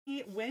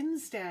Happy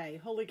Wednesday.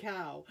 Holy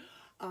cow.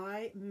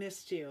 I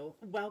missed you.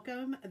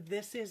 Welcome.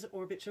 This is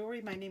Orbit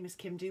Jewelry. My name is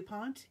Kim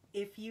Dupont.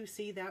 If you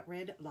see that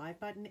red live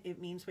button, it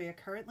means we are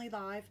currently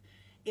live.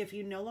 If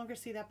you no longer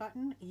see that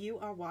button, you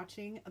are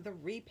watching the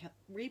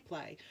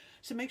replay.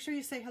 So make sure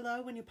you say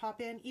hello when you pop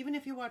in. Even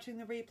if you're watching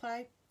the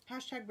replay,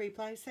 hashtag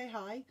replay, say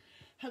hi.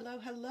 Hello,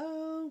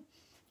 hello.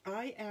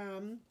 I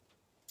am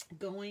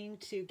going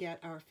to get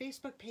our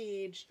Facebook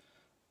page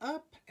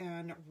up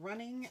and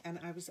running, and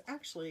I was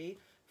actually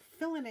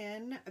filling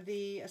in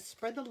the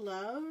Spread the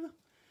Love.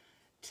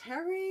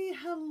 Terry,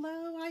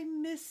 hello, I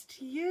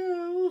missed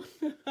you.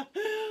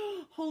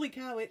 Holy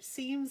cow, it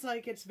seems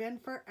like it's been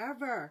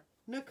forever.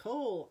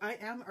 Nicole, I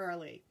am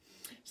early.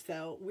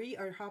 So we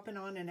are hopping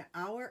on an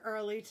hour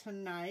early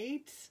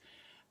tonight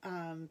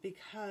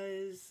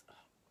because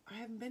I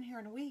haven't been here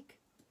in a week.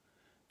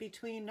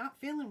 Between not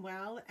feeling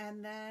well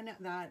and then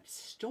that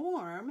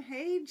storm.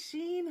 Hey,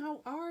 Jean,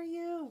 how are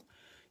you?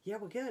 Yeah,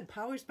 we're good.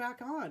 Power's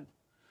back on.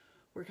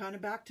 We're kind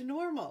of back to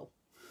normal.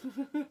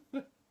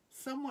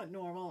 Somewhat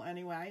normal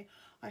anyway.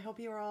 I hope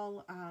you're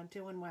all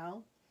doing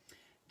well.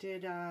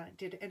 Did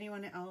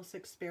anyone else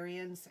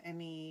experience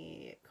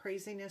any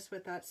craziness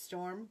with that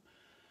storm?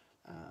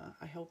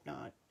 I hope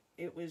not.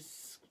 It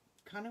was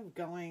kind of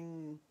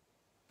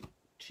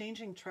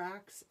changing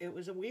tracks. It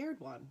was a weird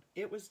one.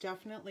 It was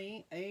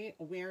definitely a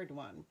weird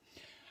one.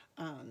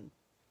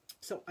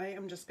 So I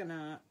am just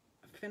gonna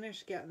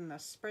finish getting the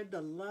Spread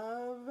the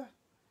Love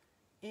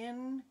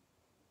in.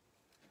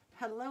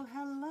 Hello,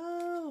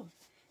 hello.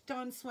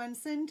 Dawn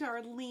Swenson,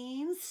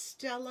 Darlene,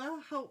 Stella,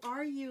 how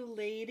are you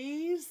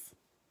ladies?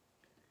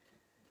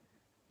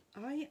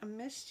 I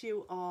missed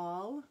you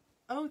all.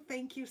 Oh,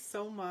 thank you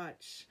so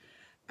much.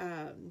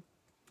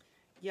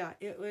 Yeah,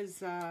 it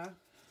was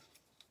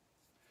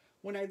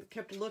when I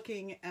kept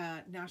looking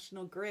at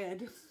National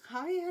Grid.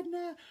 Hi,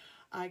 Edna.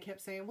 I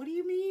kept saying, what do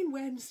you mean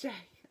Wednesday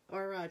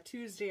or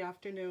Tuesday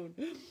afternoon?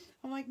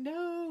 I'm like,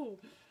 no.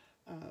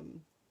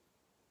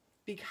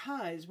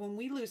 Because when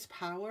we lose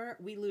power,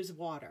 we lose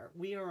water.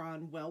 We are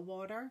on well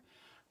water.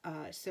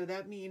 So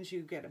that means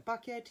you get a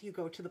bucket, you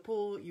go to the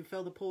pool, you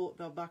fill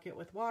the bucket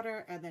with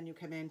water, and then you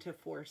come in to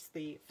force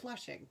the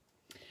flushing.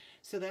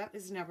 So that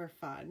is never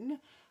fun.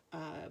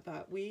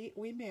 But we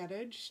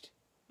managed.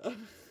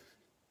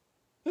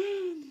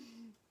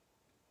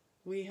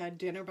 We had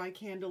dinner by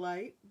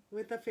candlelight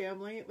with the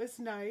family. It was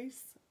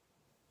nice.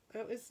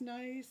 It was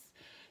nice.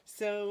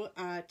 So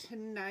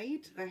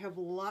tonight I have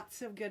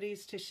lots of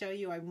goodies to show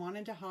you. I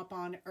wanted to hop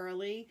on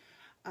early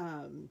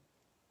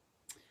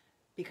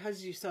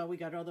because you saw we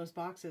got all those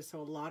boxes. So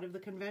a lot of the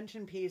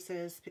convention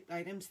pieces,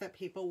 items that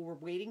people were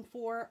waiting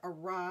for,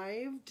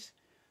 arrived.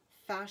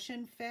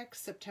 Fashion Fix,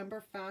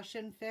 September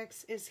Fashion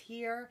Fix is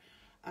here.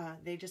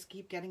 They just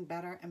keep getting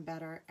better and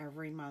better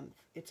every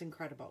month. It's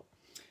incredible.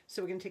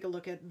 So we're going to take a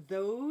look at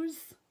those.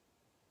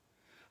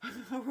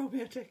 How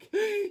romantic.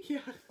 Yeah.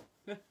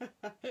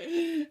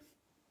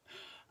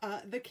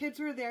 The kids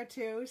were there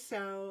too,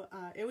 so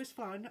it was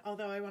fun,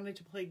 although I wanted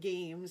to play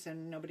games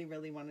and nobody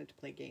really wanted to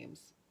play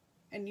games.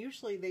 And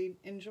usually they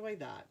enjoy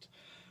that,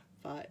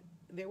 but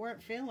they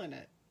weren't feeling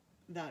it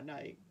that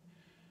night.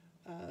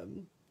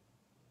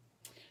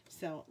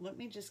 So let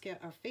me just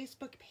get our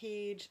Facebook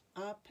page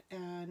up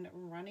and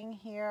running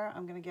here.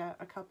 I'm going to get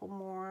a couple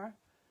more.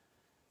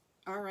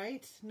 All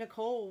right,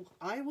 Nicole,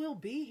 I will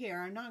be here.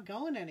 I'm not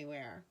going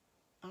anywhere.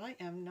 I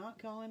am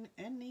not going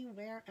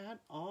anywhere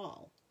at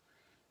all.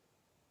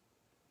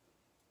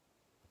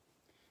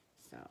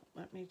 So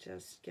let me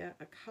just get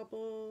a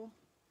couple.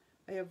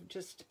 I have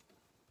just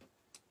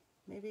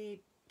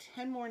maybe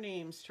 10 more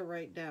names to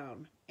write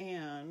down,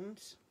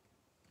 and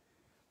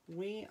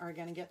we are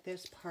going to get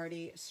this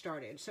party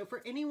started. So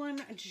for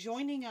anyone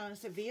joining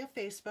us via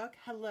Facebook,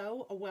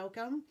 hello,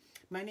 welcome.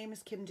 My name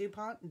is Kim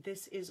Dupont.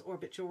 This is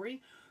Orbit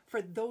Jewelry.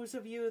 For those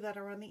of you that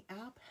are on the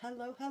app,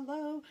 hello,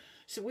 hello.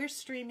 So we're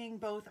streaming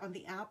both on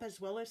the app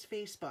as well as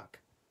Facebook.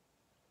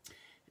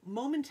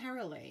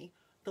 Momentarily,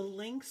 the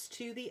links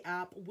to the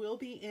app will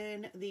be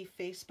in the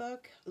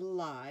Facebook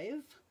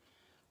Live.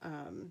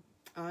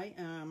 I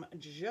am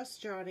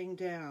just jotting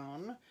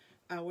down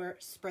our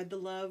Spread the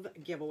Love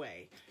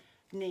giveaway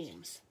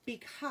names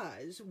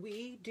because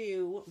we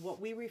do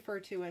what we refer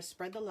to as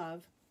Spread the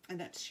Love, and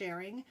that's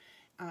sharing.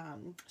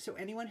 So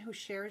anyone who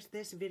shares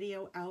this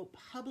video out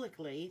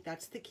publicly,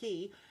 that's the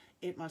key,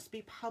 it must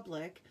be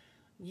public,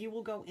 you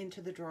will go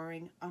into the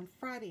drawing on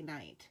Friday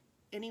night.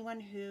 Anyone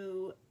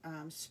who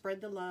spread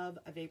the love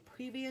of a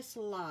previous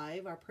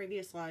live, our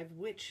previous live,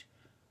 which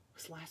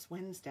was last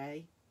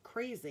Wednesday,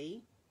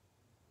 crazy.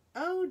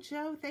 Oh,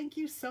 Joe, thank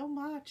you so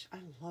much. I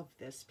love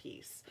this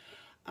piece.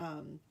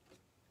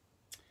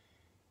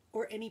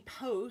 Or any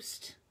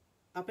post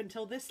up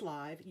until this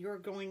live, you're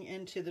going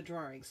into the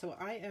drawing. So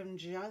I am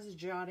just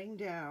jotting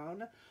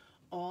down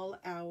all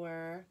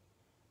our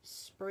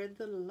Spread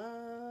the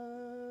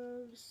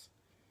Loves,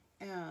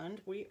 and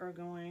we are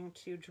going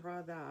to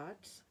draw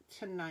that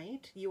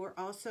tonight. You are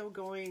also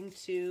going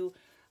to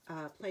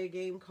play a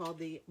game called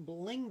the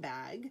Bling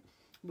Bag,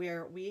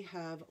 where we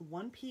have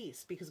one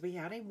piece because we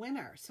had a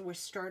winner. So we're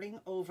starting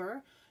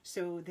over.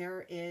 So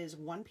there is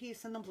one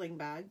piece in the bling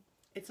bag.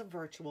 It's a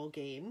virtual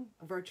game.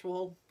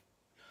 Virtual,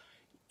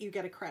 you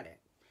get a credit.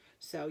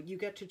 So you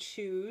get to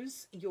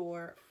choose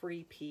your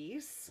free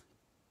piece.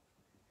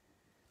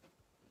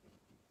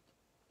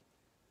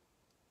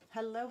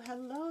 Hello,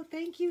 hello.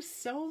 Thank you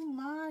so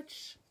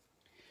much.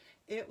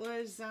 It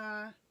was,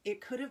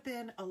 it could have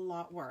been a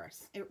lot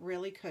worse. It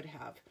really could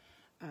have.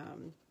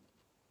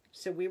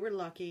 So we were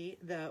lucky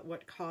that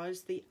what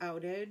caused the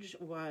outage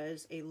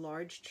was a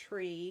large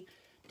tree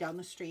down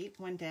the street,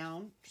 went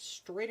down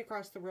straight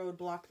across the road,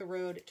 blocked the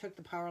road. It took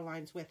the power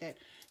lines with it.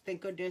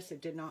 Thank goodness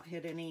it did not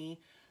hit any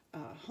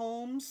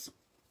homes.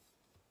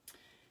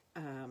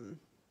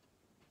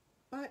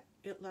 But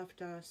it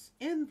left us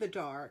in the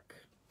dark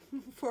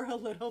for a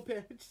little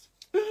bit.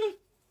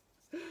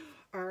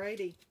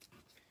 Alrighty,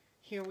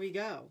 here we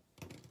go.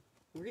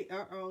 We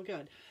are all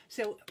good.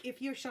 So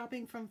if you're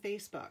shopping from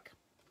Facebook,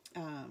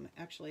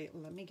 actually,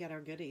 let me get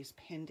our goodies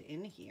pinned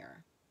in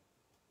here.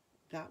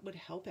 That would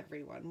help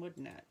everyone,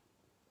 wouldn't it?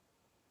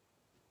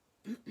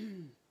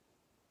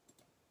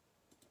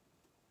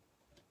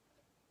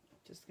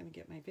 Just going to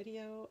get my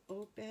video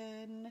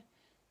open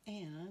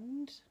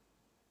and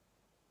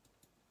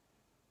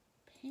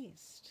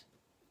paste.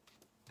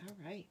 All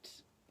right.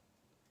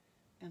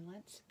 And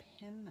let's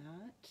pin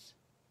that.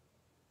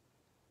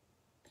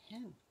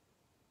 Pin.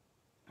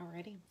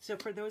 Alrighty. So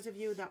for those of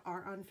you that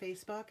are on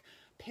Facebook,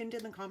 pinned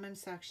in the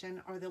comments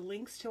section are the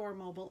links to our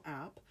mobile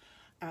app.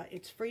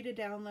 It's free to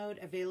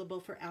download, available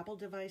for Apple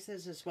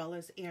devices as well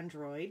as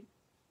Android.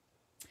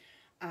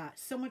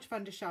 So much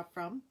fun to shop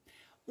from.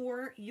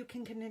 Or you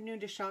can continue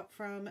to shop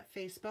from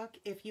Facebook.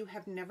 If you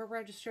have never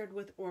registered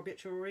with Orbit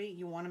Jewelry,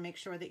 you want to make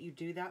sure that you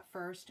do that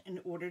first in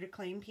order to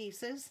claim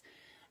pieces.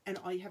 And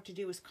all you have to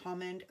do is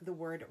comment the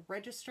word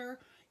register.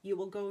 You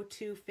will go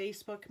to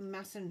Facebook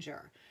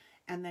Messenger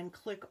and then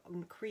click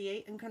on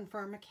create and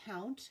confirm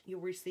account. You'll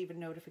receive a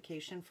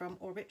notification from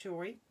Orbit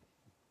Jewelry.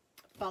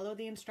 Follow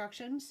the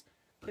instructions.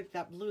 Click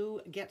that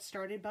blue Get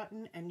Started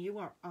button and you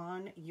are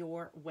on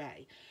your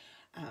way.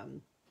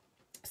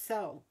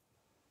 So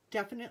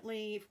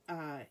definitely,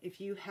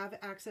 if you have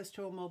access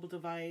to a mobile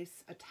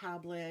device, a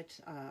tablet,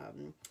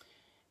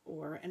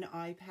 or an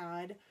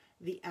iPad,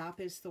 the app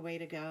is the way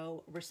to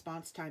go.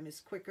 Response time is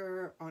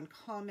quicker on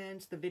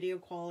comments. The video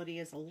quality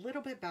is a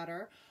little bit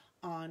better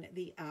on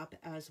the app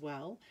as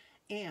well.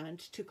 And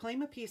to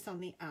claim a piece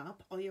on the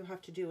app, all you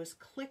have to do is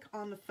click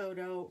on the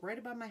photo right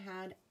above my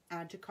head,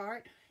 add to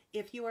cart.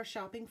 If you are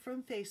shopping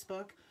from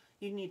Facebook,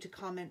 you need to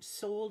comment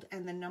sold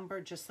and the number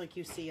just like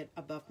you see it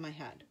above my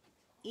head.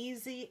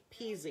 Easy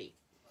peasy.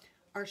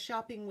 Our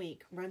shopping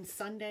week runs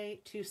Sunday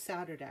to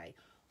Saturday.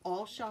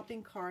 All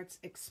shopping carts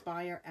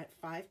expire at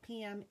 5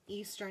 p.m.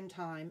 Eastern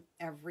time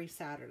every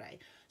Saturday.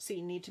 So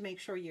you need to make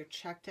sure you're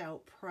checked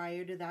out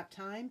prior to that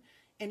time.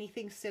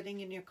 Anything sitting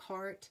in your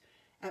cart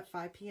at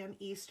 5 p.m.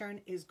 Eastern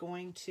is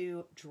going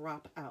to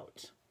drop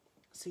out.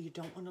 So you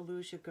don't want to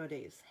lose your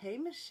goodies. Hey,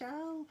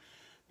 Michelle.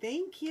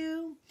 Thank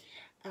you.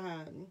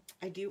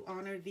 I do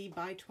honor the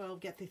buy 12,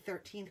 get the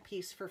 13th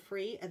piece for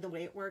free. And the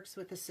way it works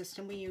with the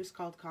system we use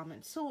called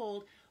Comment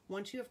Sold,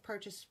 once you have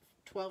purchased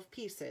 12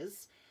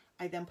 pieces,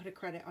 I then put a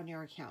credit on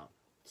your account.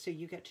 So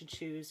you get to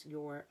choose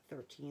your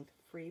 13th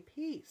free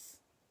piece.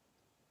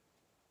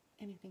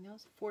 Anything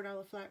else?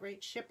 $4 flat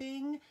rate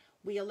shipping.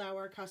 We allow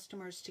our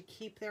customers to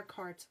keep their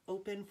carts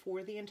open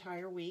for the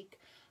entire week.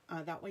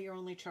 That way you're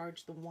only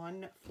charged the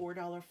one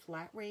 $4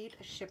 flat rate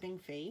shipping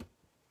fee.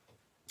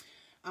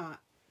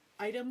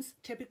 Items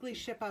typically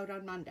ship out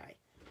on Monday.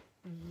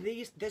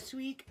 This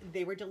week,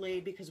 they were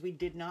delayed because we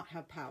did not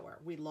have power.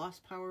 We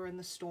lost power in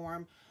the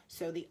storm,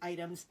 so the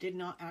items did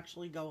not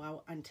actually go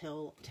out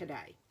until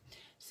today.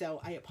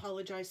 So I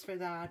apologize for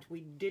that.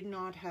 We did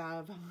not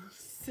have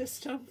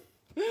system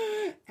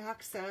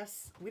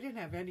access. We didn't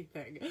have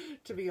anything,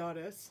 to be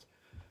honest.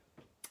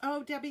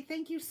 Oh, Debbie,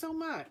 thank you so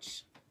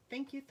much.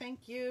 Thank you,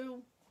 thank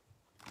you.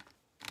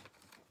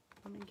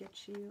 Let me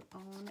get you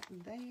on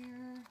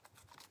there.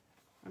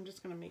 I'm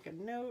just going to make a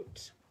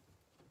note.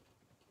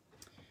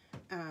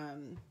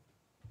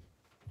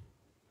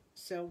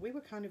 So we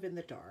were kind of in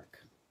the dark,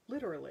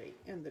 literally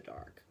in the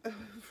dark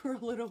for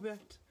a little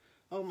bit.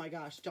 Oh my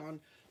gosh, Dawn,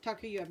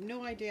 Tucker, you have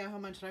no idea how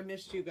much I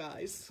missed you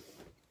guys.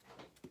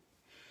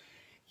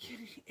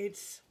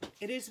 It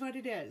is what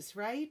it is,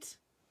 right?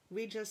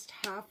 We just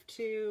have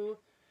to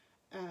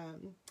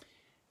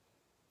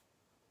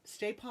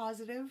stay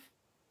positive.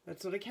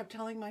 That's what I kept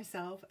telling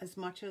myself as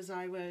much as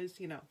I was,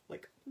 you know,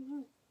 like,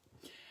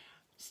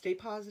 stay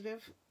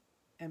positive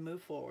and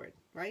move forward,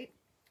 right?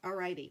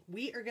 Alrighty,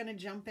 we are going to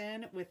jump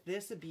in with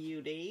this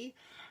beauty.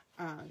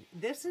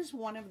 This is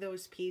one of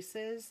those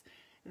pieces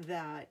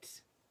that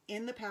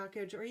in the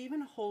package or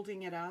even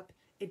holding it up,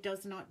 it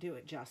does not do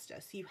it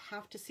justice. You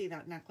have to see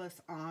that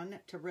necklace on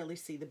to really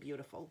see the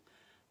beautiful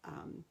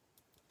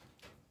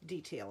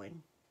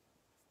detailing.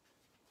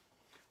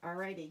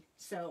 Alrighty,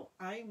 so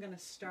I'm going to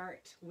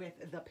start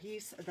with the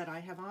piece that I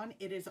have on.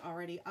 It is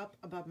already up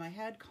above my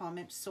head.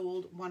 Comment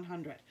sold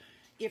 100.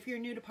 If you're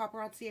new to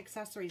Paparazzi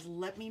Accessories,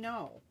 let me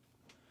know.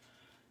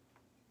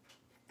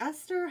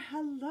 Esther,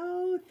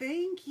 hello,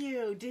 thank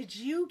you. Did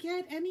you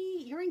get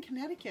any, you're in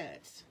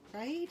Connecticut,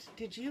 right?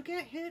 Did you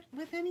get hit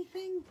with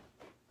anything?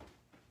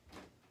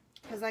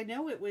 Because I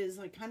know it was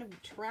like kind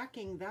of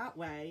tracking that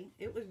way.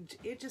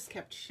 It just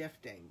kept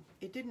shifting.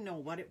 It didn't know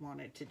what it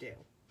wanted to do.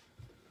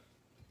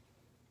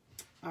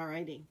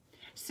 Alrighty.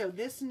 So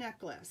this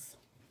necklace,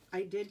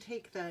 I did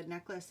take the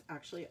necklace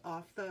actually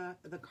off the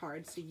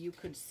card so you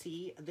could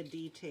see the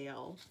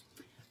detail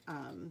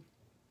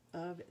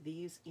of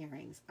these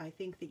earrings. I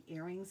think the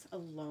earrings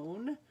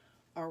alone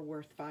are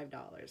worth $5.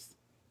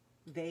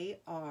 They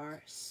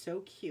are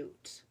so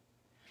cute.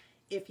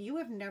 If you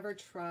have never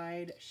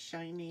tried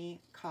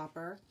shiny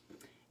copper,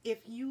 if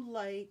you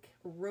like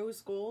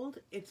rose gold,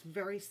 it's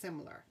very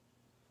similar.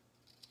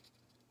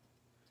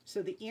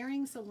 So the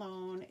earrings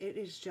alone, it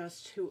is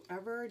just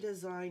whoever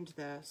designed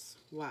this,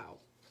 wow.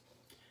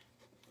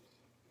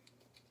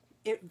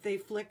 They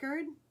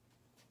flickered.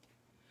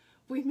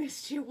 We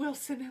missed you,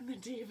 Wilson and the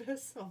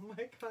Divas. Oh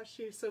my gosh,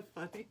 you're so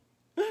funny.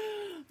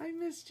 I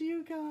missed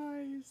you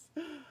guys.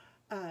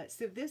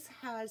 So this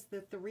has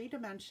the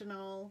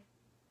three-dimensional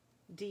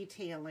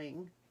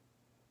detailing.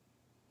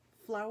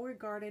 Flower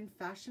Garden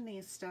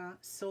Fashionista,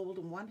 sold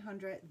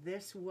 100.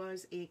 This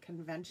was a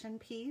convention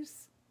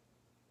piece.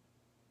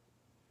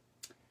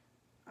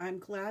 I'm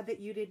glad that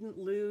you didn't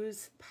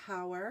lose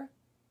power.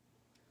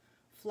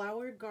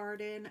 Flower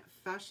Garden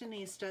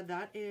Fashionista,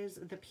 that is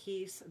the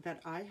piece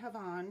that I have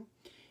on.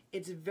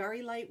 It's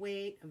very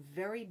lightweight,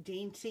 very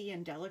dainty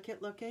and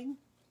delicate looking,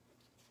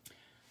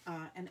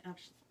 and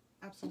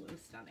absolutely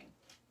stunning.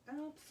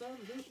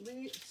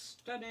 Absolutely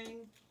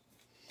stunning.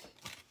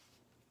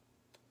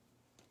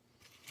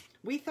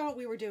 We thought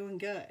we were doing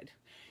good,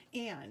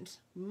 and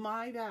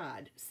my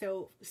bad.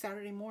 So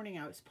Saturday morning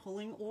I was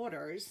pulling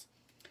orders,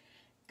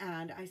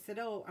 and I said,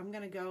 oh, I'm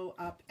going to go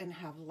up and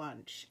have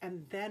lunch,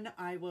 and then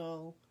I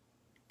will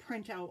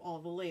print out all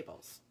the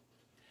labels.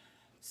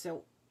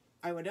 So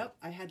I went up,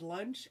 I had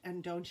lunch,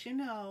 and don't you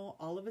know,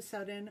 all of a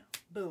sudden,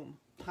 boom,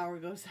 power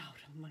goes out.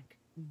 I'm like,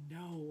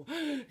 no,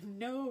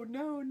 no,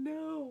 no,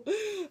 no.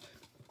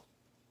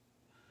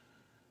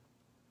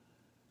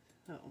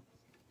 Oh.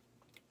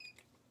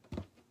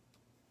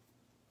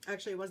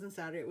 Actually, it wasn't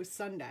Saturday, it was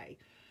Sunday.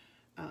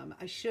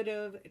 I should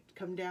have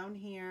come down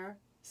here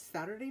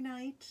Saturday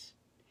night.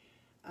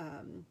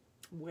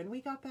 When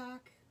we got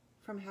back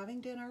from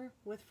having dinner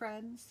with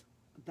friends,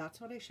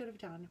 that's what I should have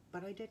done,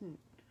 but I didn't.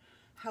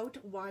 Hout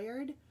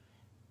wired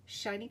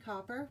shiny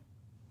copper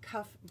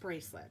cuff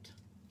bracelet.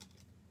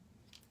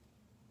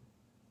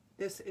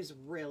 This is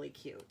really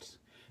cute.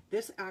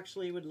 This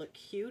actually would look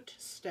cute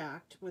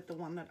stacked with the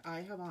one that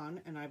I have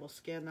on, and I will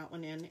scan that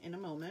one in a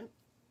moment.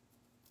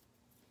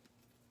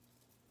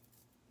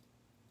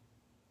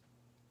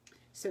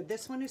 So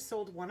this one is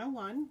sold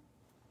 101.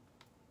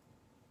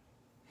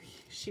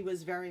 She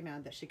was very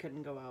mad that she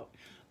couldn't go out.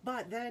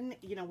 But then,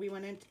 you know, we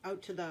went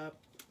out to the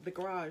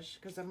garage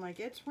because I'm like,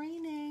 it's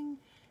raining.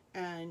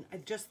 And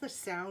just the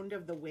sound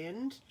of the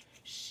wind,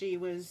 she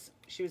was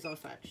all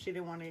set. She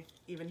didn't want to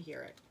even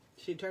hear it.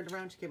 She turned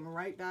around, she came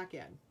right back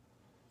in.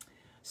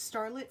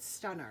 Starlit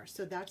Stunner.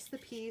 So that's the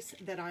piece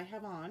that I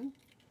have on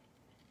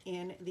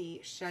in the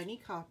shiny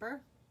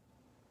copper.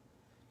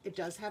 It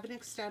does have an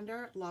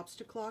extender,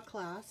 lobster claw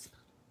clasp.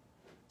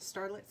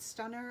 Starlit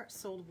Stunner,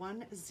 sold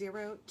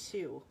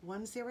 102.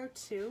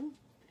 102.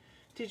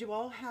 Did you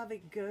all have a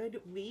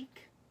good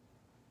week?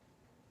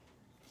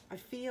 I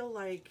feel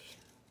like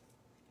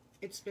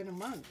it's been a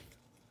month,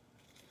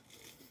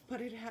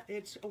 but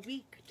it's a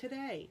week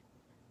today.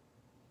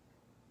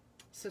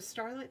 So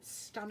Starlit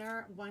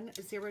Stunner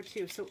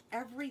 102. So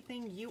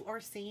everything you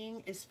are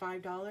seeing is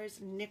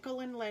 $5,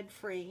 nickel and lead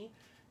free,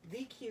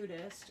 the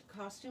cutest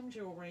costume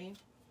jewelry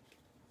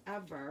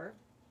ever.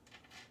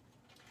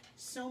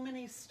 So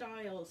many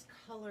styles,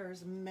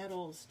 colors,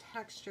 metals,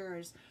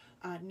 textures,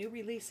 new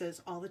releases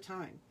all the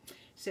time.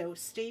 So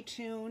stay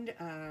tuned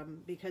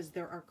because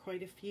there are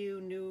quite a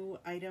few new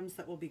items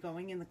that will be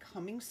going in the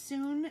coming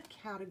soon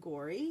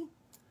category.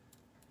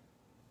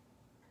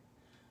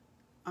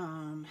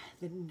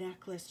 The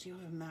necklace, do you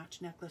have a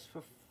match necklace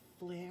for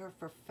Flair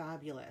for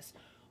Fabulous?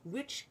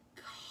 Which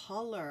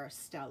color,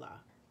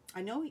 Stella?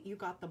 I know you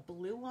got the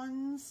blue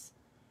ones.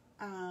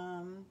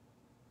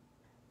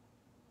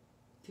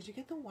 Did you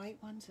get the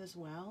white ones as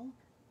well?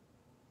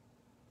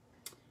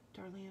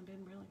 Darling, I've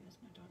been really good.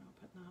 My daughter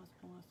put in the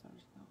hospital last time.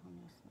 She's not home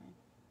yesterday.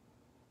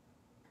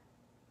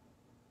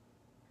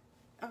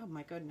 Oh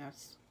my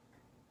goodness.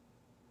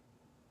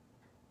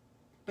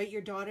 But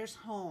your daughter's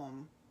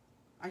home.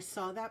 I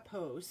saw that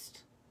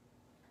post.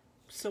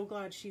 So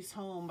glad she's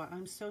home, but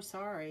I'm so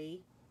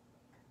sorry.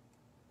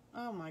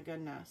 Oh my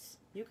goodness.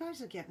 You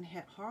guys are getting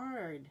hit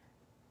hard.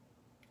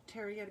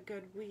 Terry had a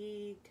good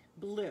week.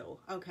 Blue.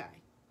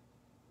 Okay.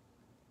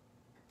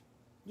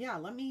 Yeah,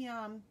 let me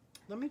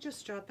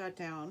just jot that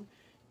down,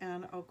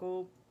 and I'll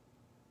go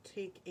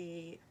take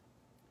a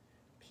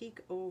peek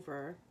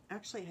over.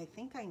 Actually, I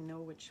think I know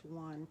which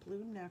one.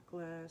 Blue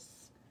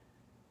necklace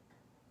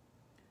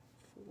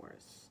for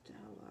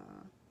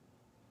Stella.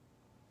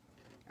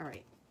 All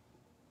right.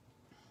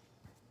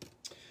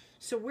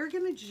 So we're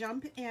going to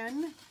jump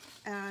in,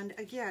 and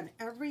again,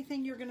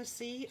 everything you're going to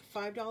see,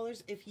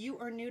 $5. If you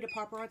are new to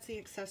Paparazzi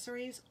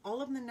accessories,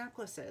 all of the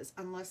necklaces,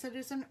 unless it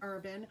is an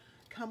urban,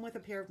 come with a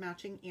pair of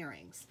matching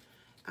earrings.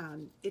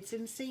 It's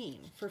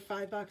insane. For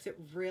 $5, it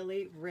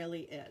really,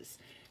 really is.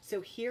 So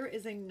here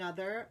is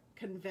another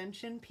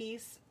convention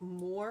piece.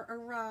 More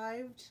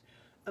arrived.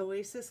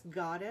 Oasis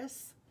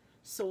Goddess,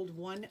 sold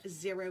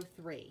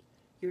 103.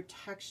 Your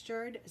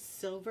textured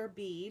silver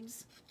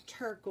beads,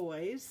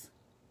 turquoise,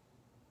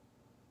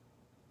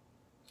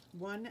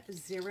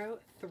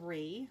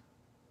 103.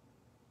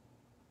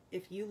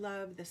 If you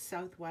love the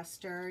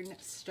Southwestern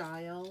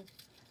style,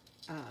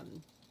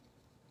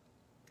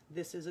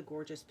 this is a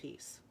gorgeous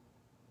piece.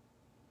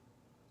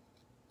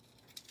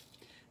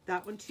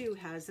 That one too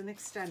has an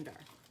extender.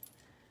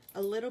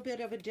 A little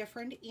bit of a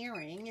different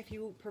earring if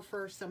you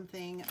prefer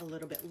something a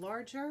little bit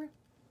larger.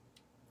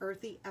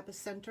 Earthy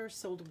Epicenter,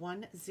 sold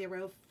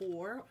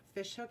 104.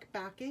 Fishhook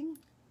backing,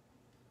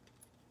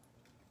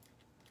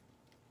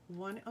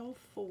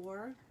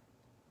 104.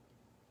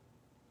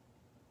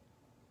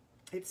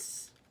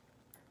 It's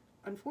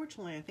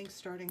unfortunately, I think,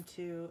 starting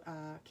to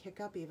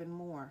kick up even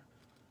more.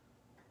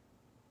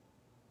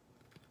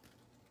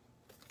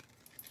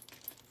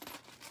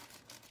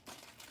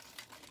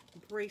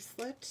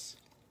 Bracelet.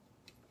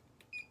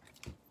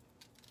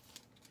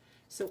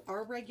 So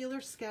our regular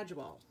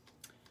schedule,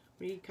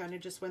 we kind of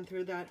just went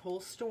through that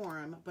whole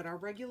storm, but our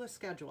regular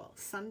schedule,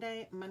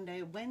 Sunday,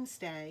 Monday,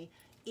 Wednesday,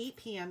 8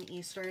 p.m.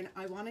 Eastern.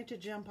 I wanted to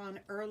jump on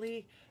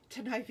early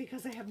tonight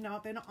because I have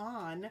not been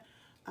on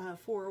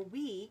for a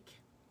week.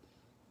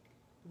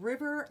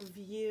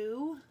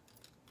 Riverview.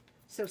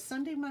 So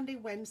Sunday, Monday,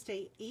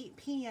 Wednesday, 8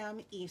 p.m.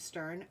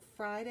 Eastern.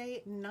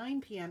 Friday, 9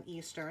 p.m.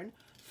 Eastern.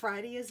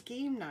 Friday is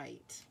game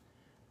night.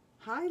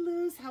 Hi,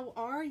 Liz. How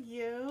are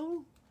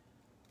you?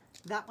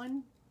 That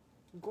one,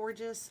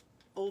 gorgeous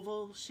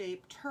oval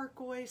shaped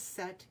turquoise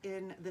set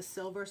in the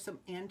silver, some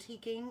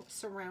antiquing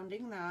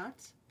surrounding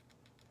that.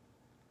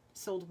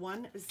 Sold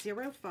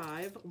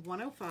 105,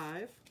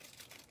 105.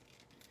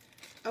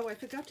 Oh, I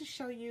forgot to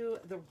show you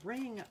the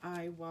ring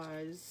I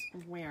was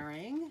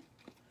wearing.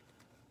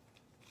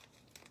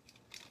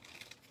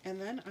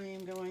 And then I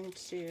am going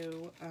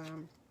to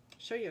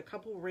show you a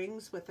couple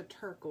rings with a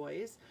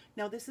turquoise.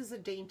 Now this is a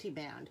dainty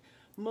band.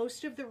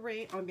 Most of the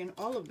ring, I mean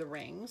all of the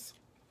rings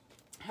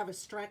have a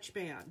stretch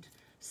band.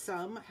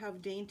 Some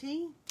have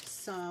dainty,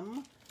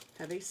 some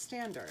have a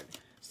standard.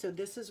 So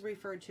this is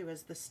referred to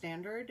as the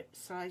standard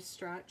size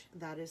stretch.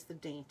 That is the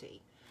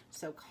dainty.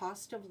 So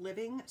cost of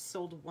living,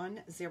 sold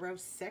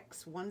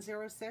 106,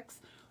 106.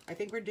 I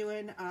think we're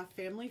doing a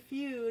Family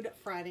Feud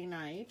Friday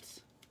night.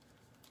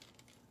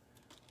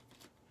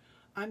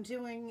 I'm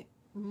doing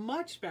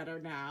much better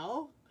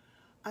now.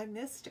 I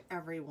missed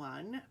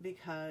everyone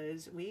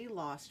because we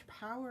lost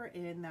power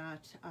in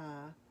that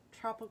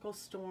tropical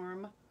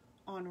storm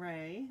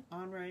Henri.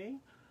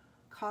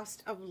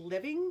 Cost of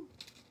living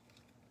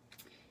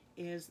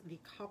is the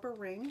copper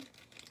ring.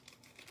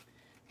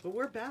 But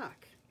we're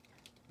back.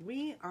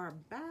 We are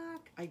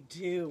back. I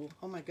do.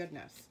 Oh my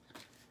goodness.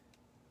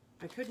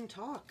 I couldn't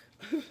talk.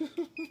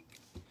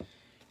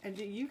 And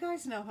do you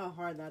guys know how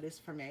hard that is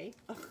for me?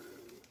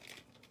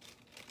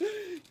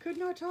 Could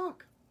not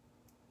talk.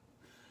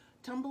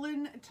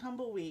 Tumblin'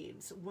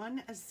 Tumbleweeds,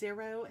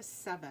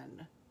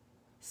 107.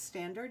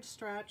 Standard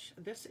stretch.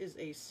 This is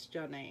a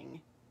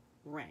stunning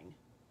ring.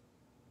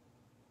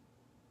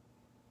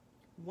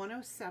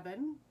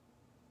 107.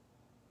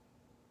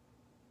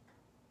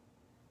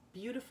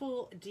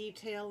 Beautiful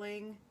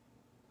detailing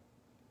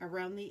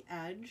around the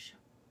edge.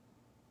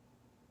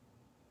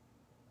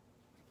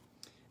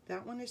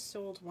 That one is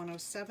sold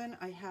 107.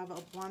 I have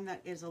a one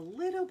that is a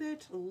little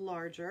bit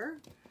larger,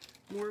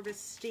 more of a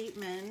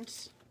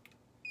statement.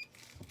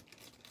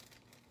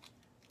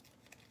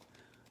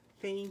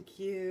 Thank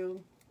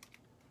you.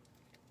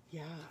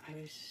 Yeah,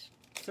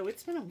 so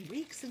it's been a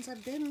week since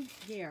I've been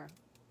here.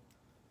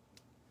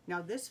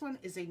 Now this one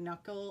is a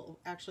knuckle,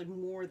 actually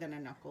more than a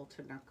knuckle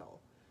to knuckle.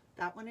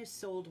 That one is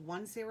sold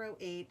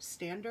 108,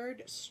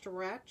 standard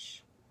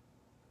stretch,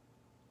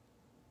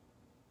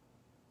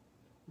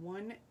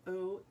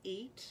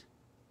 108.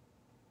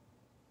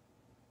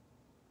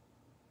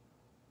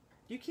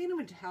 You can't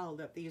even tell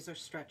that these are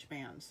stretch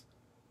bands.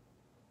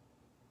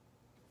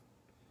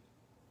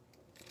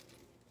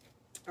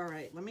 All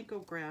right, let me go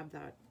grab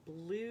that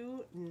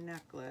blue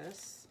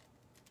necklace.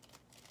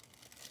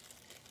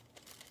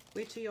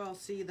 Wait till you all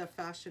see the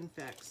fashion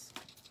fix.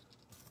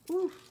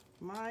 Whew,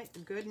 my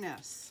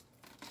goodness.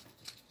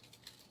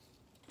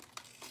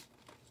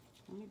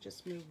 Let me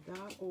just move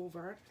that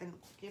over and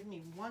give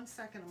me 1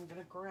 second. I'm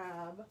gonna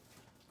grab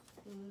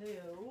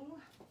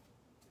blue.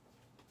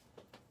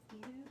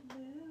 Blue,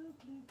 blue,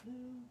 blue,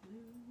 blue,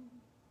 blue.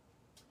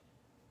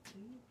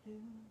 Blue,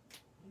 blue,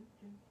 blue,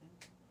 blue,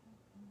 blue.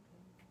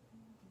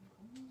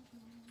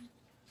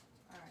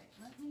 All right,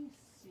 let me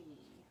see.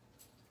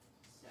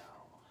 So,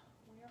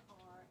 where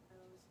are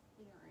those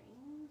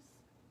earrings?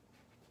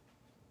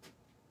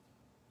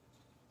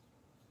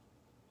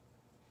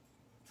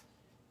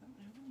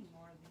 have any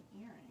more of the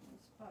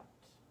earrings, but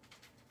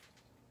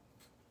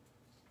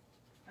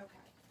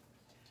okay.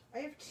 I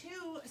have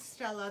two,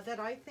 Stella, that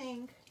I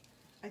think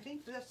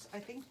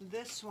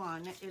this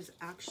one is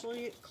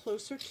actually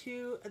closer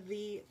to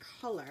the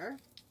color.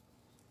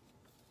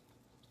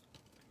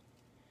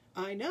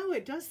 I know,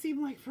 it does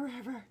seem like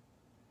forever.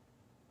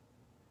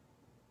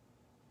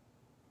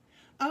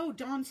 Oh,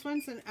 Dawn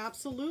Swenson,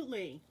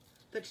 absolutely.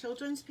 The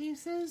children's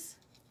pieces,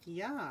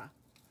 yeah.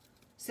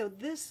 So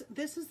this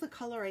is the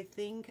color, I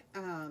think.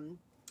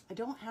 I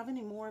don't have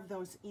any more of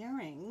those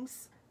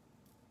earrings.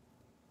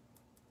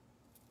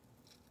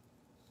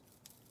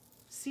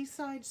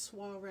 Seaside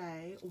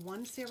Soiree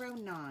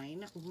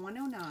 109,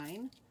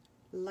 109,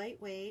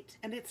 lightweight,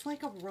 and it's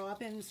like a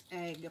robin's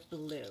egg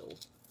blue.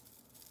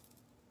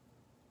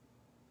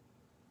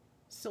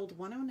 Sold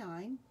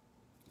 109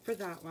 for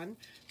that one.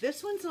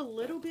 This one's a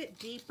little bit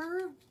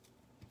deeper,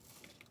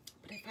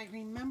 but if I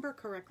remember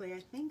correctly, I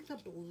think the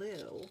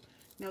blue.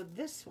 Now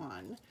this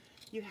one,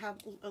 you have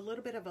a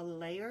little bit of a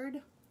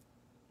layered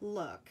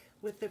look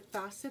with the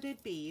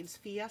faceted beads.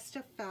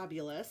 Fiesta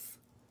Fabulous.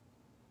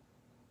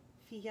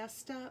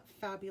 Fiesta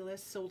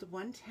Fabulous sold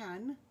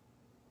 110.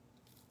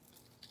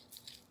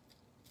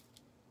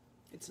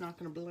 It's not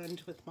going to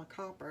blend with my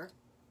copper.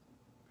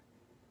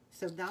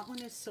 So that one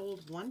is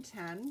sold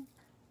 110.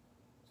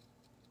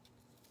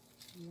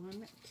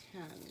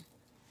 110.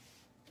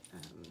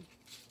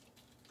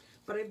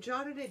 But I've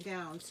jotted it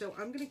down, so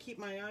I'm going to keep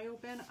my eye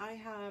open. I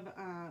have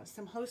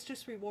some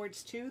hostess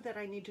rewards too that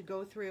I need to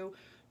go through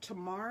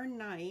tomorrow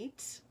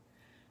night.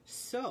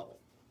 So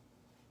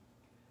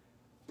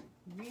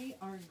we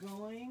are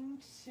going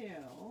to,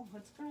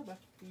 let's grab a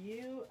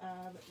few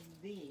of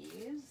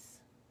these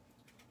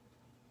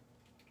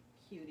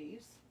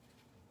cuties.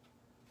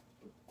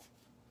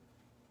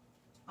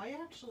 I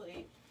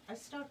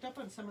stocked up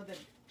on some of the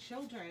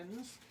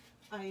children's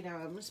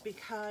items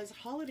because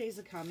holidays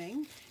are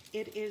coming.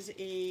 It is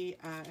a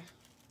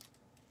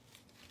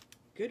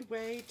good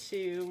way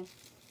to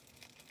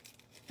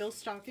fill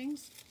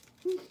stockings.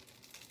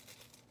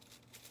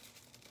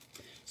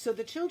 So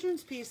the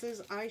children's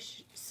pieces I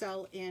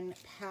sell in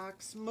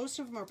packs. Most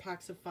of them are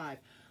packs of 5.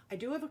 I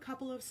do have a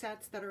couple of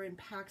sets that are in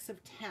packs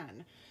of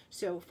 10.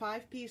 So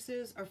 5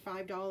 pieces are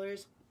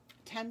 $5,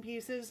 10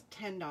 pieces,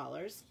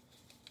 $10.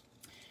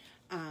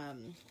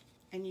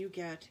 And you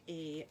get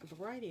a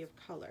variety of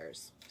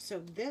colors. So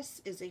this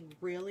is a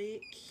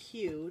really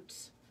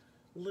cute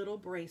little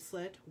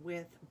bracelet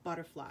with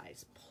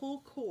butterflies.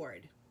 Pull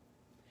cord.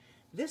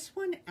 This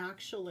one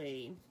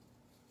actually,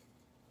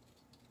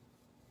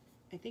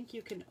 I think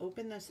you can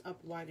open this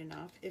up wide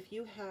enough. If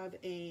you have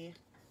a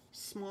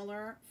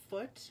smaller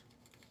foot,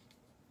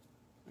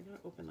 I'm going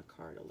to open the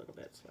card a little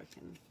bit so I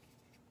can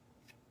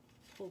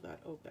pull that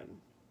open.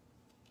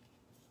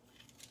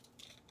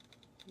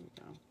 There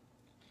we go.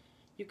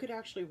 You could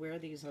actually wear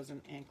these as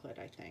an anklet,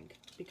 I think,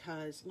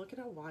 because look at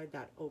how wide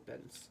that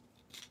opens.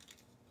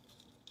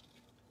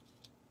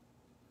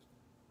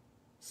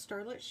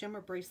 Starlit Shimmer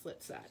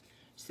bracelet set.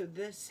 So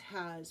this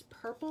has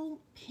purple,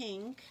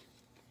 pink,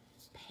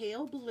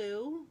 pale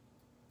blue,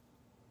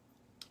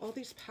 all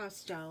these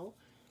pastel,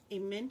 a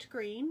mint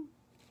green,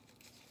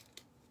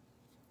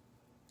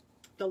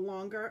 a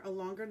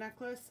longer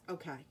necklace,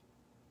 okay,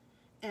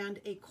 and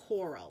a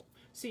coral.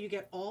 So you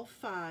get all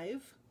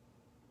 5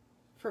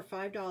 for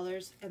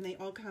 $5, and they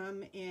all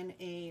come in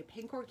a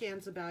pink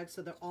organza bag,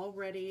 so they're all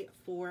ready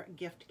for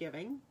gift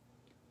giving,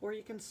 or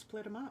you can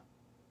split them up.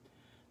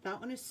 That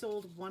one is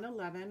sold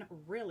 $111,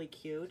 really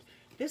cute.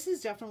 This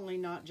is definitely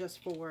not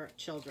just for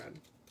children,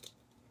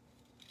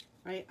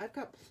 right? I've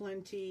got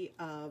plenty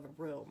of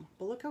room,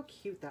 but look how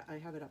cute that, I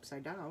have it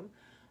upside down.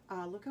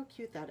 Look how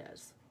cute that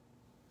is.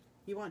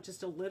 You want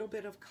just a little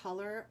bit of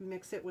color,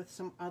 mix it with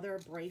some other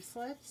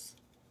bracelets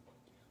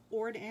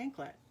or an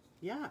anklet.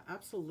 Yeah,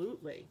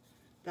 absolutely.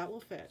 That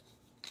will fit.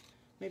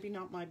 Maybe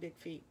not my big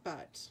feet,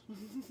 but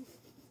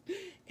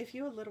if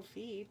you have little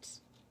feet,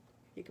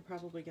 you could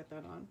probably get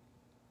that on.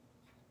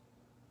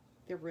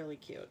 They're really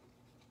cute.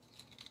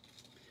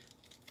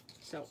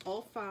 So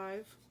all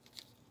 5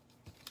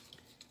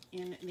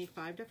 in the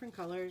 5 different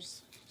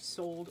colors,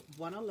 sold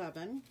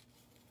 $111.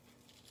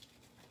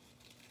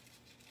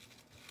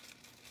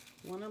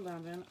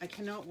 $111. I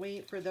cannot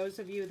wait for those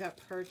of you that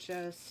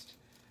purchased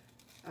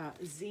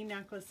Z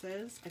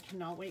necklaces. I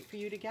cannot wait for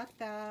you to get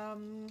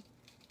them.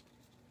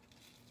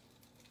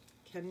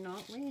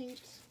 Cannot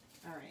wait.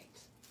 All right,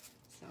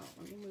 so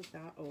let me move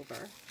that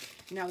over.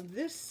 Now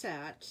this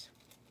set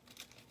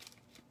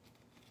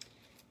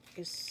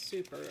is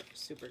super,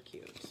 super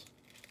cute.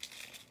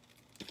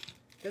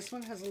 This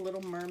one has a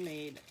little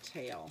mermaid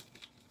tail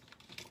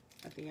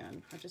at the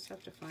end. I just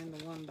have to find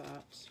the one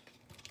that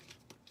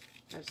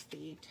has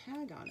the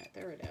tag on it.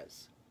 There it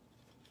is.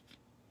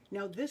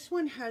 Now this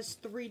one has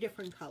 3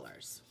 different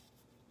colors.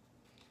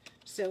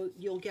 So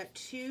you'll get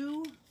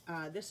 2.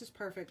 This is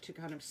perfect to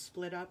kind of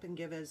split up and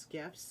give as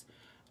gifts.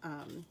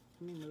 Let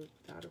me move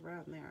that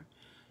around there.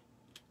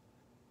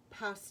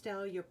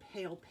 Pastel, your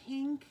pale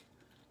pink,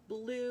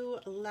 blue,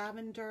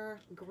 lavender,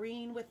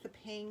 green with the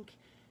pink,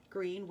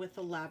 green with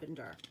the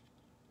lavender.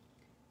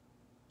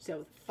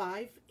 So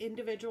 5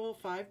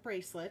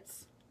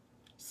 bracelets,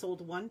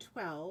 sold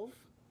 $112.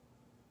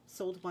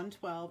 Sold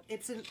 $112.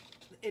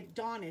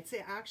 It's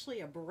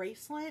actually a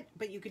bracelet,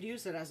 but you could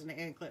use it as an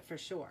anklet for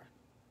sure.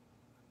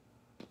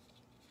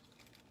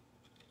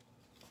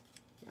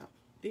 Yeah,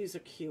 these are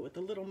cute with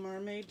the little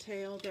mermaid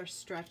tail. They're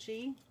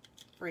stretchy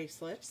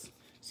bracelets.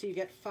 So you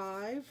get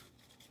 5,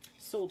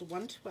 sold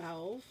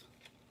 $112.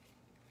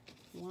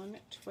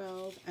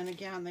 $112, and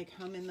again, they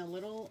come in the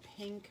little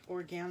pink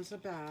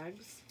organza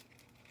bags.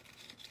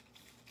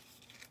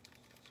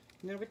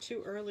 Never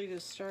too early to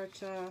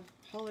start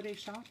holiday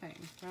shopping,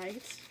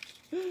 right?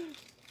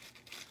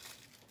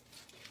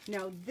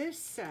 Now this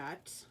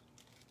set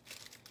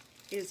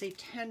is a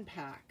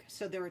 10-pack.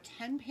 So there are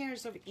 10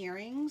 pairs of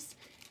earrings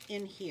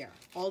in here,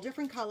 all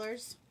different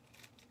colors.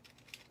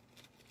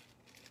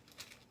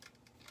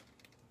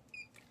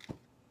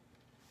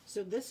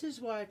 So this is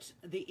what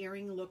the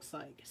earring looks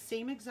like.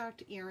 Same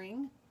exact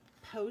earring,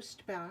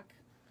 post back.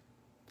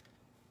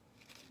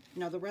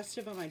 Now the rest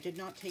of them I did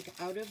not take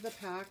out of the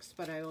packs,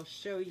 but I will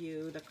show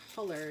you the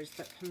colors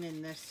that come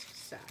in this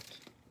set.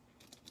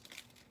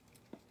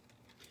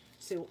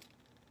 So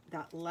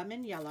that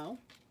lemon yellow,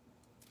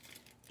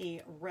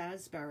 a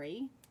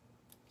raspberry,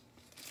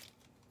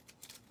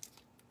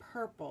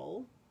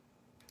 purple.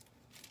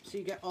 So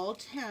you get all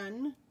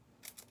 10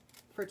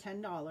 for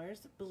 $10.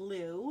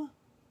 Blue.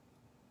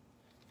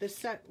 The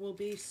set will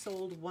be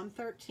sold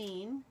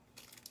 $113.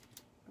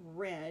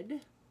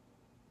 Red.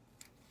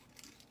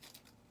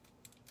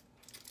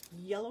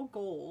 Yellow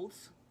gold.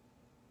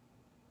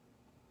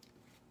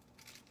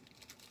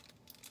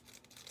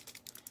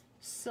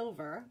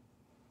 Silver.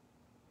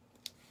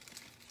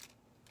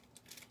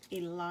 A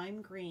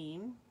lime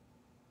green.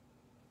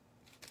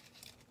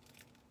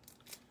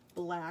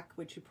 Black,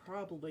 which you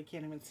probably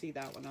can't even see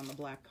that one on the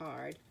black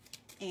card,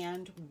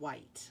 and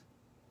white.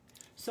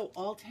 So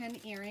all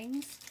 10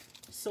 earrings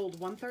sold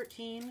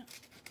 $113,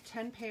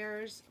 10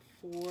 pairs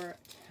for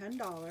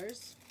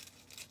 $10,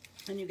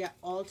 and you get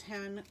all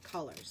 10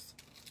 colors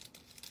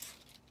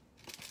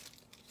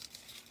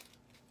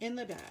in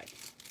the bag.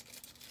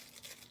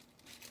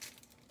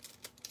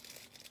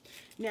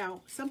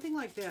 Now, something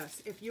like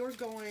this, if you're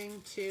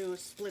going to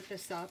split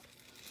this up,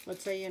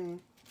 let's say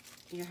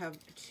you have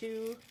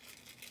 2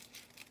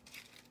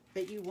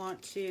 that you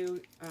want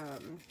to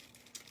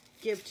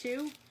give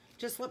to,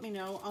 just let me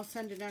know. I'll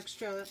send an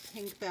extra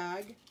pink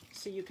bag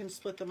so you can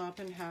split them up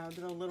and have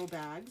the little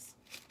bags.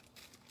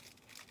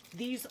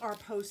 These are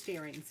post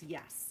earrings,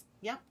 yes.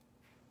 Yep.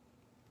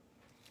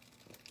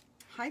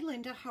 Hi,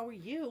 Linda. How are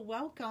you?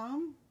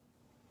 Welcome.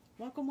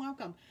 Welcome,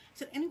 welcome.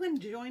 So anyone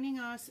joining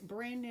us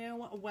brand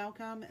new,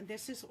 welcome.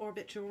 This is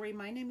Orbit Jewelry.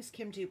 My name is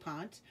Kim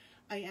Dupont.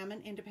 I am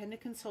an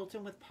independent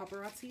consultant with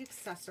Paparazzi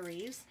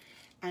Accessories,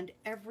 and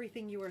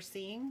everything you are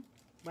seeing,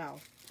 well,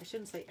 I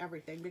shouldn't say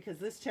everything because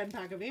this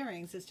 10-pack of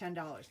earrings is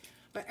 $10,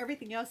 but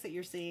everything else that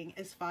you're seeing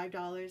is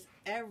 $5.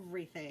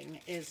 Everything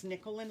is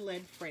nickel and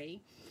lid free.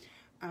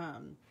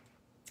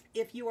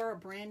 If you are a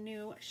brand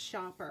new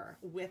shopper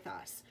with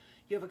us,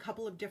 you have a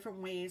couple of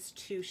different ways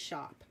to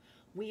shop.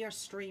 We are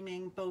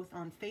streaming both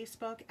on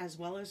Facebook as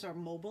well as our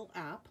mobile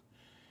app.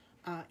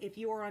 If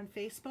you are on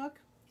Facebook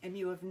and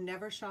you have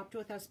never shopped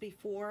with us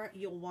before,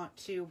 you'll want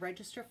to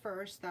register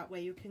first. That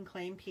way you can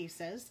claim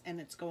pieces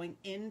and it's going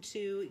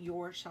into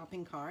your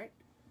shopping cart.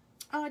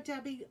 Oh,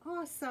 Debbie,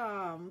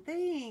 awesome.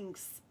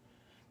 Thanks.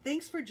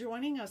 Thanks for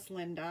joining us,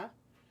 Linda.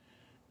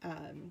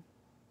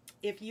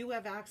 If you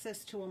have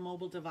access to a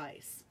mobile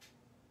device,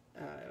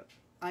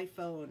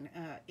 iPhone,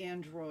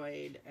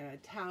 Android,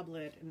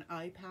 tablet, an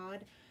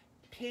iPad,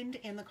 pinned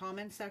in the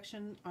comment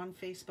section on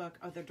Facebook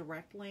are the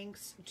direct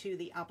links to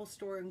the Apple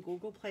Store and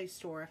Google Play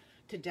Store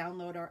to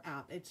download our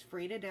app. It's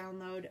free to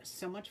download,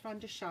 so much fun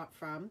to shop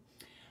from,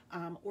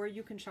 or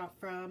you can shop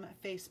from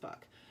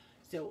Facebook.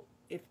 So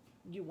if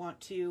you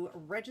want to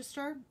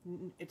register,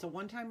 it's a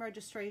one-time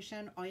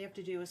registration. All you have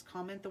to do is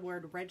comment the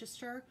word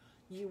register.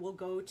 You will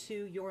go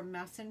to your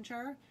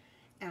messenger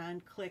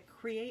and click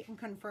create and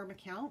confirm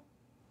account.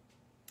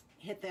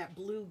 Hit that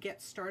blue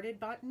get started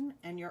button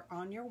and you're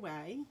on your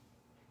way.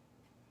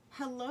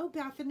 Hello,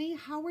 Bethany.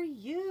 How are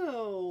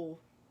you?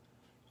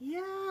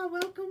 Yeah,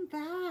 welcome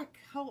back.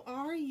 How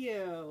are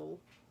you?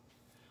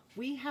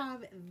 We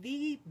have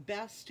the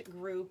best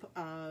group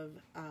of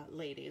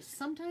ladies.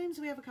 Sometimes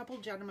we have a couple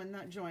gentlemen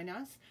that join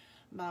us,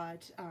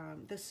 but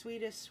the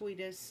sweetest,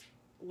 sweetest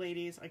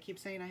ladies. I keep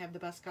saying I have the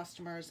best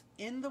customers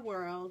in the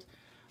world.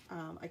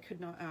 I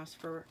could not ask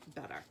for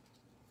better.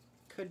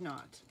 Could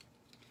not.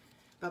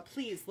 But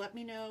please let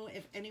me know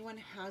if anyone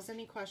has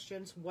any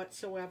questions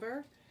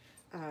whatsoever.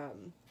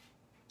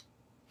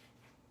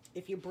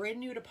 If you're brand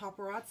new to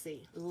Paparazzi,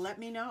 let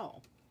me know,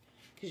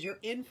 because you're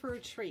in for a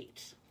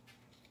treat.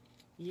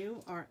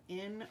 You are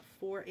in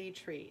for a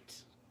treat.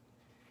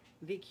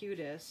 The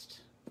cutest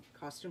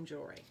costume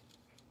jewelry.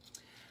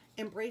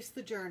 Embrace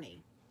the journey.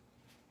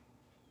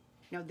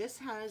 Now this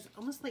has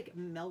almost like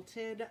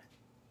melted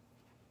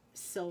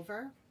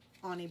silver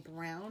on a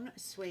brown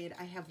suede.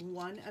 I have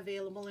one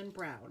available in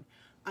brown.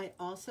 I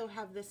also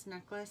have this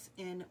necklace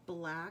in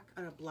black,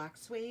 a black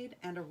suede,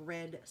 and a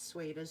red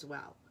suede as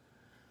well.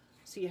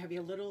 So you have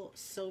your little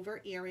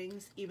silver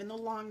earrings. Even the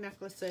long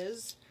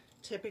necklaces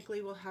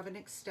typically will have an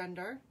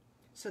extender.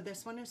 So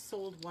this one is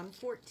sold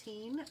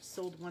 $114,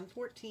 sold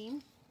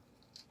 $114.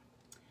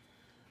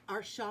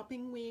 Our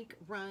shopping week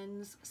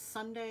runs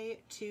Sunday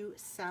to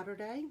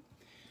Saturday.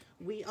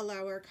 We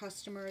allow our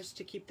customers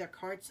to keep their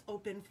carts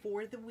open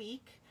for the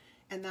week,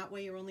 and that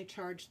way you're only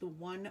charged the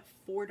one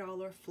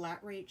 $4 flat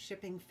rate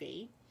shipping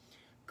fee.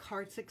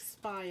 Carts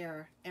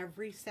expire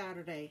every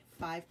Saturday,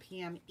 5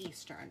 p.m.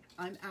 Eastern.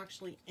 I'm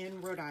actually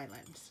in Rhode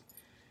Island.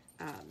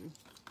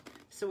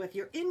 So if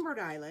you're in Rhode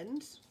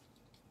Island,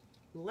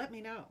 let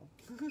me know,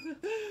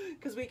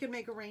 because we can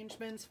make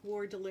arrangements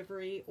for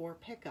delivery or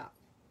pickup.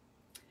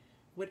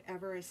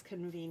 Whatever is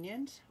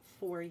convenient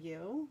for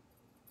you.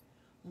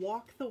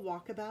 Walk the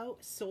Walkabout,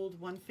 sold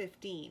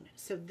 $115.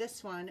 So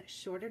this one,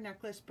 shorter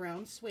necklace,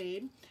 brown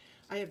suede.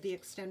 I have the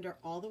extender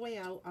all the way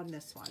out on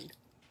this one.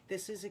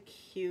 This is a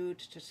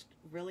cute, just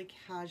really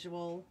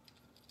casual.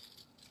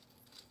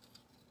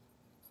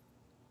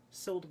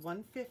 Sold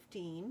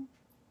 $115.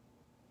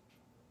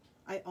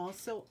 I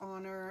also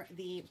honor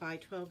the buy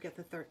 12, get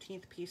the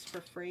 13th piece for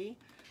free.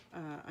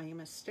 I am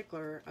a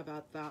stickler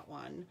about that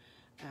one.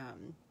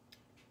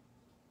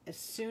 As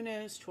soon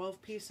as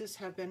 12 pieces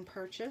have been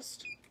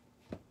purchased,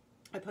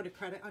 I put a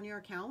credit on your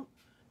account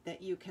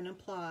that you can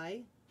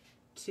apply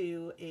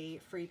to a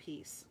free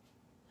piece.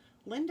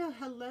 Linda,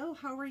 hello,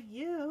 how are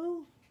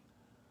you?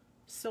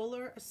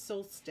 Solar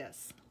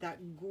Solstice,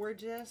 that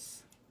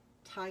gorgeous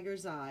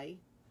tiger's eye.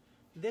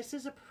 This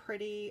is a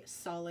pretty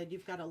solid,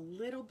 you've got a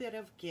little bit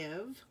of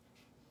give.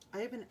 I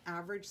have an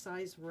average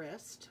size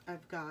wrist.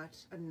 I've got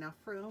enough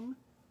room.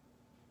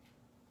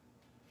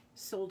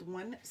 Sold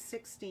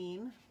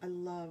 $116. I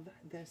love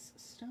this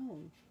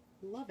stone.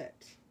 Love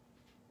it.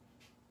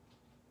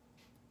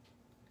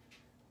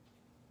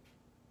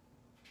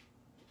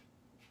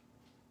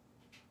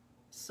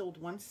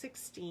 Sold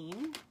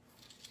 $116.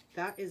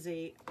 That is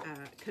a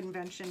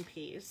convention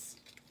piece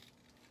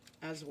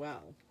as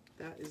well.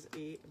 That is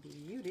a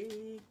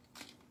beauty.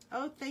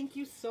 Oh, thank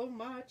you so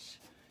much.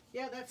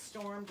 Yeah, that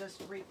storm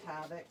just wreaked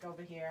havoc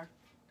over here.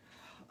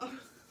 Oh,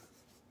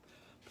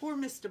 poor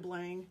Mr.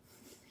 Blaine.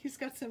 He's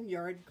got some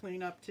yard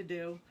cleanup to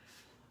do.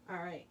 All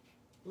right,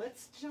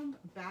 let's jump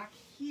back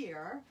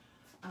here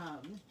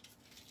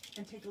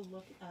and take a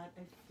look at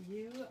a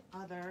few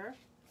other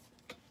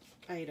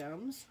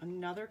items.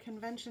 Another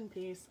convention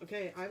piece.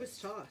 Okay, I was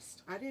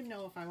tossed. I didn't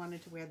know if I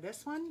wanted to wear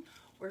this one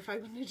or if I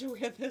wanted to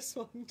wear this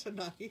one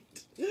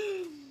tonight.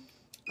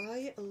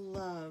 I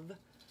love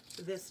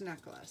this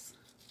necklace.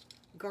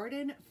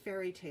 Garden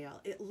Fairy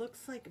Tale. It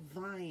looks like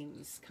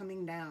vines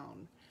coming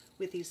down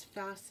with these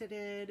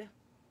faceted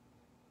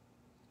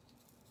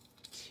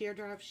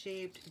teardrop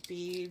shaped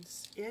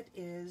beads. It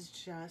is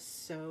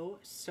just so,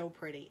 so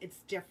pretty. It's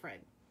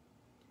different.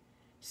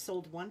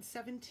 Sold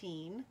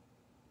 $117.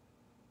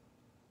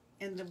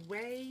 And the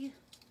way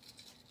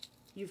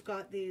you've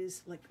got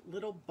these like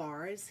little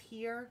bars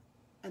here,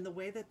 and the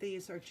way that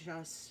these are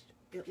just,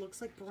 it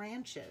looks like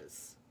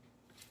branches.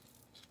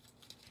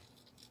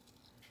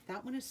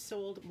 That one is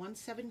sold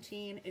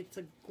 $117. It's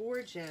a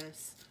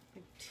gorgeous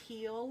like,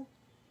 teal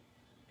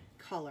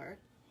color.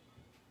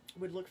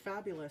 Would look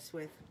fabulous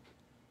with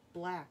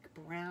black,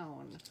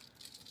 brown,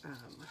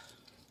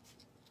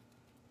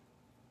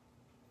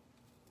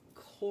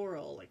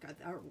 coral, like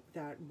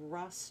that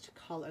rust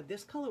color.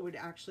 This color would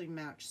actually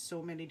match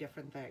so many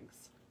different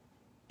things.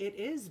 It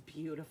is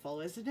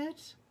beautiful, isn't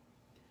it?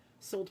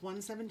 Sold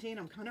 $117.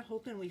 I'm kind of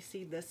hoping we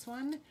see this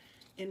one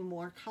in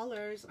more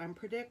colors. I am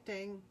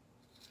predicting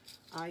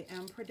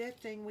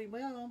we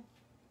will.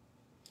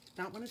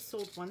 That one is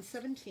sold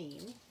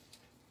 $117.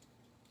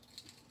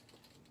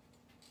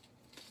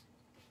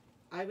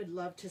 I would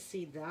love to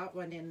see that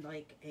one in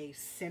like a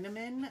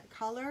cinnamon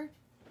color.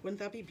 Wouldn't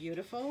that be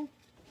beautiful?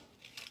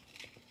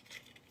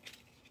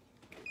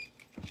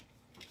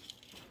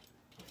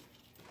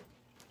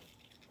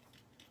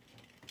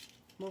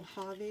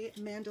 Mojave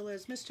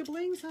Mandalas, Mr.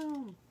 Bling's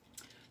home.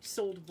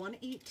 Sold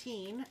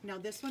 $118. Now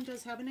this one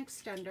does have an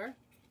extender.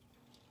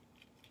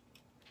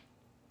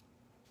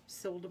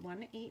 Sold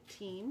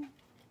 $118.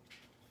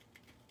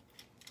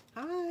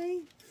 Hi.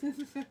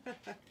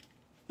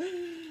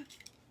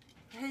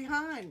 Hey,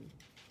 hon.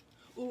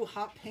 Ooh,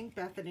 hot pink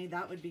Bethany.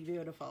 That would be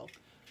beautiful.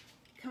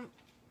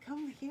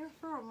 Come here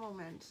for a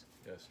moment.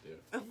 Yes,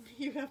 dear.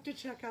 You have to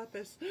check out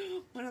this.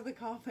 One of the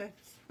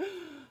comments.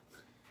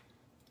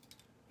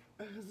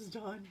 It was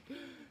Dawn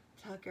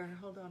Tucker.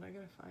 Hold on, I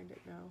gotta find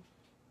it now.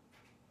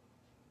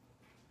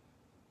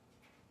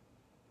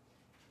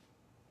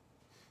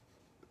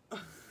 Did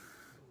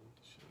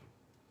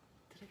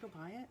I go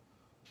buy it?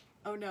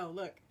 Oh no,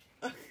 look.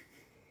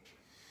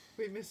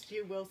 We missed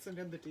you, Wilson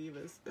and the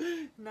Divas.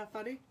 Isn't that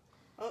funny?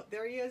 Oh,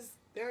 there he is.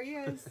 There he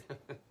is.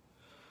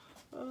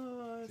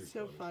 Oh, it's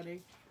so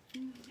funny.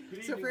 Good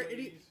evening,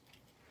 ladies.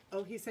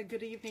 Oh, he said,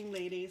 good evening,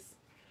 ladies.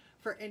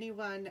 For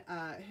anyone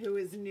who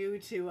is new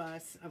to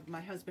us, of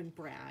my husband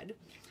Brad,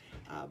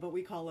 but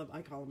I call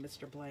him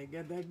Mr. Blank,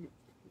 and then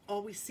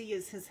all we see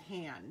is his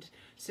hand.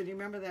 So do you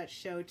remember that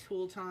show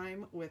Tool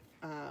Time with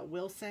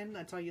Wilson?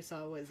 That's all you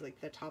saw was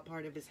like the top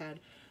part of his head.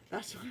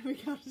 That's why we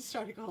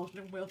started calling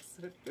him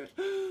Wilson.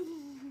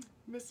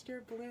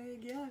 Mr. Blank,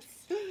 yes.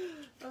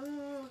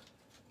 Oh.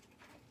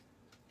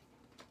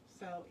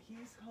 So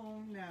he's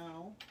home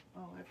now.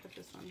 Oh, I put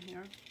this on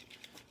here.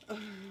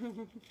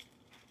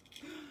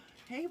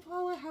 Hey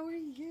Paula, how are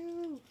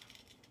you?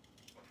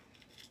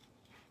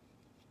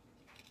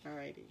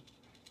 Alrighty.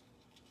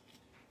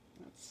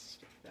 Let's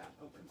stick that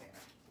over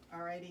there.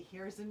 Alrighty,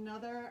 here's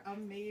another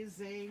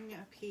amazing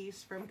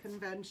piece from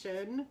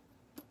convention.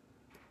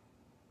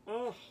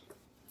 Oh.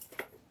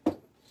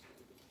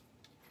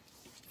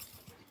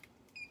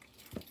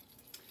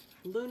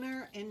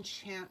 Lunar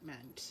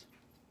Enchantment.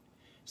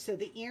 So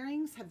the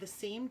earrings have the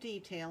same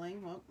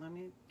detailing. Well, let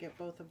me get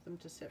both of them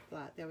to sit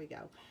flat. There we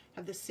go.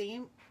 Have the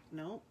same,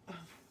 no,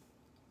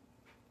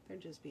 they're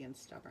just being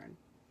stubborn.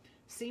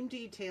 Same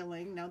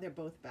detailing. Now they're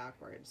both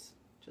backwards.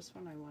 Just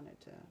when I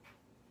wanted to,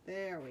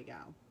 there we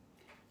go.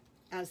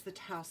 As the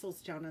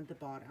tassels down at the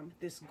bottom.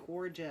 This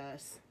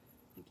gorgeous,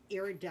 like,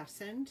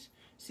 iridescent.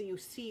 So you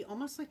see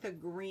almost like the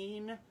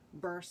green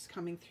burst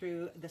coming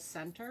through the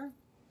center.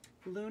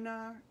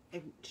 Lunar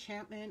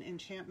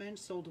Enchantment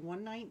sold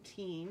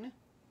 $119.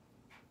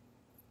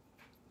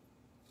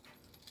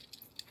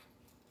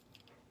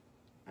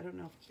 I don't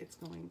know if it's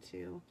going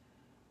to,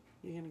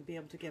 you're going to be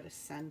able to get a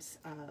sense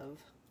of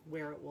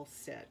where it will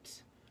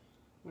sit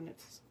when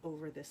it's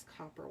over this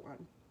copper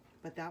one.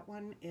 But that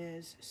one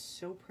is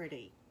so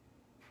pretty.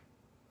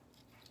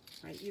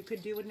 Right, you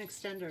could do an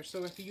extender.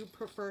 So if you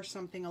prefer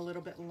something a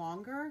little bit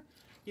longer,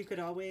 you could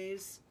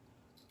always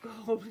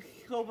go,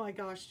 oh my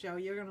gosh, Joe,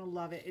 you're going to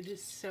love it. It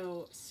is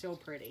so, so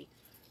pretty.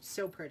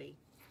 So pretty.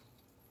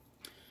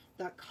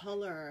 That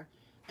color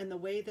and the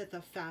way that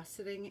the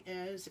faceting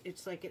is,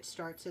 it's like it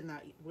starts in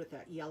that with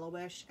that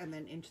yellowish and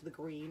then into the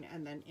green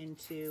and then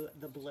into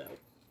the blue.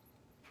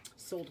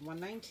 Sold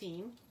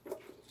 $119.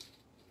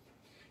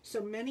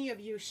 So many of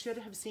you should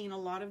have seen a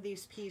lot of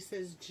these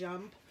pieces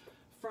jump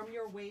from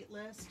your wait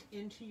list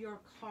into your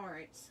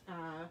carts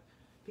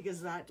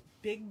because that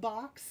big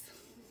box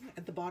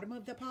at the bottom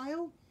of the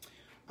pile,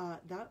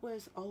 that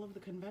was all of the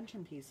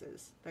convention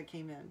pieces that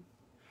came in.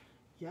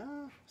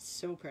 Yeah,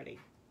 so pretty.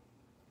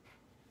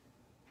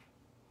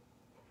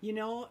 You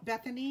know,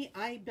 Bethany,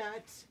 I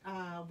bet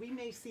we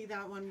may see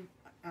that one.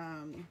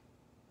 I'm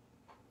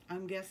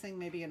guessing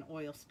maybe an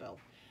oil spill.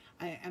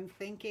 I am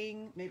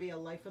thinking maybe a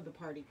life of the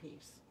party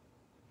piece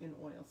in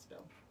oil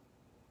spill.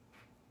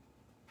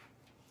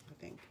 I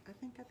think.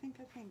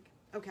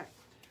 Okay,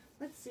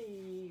 let's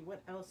see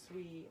what else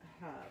we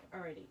have.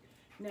 Alrighty.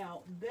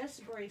 Now,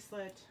 this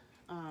bracelet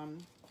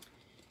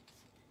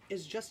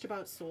is just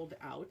about sold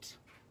out.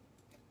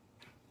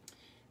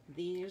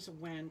 These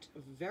went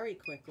very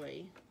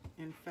quickly.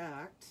 In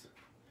fact,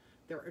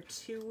 there are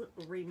 2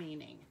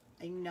 remaining.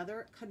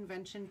 Another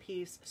convention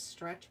piece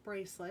stretch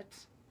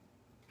bracelet.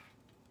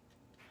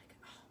 Like,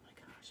 oh my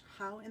gosh,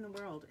 how in the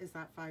world is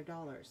that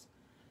 $5?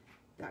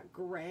 That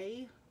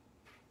gray,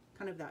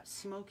 kind of that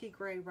smoky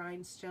gray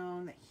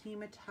rhinestone, that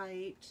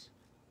hematite,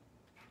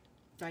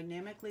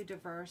 dynamically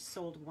diverse,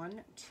 sold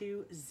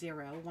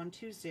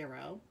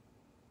 $120.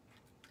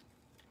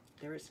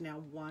 There is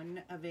now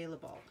 1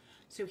 available.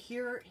 So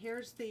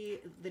here's the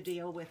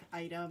deal with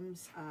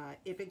items.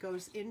 If it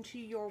goes into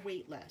your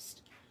wait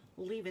list,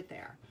 leave it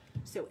there.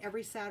 So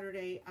every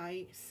Saturday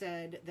I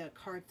said the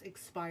carts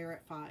expire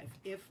at 5.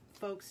 If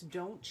folks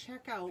don't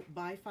check out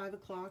by 5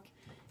 o'clock,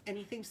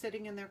 anything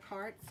sitting in their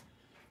carts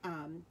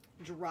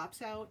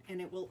drops out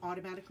and it will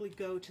automatically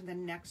go to the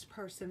next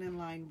person in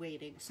line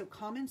waiting. So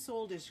Common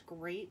Sold is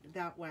great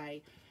that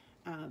way.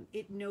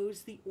 It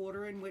knows the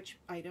order in which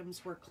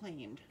items were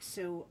claimed.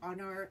 So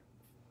on our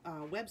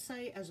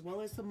website as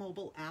well as the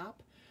mobile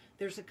app,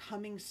 there's a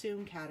coming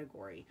soon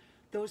category.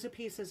 Those are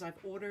pieces I've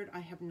ordered,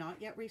 I have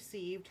not yet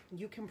received.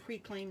 You can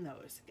pre-claim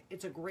those.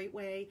 It's a great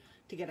way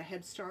to get a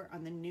head start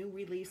on the new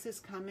releases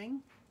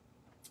coming.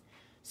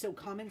 So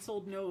Common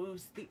Sold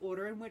knows the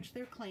order in which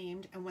they're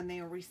claimed, and when they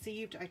are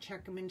received, I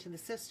check them into the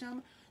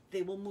system.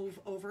 They will move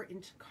over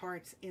into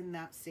carts in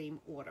that same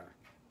order.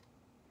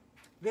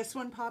 This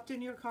one popped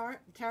in your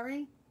cart,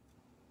 Terry?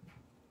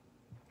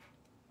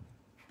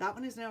 That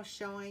one is now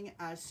showing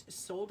as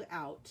sold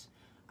out,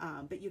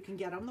 but you can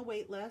get on the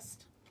wait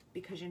list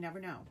because you never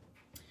know.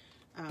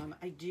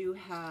 I do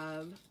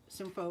have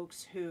some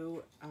folks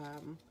who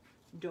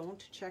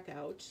don't check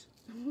out.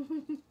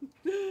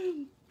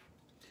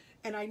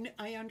 And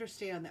I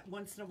understand that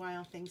once in a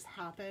while things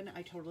happen.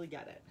 I totally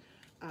get it.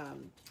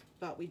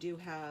 But we do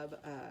have,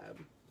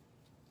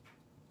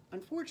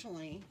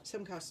 unfortunately,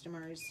 some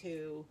customers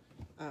who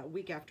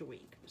week after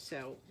week.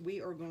 So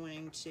we are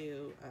going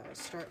to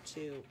start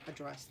to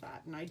address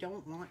that. And I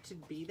don't want to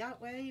be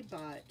that way,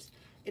 but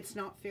it's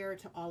not fair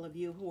to all of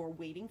you who are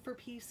waiting for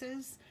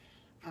pieces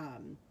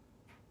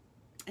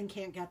and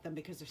can't get them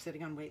because they're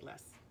sitting on wait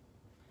lists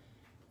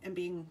and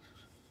being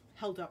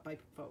held up by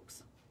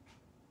folks.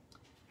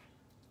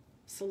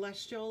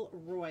 Celestial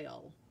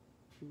Royal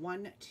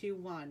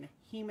 121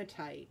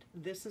 Hematite.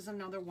 This is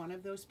another one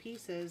of those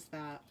pieces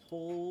that,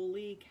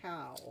 holy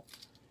cow,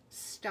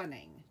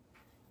 stunning.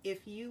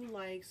 If you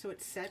like, so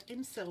it's set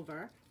in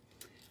silver.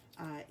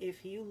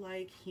 If you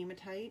like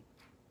hematite,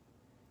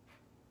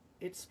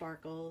 it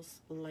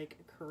sparkles like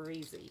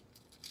crazy.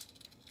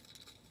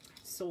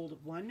 Sold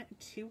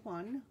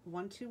 121,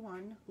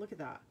 121. Look at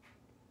that.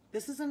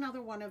 This is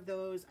another one of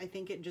those, I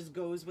think it just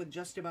goes with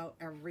just about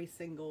every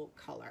single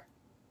color.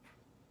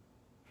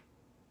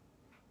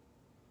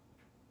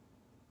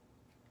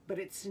 But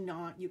it's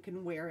not, you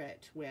can wear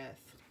it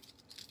with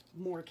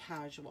more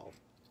casual.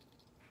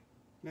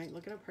 Right,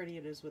 look at how pretty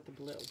it is with the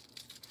blue.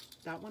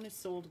 That one is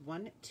sold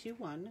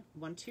 121,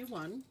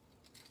 121.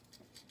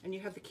 And you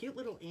have the cute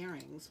little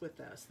earrings with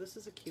this. This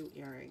is a cute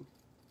earring.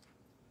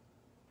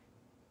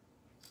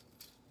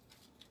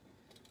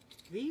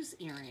 These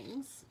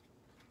earrings,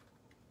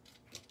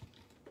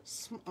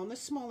 on the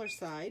smaller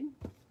side,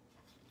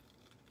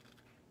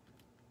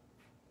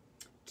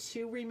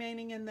 2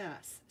 remaining in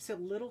this. So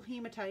little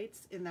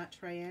hematites in that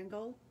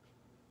triangle.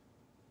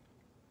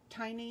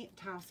 Tiny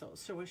tassels.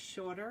 So a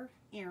shorter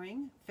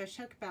earring,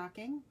 fishhook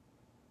backing.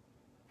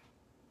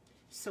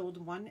 Sold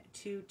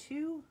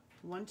 122,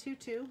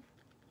 122.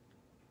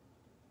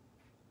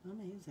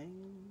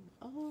 Amazing.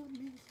 Oh,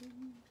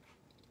 amazing.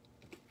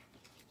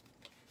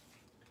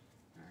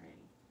 All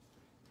right.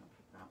 I'll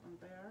put that one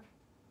there.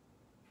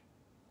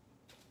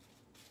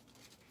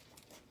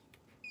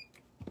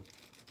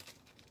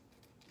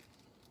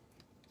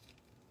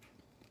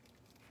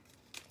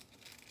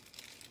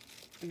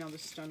 Another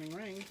stunning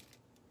ring.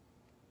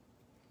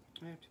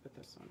 I have to put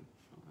this on.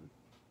 Hold on.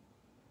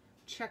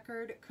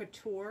 Checkered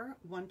Couture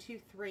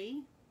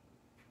 123.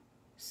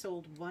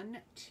 Sold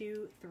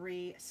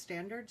 123.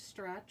 Standard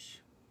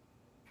stretch.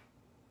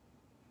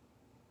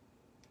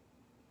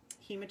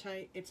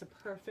 Hematite. It's a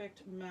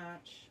perfect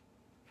match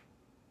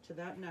to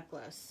that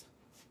necklace.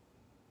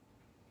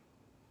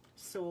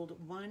 Sold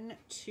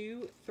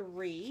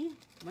 123.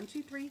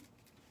 123.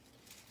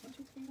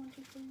 123.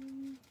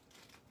 123.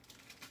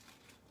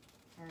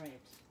 All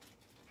right.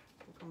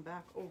 We'll come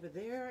back over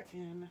there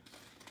in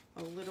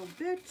a little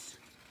bit.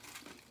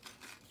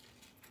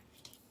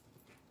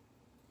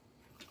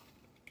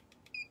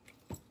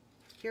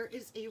 Here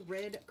is a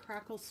red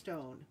crackle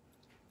stone,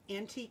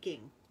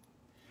 antiquing.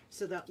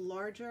 So that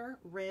larger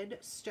red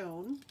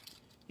stone,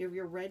 you have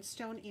your red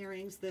stone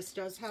earrings. This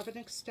does have an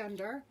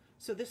extender,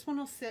 so this one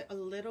will sit a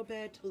little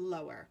bit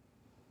lower.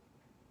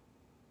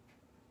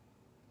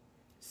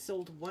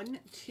 Sold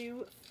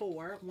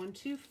 124,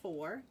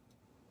 124.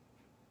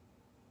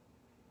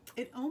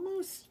 It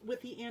almost,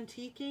 with the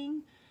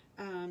antiquing,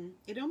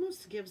 it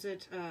almost gives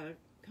it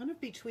kind of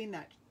between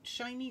that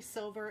shiny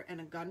silver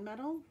and a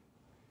gunmetal.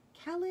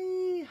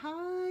 Kelly,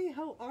 hi,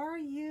 how are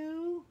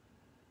you?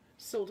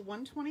 Sold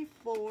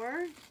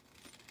 124.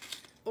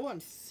 Oh, I'm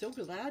so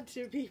glad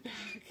to be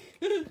back.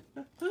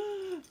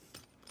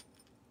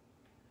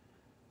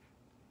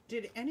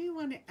 Did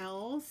anyone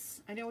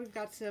else, I know we've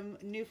got some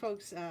new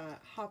folks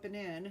hopping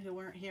in who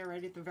weren't here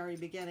right at the very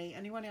beginning.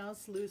 Anyone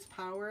else lose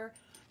power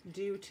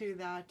due to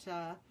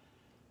that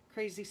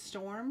crazy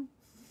storm?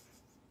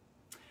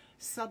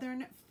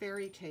 Southern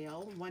Fairy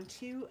Tale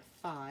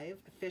 125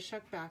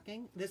 fishhook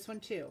backing. This one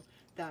too,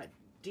 that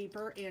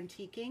deeper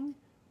antiquing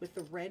with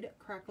the red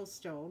crackle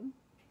stone.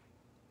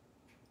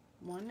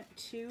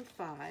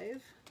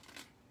 125.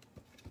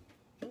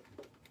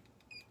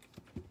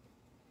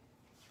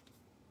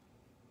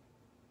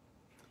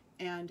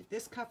 And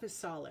this cuff is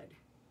solid.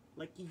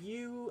 Like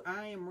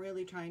I am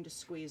really trying to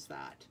squeeze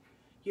that.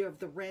 You have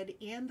the red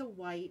and the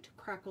white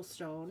crackle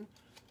stone.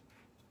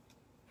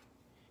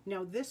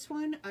 Now this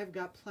one, I've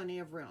got plenty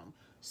of room.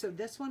 So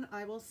this one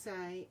I will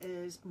say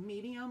is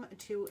medium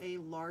to a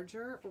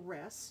larger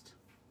wrist.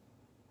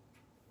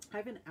 I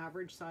have an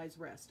average size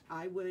wrist.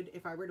 I would,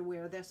 if I were to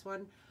wear this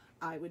one,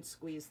 I would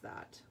squeeze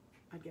that.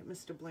 I'd get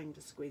Mr. Bling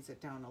to squeeze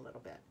it down a little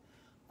bit.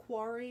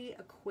 Quarry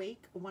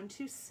Quake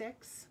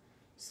 126,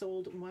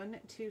 sold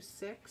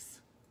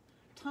 126.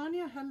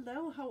 Tanya,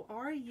 hello, how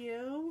are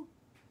you?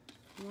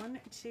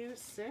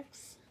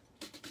 126.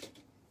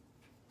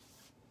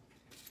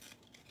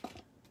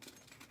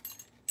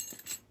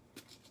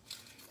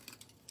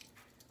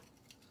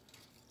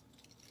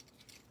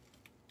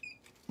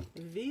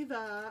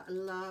 Viva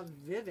la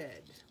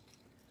Vivid.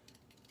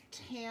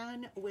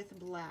 Tan with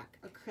black.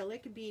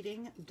 Acrylic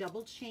beading,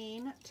 double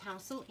chain,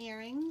 tassel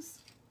earrings.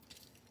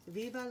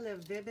 Viva la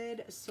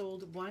Vivid,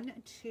 sold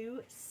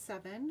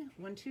 127.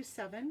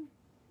 127.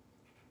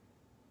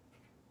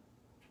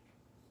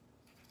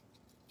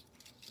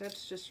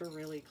 That's just a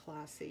really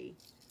classy.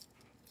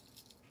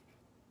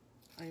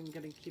 I'm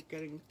going to keep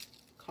getting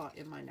caught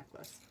in my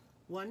necklace.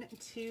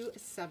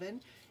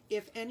 127.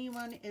 If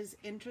anyone is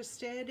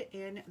interested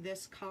in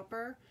this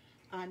copper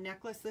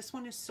necklace, this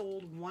one is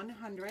sold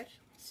 100.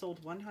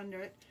 Sold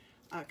 100.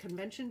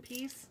 Convention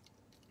piece.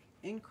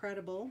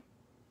 Incredible.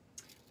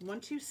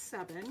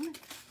 127.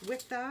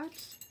 With that,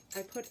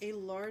 I put a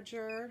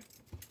larger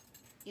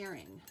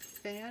earring,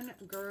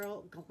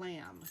 Fangirl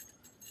Glam,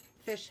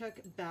 fishhook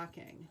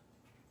backing.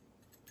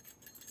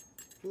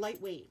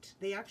 Lightweight.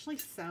 They actually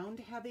sound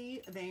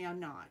heavy. They are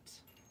not.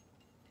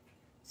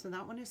 So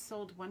that one is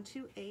sold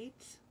 128.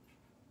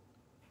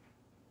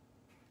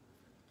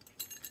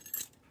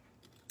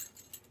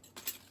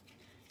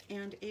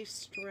 And a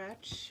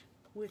stretch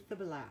with the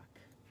black.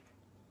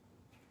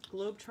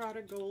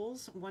 Globetrotter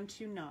Goals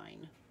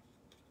 129.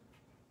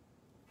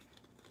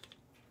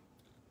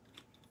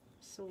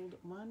 Sold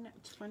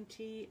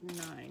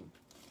 129.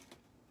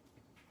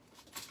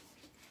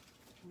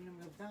 I'm gonna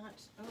move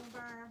that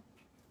over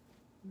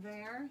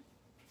there.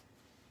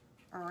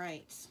 All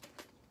right,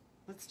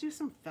 let's do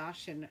some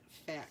fashion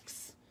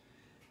fix.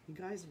 You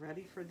guys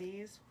ready for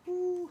these?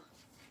 Woo.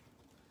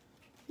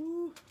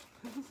 Woo.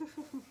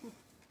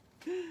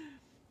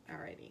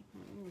 Alrighty,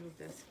 let me move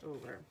this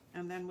over.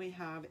 And then we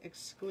have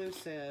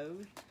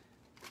exclusive,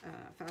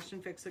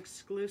 Fashion Fix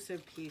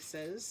exclusive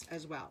pieces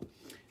as well.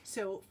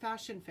 So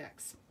Fashion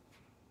Fix,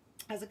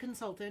 as a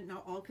consultant,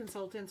 not all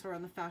consultants are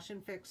on the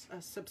Fashion Fix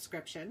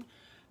subscription.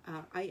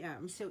 I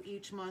am. So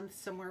each month,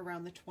 somewhere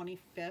around the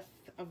 25th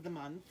of the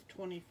month,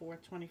 24th,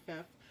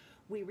 25th,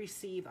 we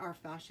receive our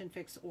Fashion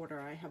Fix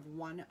order. I have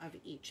one of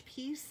each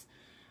piece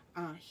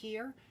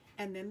here.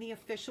 And then the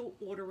official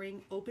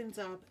ordering opens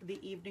up the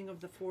evening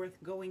of the 4th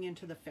going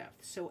into the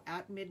 5th. So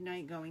at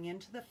midnight going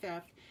into the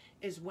 5th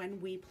is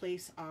when we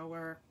place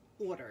our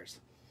orders.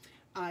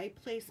 I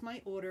place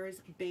my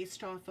orders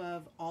based off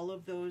of all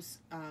of those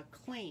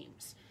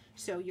claims.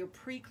 So you're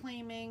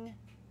pre-claiming,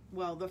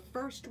 well, the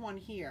first one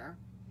here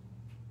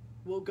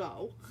will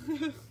go.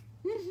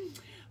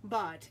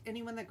 But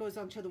anyone that goes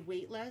onto the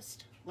wait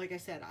list, like I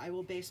said, I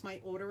will base my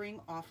ordering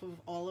off of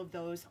all of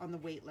those on the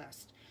wait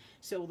list.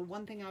 So the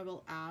one thing I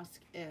will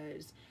ask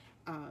is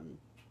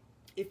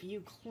if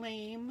you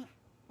claim,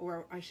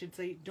 or I should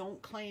say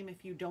don't claim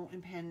if you don't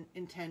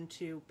intend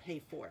to pay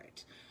for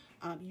it.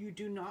 You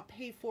do not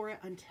pay for it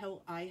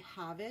until I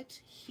have it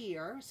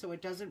here, so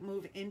it doesn't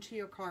move into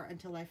your cart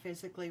until I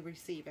physically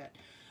receive it.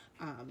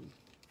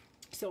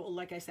 So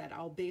like I said,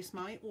 I'll base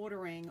my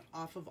ordering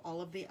off of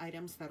all of the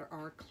items that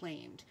are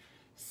claimed.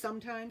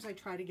 Sometimes I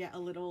try to get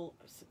a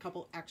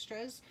couple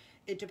extras.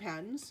 It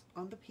depends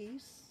on the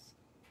piece,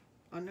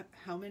 on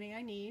how many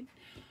I need.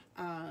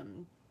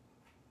 And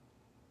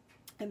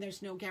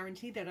there's no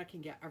guarantee that I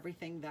can get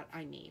everything that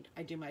I need.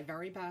 I do my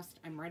very best.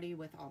 I'm ready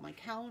with all my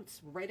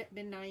counts right at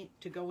midnight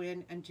to go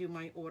in and do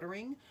my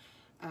ordering.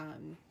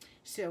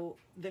 So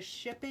the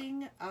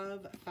shipping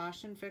of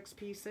Fashion Fix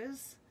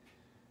pieces,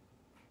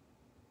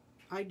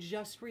 I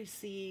just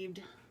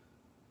received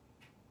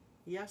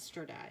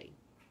yesterday,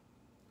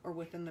 or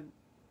within the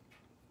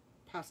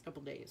past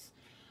couple days,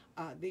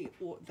 the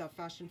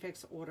Fashion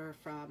Fix order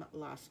from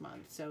last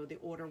month. So the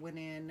order went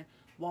in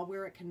while we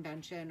were at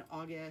convention,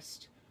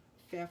 August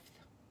 5th,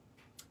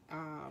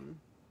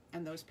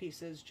 and those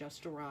pieces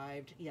just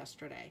arrived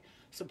yesterday.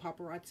 So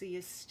Paparazzi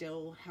is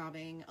still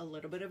having a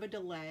little bit of a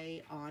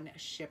delay on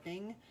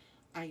shipping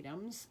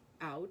items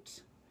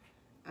out.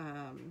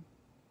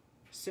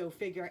 So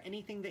figure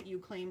anything that you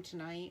claim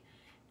tonight,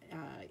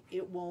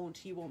 you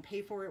won't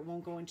pay for it,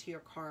 won't go into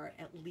your cart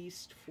at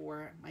least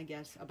for, I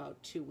guess, about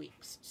 2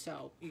 weeks.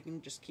 So you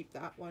can just keep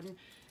that one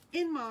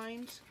in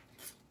mind.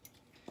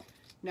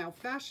 Now,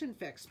 Fashion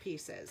Fix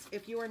pieces.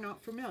 If you are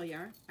not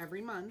familiar,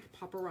 every month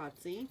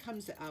Paparazzi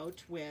comes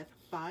out with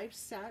 5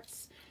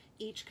 sets,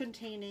 each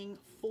containing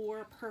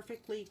 4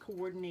 perfectly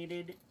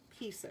coordinated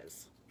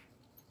pieces.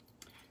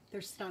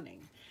 They're stunning.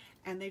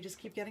 And they just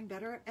keep getting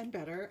better and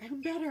better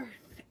and better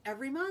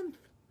every month.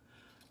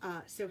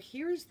 So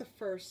here's the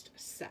first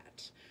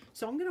set.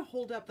 So I'm going to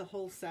hold up the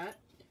whole set.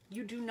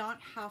 You do not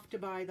have to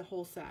buy the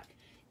whole set.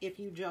 If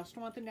you just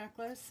want the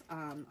necklace,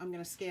 I'm going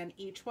to scan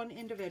each one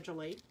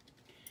individually,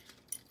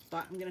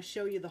 but I'm going to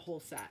show you the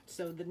whole set.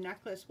 So the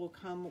necklace will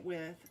come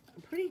with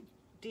a pretty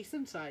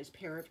decent sized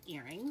pair of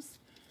earrings.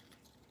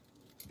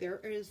 There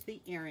is the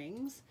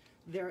earrings.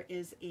 There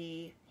is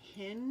a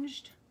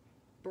hinged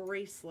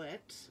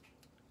bracelet.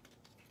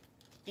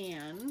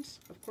 And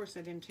of course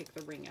I didn't take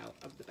the ring out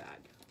of the bag,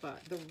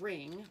 but the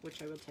ring,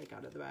 which I will take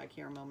out of the bag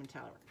here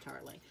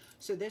momentarily.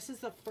 So this is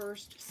the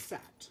first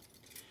set.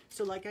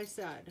 So like I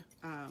said,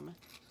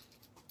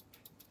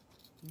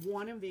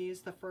 one of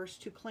these, the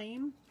first to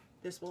claim,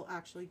 this will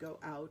actually go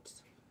out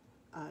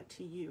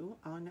to you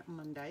on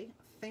Monday.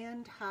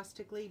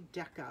 Fantastically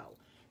deco.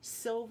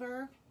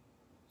 Silver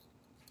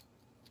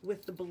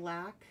with the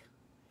black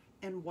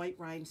and white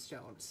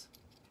rhinestones.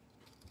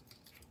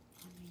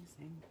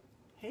 Amazing.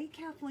 Hey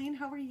Kathleen,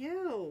 how are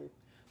you?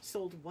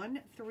 Sold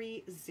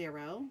 130.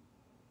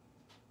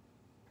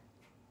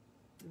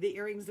 The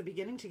earrings are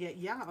beginning to get,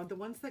 yeah, the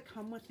ones that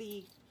come with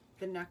the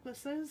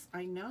necklaces,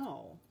 I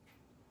know.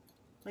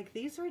 Like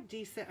these are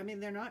decent. I mean,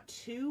 they're not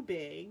too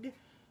big,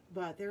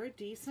 but they're a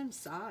decent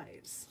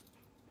size.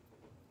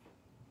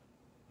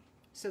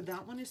 So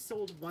that one is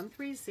sold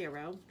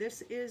 130.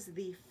 This is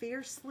the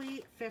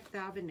Fiercely Fifth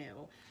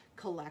Avenue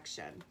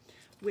collection.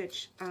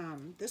 which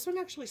this one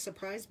actually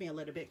surprised me a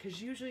little bit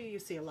because usually you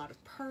see a lot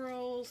of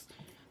pearls,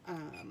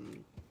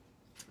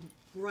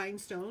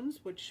 rhinestones,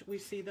 which we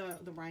see the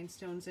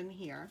rhinestones in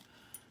here.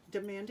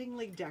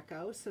 Demandingly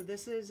deco. So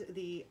this is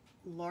the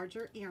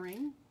larger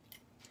earring.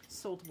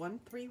 Sold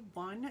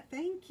 131.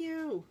 Thank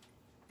you.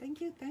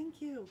 Thank you.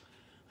 Thank you.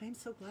 I'm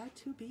so glad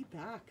to be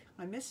back.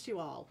 I missed you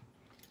all.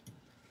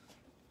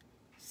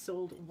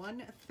 Sold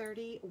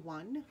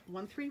 131.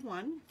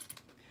 131.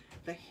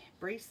 The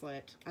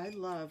bracelet. I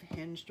love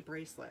hinged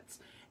bracelets.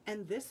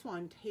 And this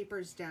one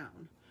tapers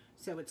down.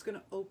 So it's going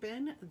to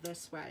open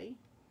this way.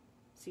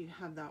 So you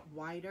have that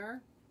wider,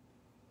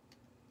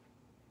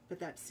 but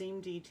that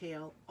same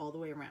detail all the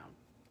way around.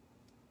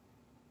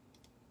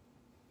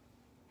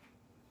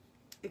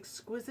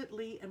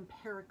 Exquisitely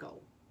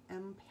empirical.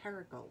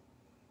 Empirical.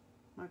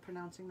 Am I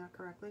pronouncing that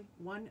correctly?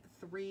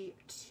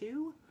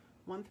 132.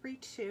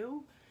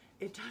 132.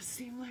 It does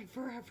seem like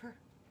forever.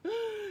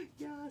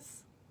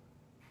 Yes.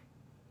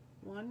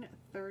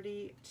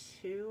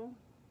 132.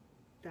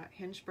 That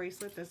hinge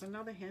bracelet. There's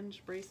another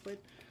hinge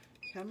bracelet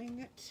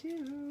coming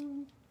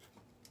too.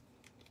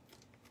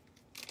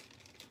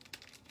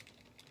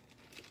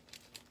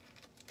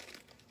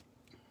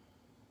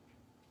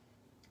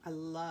 I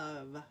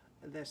love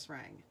this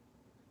ring.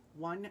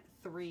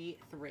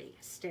 133.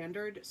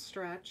 Standard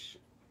stretch.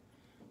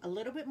 A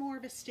little bit more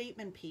of a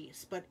statement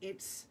piece, but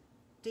it's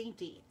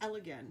dainty,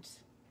 elegant.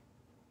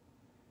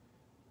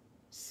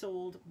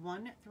 Sold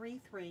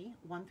 133.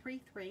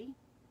 133.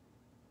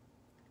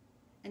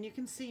 And you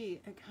can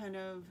see it kind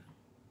of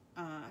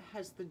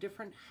has the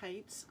different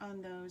heights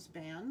on those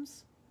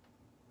bands.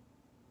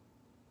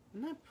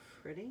 Isn't that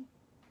pretty?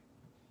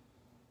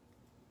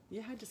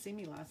 You had to see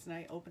me last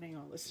night opening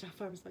all this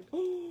stuff. I was like,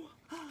 oh,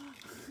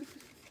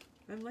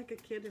 I'm like a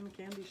kid in a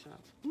candy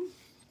shop.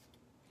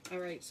 All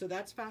right, so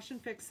that's Fashion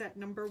Fix set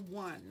number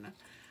 1.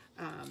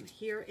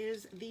 Here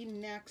is the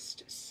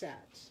next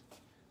set.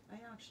 I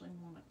actually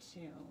want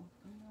to,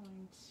 I'm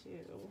going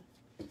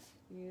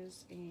to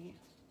use a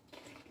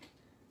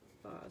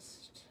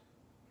bust.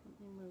 Let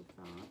me move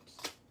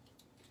that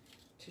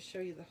to show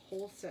you the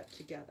whole set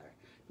together.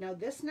 Now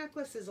this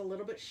necklace is a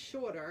little bit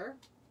shorter.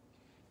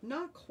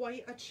 Not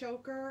quite a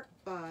choker,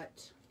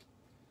 but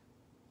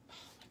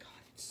oh my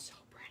God, it's so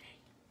pretty.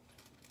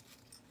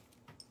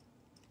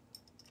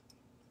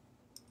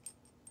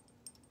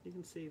 You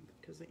can see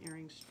because the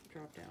earrings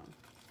drop down.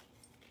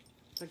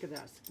 Look at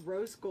this,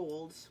 rose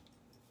gold.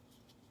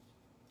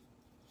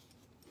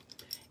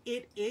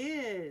 It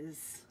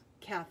is,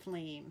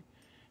 Kathleen.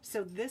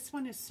 So this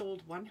one is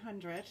sold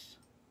 100.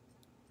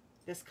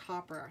 This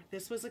copper.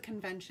 This was a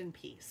convention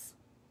piece.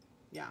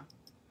 Yeah.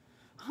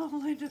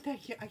 Oh, Linda,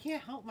 thank you. I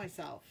can't help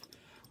myself.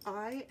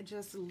 I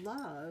just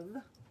love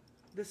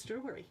this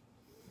jewelry.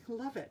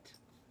 Love it.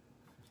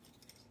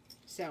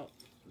 So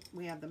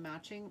we have the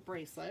matching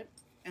bracelet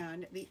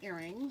and the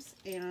earrings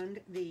and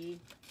the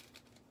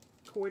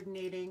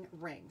coordinating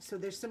ring. So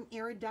there's some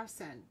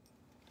iridescent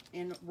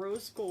in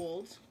rose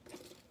gold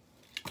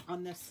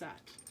on this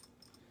set.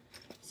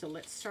 So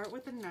let's start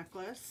with the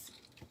necklace.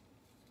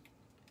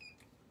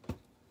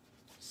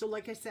 So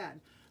like I said,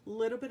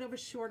 little bit of a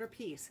shorter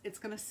piece. It's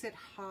going to sit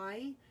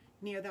high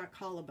near that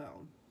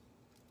collarbone.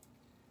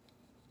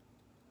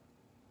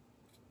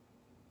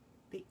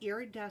 The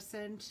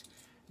iridescent,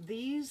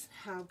 these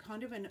have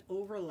kind of an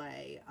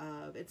overlay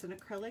of, it's an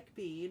acrylic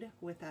bead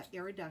with that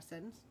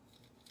iridescence,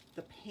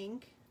 the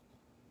pink,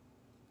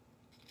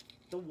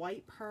 the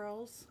white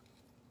pearls.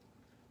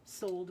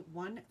 Sold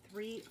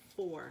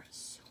 134.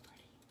 So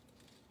pretty.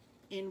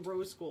 In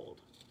rose gold.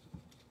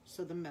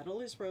 So the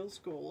metal is rose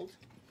gold.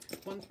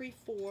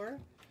 134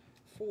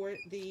 for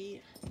the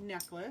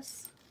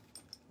necklace.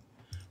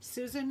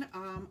 Susan,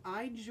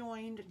 I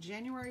joined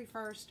January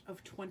 1st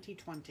of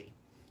 2020.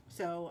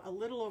 So a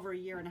little over a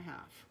year and a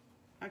half.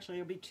 Actually,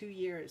 it'll be 2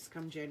 years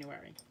come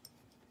January.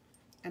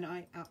 And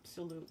I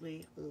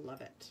absolutely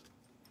love it.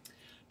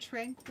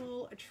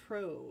 Tranquil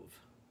Trove.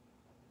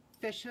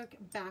 Fishhook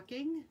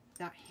backing.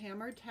 That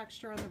hammered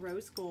texture on the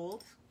rose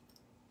gold.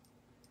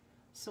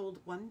 Sold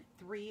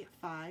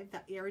 135.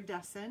 That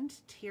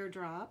iridescent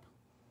teardrop.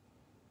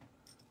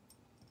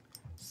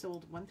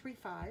 Sold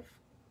 135.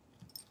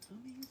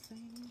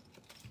 Amazing.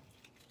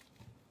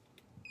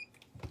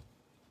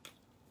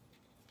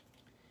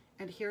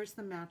 And here's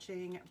the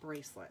matching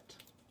bracelet.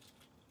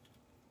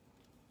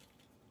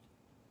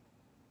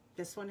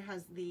 This one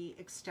has the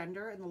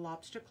extender and the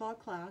lobster claw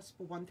clasp.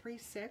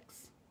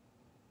 136.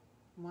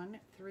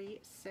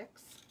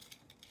 136.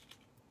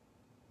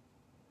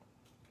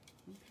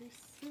 136.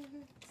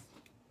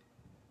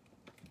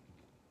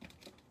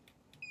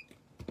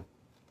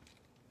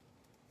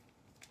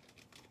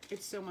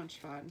 It's so much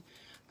fun.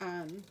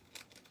 And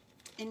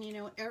you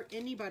know,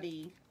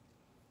 anybody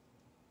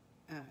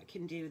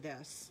can do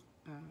this.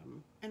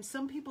 And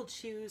some people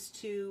choose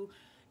to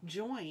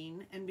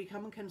join and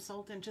become a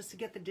consultant just to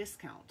get the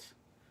discount.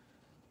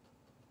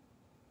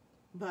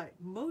 But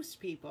most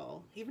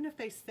people, even if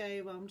they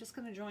say, well, I'm just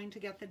going to join to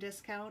get the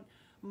discount,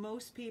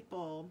 most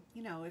people,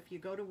 you know, if you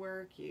go to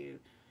work, you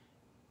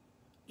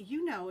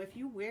you know, if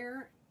you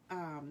wear,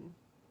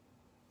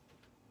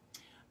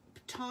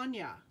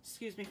 Tanya,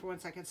 excuse me for 1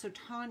 second. So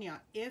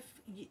Tanya,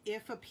 if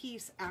a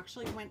piece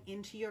actually went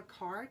into your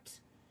cart,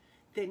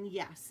 then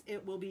yes,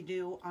 it will be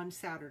due on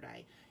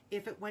Saturday.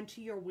 If it went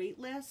to your wait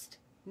list,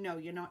 no,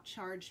 you're not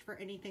charged for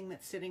anything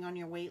that's sitting on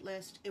your wait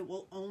list. It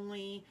will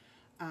only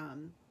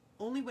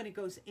when it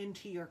goes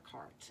into your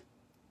cart.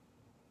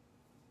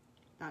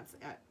 That's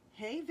it.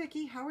 Hey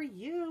Vicky, how are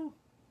you?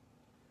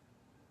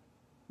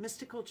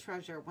 Mystical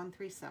Treasure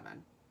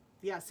 137.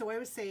 Yeah, so I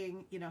was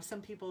saying, you know,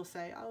 some people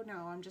say, oh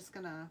no, I'm just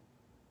gonna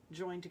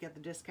join to get the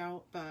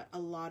discount, but a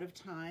lot of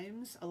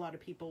times, a lot of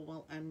people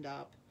will end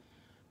up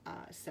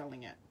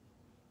selling it.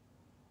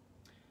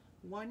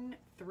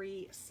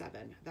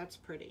 137, that's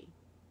pretty.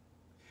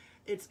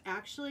 It's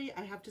actually,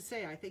 I have to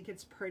say, I think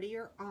it's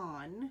prettier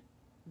on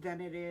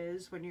than it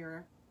is when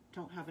you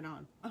don't have it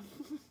on.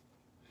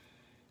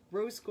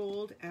 Rose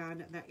gold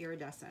and that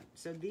iridescent.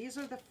 So these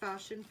are the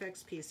Fashion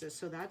Fix pieces.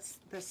 So that's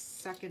the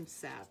second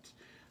set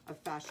of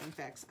Fashion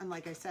Fix. And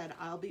like I said,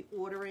 I'll be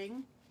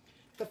ordering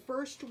the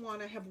first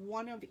one. I have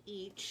one of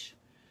each.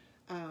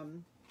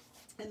 And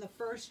the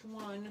first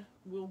one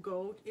will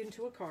go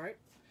into a cart.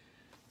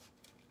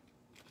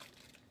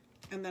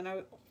 And then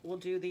I will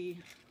do the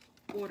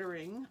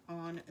ordering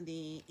on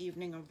the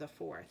evening of the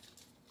 4th.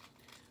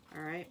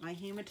 All right, my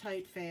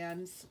hematite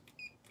fans,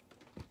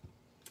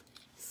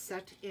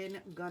 set in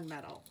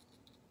gunmetal.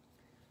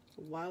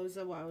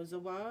 Wowza, wowza,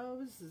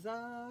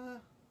 wowza.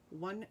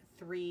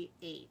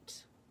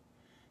 138.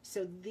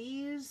 So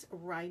these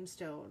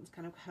rhinestones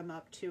kind of come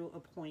up to a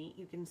point.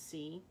 You can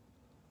see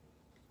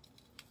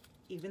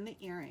even the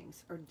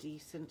earrings are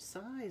decent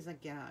size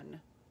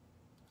again.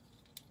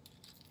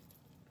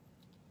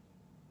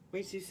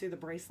 Wait till you see the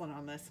bracelet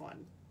on this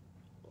one.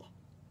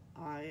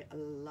 I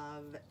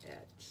love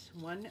it.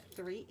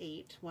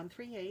 138,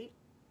 138.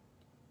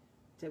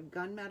 So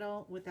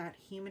gunmetal with that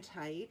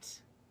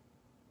hematite.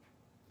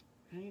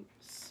 Right?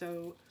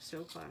 So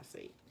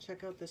classy.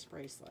 Check out this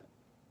bracelet.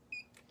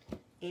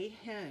 A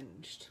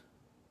hinged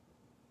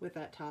with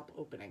that top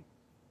opening.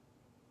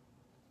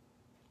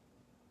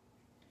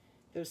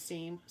 Those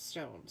same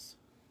stones.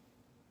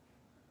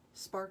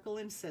 Sparkle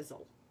and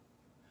sizzle.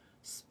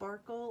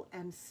 Sparkle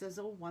and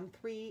sizzle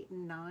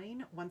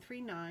 139,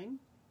 139.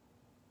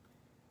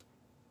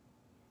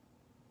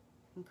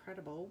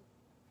 Incredible.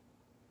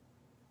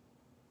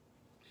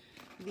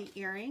 The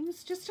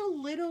earrings, just a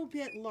little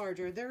bit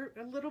larger. They're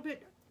a little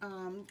bit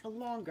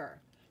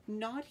longer.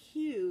 Not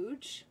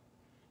huge.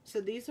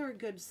 So these are a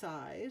good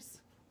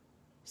size.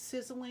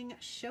 Sizzling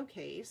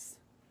showcase.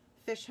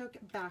 Fishhook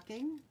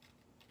backing.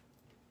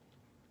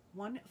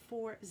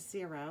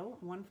 140,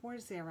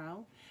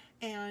 140.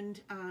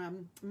 And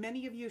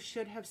many of you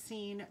should have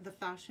seen the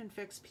Fashion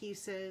Fix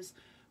pieces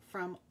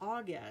from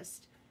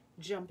August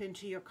jump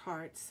into your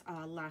carts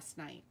last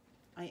night.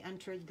 I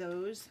entered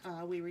those.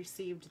 We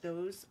received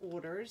those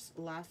orders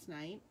last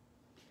night.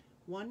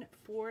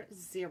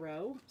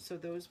 140. So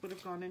those would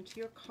have gone into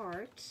your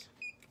cart.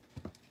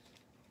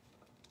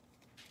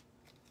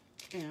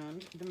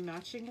 And the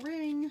matching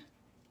ring.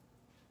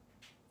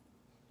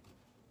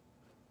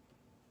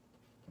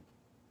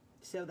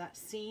 So that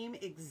same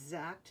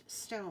exact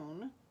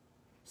stone,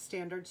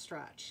 standard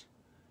stretch.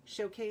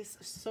 Showcase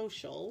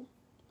social.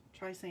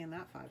 Try saying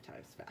that 5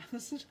 times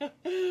fast.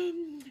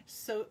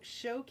 So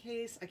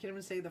showcase, I can't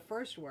even say the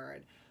first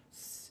word.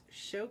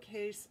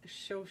 Showcase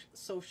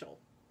social.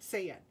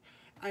 Say it.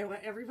 I want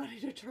everybody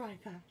to try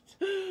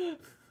that.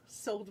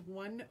 Sold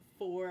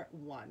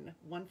 141.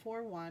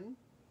 141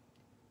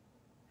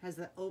 has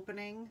the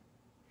opening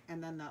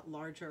and then that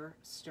larger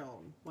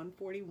stone.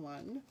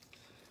 141.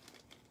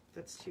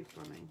 That's too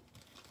funny.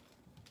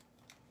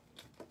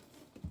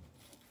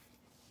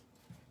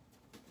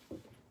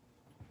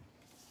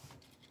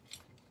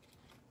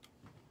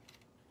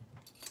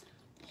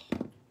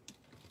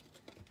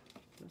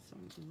 This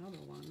one's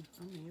another one.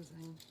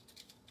 Amazing.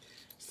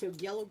 So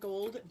yellow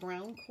gold,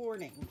 brown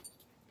cording.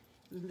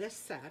 This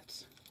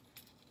set,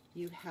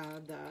 you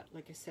have that,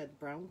 like I said,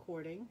 brown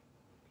cording,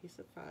 piece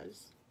of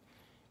fuzz,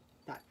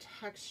 that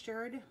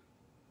textured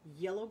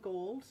yellow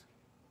gold,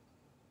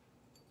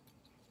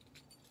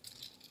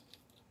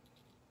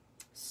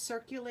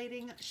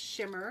 circulating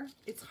shimmer.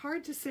 It's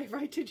hard to say,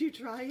 right? Did you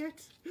try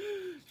it?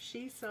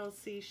 She sells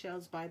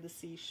seashells by the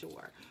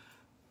seashore.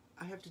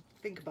 I have to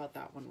think about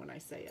that one when I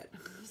say it.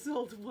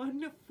 Sold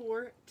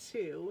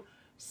 142.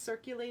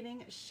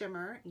 Circulating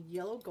shimmer,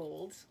 yellow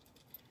gold.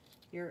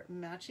 Your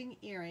matching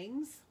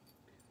earrings.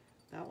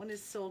 That one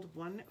is sold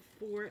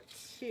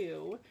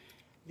 142.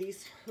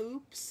 These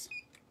hoops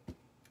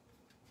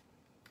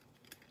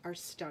are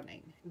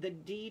stunning. The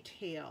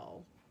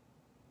detail.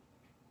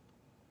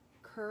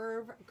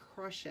 Curve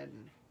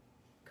crushing.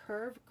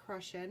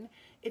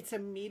 It's a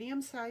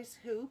medium-sized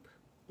hoop,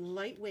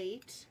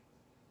 lightweight.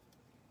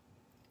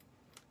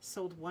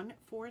 Sold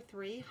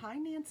 143. Hi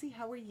Nancy,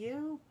 how are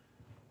you?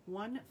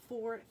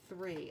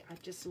 143. I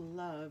just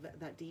love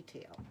that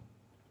detail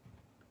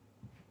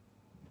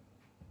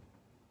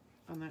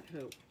on that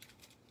hoop.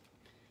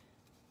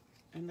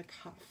 and the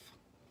cuff.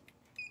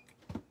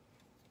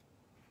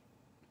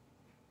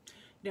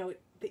 Now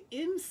the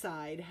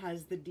inside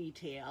has the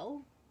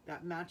detail,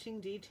 that matching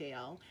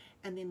detail,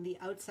 and then the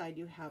outside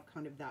you have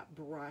kind of that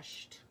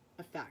brushed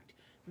effect.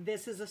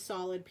 This is a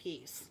solid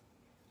piece.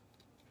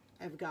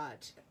 I've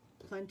got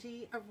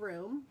plenty of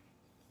room.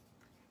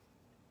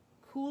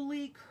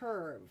 Coolly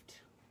curved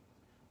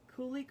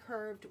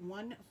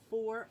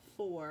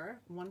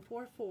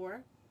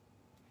 144,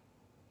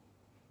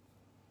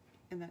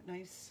 and that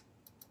nice,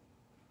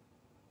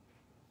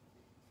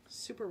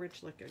 super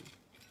rich looking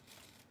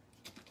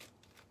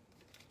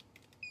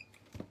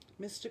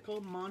mystical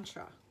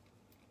mantra.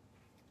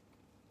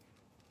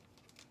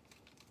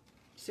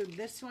 So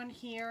this one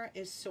here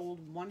is sold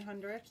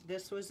 100.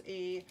 This was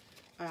a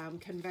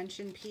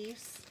convention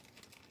piece.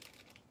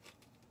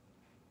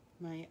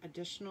 My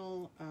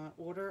additional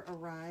order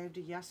arrived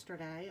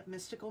yesterday.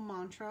 Mystical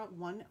Mantra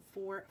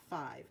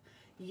 145.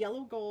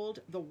 Yellow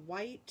gold, the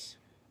white.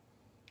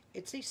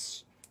 It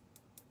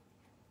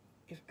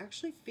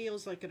actually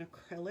feels like an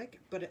acrylic,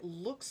 but it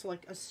looks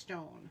like a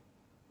stone.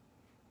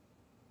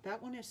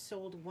 That one is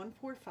sold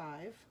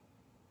 145.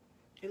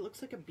 It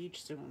looks like a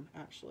beach zone,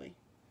 actually.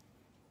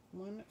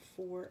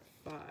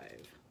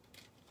 145.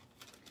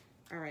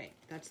 All right,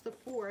 that's the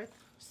fourth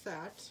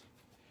set.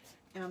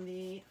 And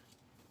the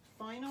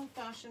final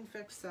Fashion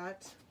Fix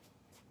set,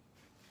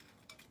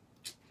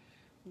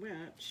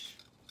 which,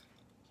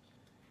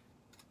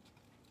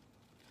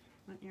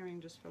 that earring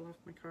just fell off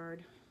my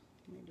card.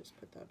 Let me just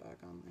put that back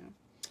on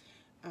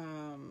there.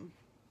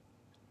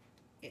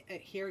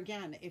 Here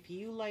again, if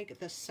you like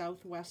the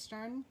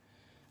Southwestern,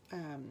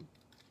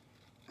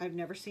 I've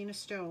never seen a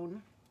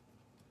stone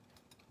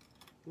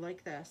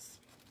like this.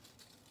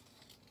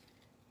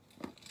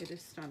 It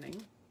is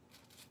stunning.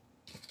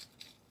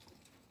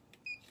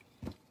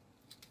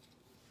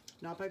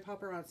 Not by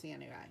Paparazzi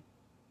anyway.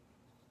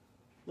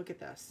 Look at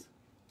this.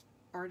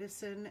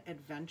 Artisan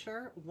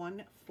Adventure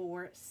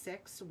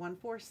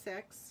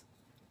 146.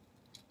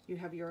 You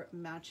have your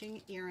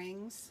matching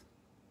earrings.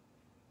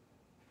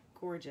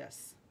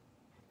 Gorgeous.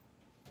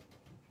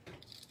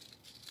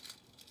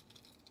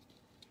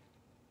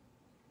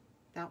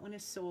 That one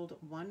is sold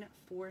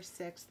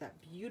 146. That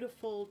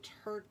beautiful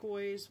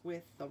turquoise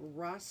with the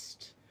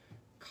rust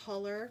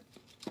color.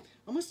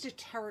 Almost a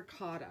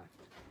terracotta,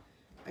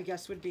 I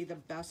guess would be the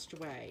best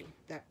way.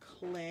 That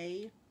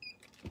clay.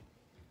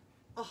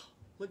 Oh,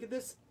 look at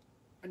this.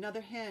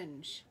 Another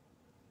hinge.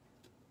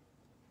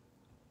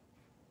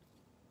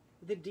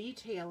 The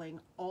detailing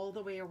all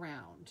the way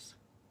around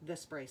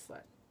this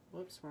bracelet.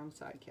 Whoops, wrong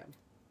side, Kim.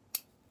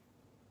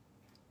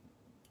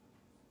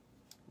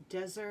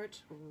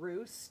 Desert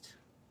Roost.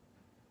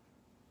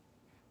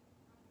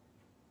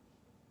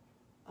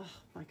 Oh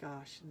my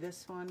gosh,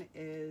 this one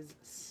is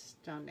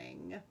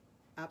stunning.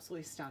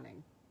 Absolutely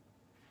stunning.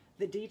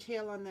 The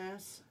detail on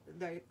this,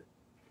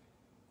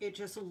 it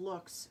just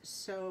looks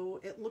so,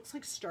 it looks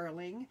like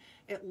sterling.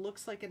 It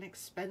looks like an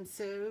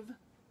expensive,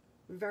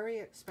 very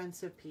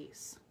expensive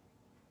piece.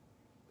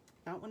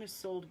 That one is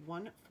sold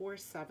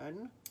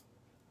 147.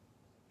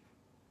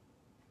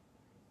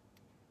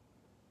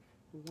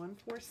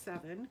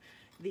 147.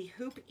 The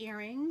hoop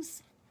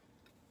earrings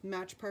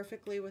match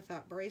perfectly with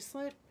that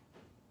bracelet.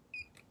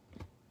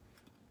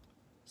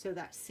 So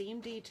that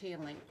seam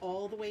detailing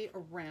all the way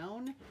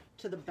around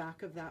to the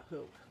back of that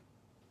hoop.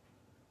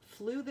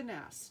 Flew the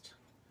Nest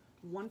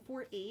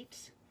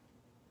 148.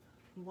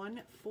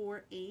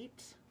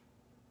 148.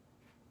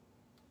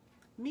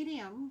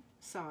 Medium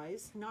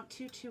size, not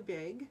too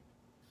big.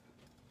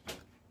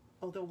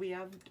 Although we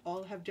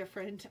all have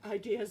different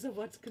ideas of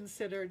what's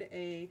considered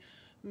a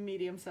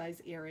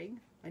medium-sized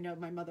earring. I know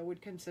my mother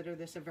would consider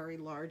this a very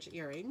large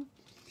earring.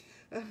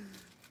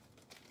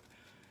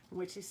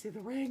 Wait till you see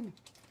the ring.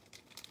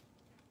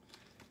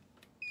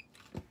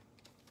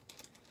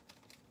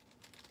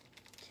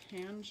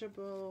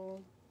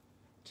 Tangible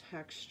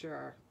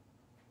texture.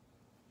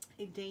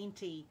 A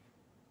dainty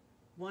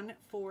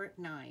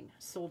 149.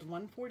 Sold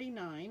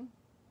 149.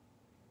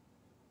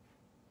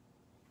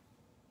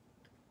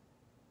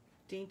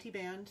 Dainty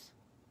band.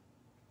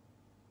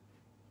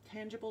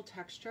 Tangible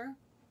texture.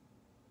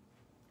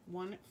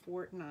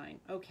 149.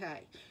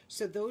 Okay,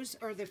 so those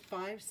are the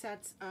 5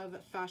 sets of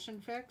Fashion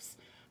Fix.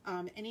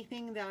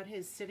 Anything that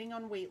is sitting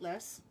on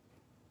waitlist,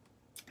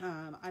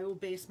 I will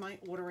base my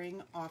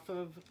ordering off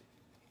of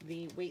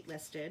the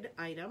waitlisted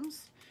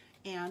items.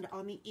 And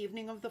on the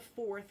evening of the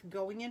 4th,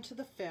 going into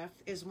the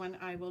 5th, is when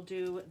I will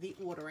do the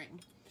ordering.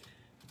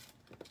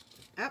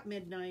 At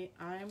midnight,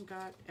 I've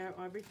got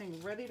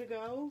everything ready to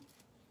go.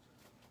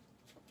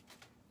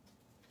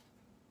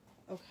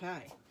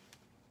 Okay.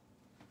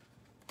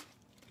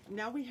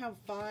 Now we have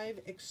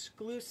 5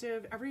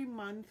 exclusive, every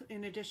month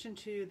in addition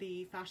to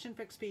the Fashion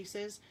Fix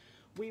pieces,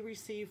 we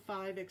receive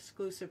 5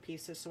 exclusive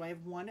pieces. So I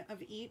have 1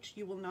 of each.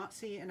 You will not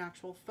see an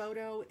actual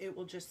photo. It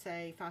will just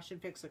say Fashion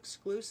Fix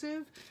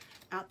exclusive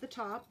at the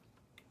top.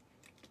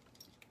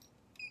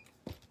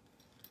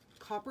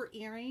 Copper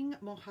earring,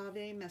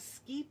 Mojave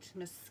mesquite,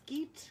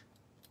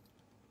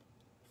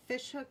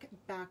 fishhook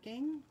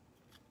backing,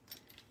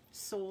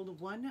 sold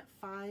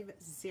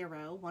 150,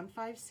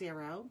 150.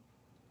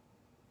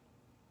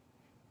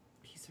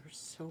 These are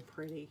so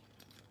pretty.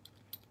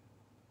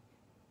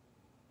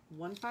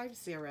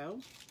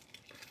 150.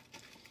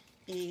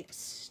 A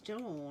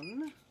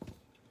stone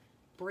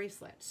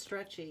bracelet,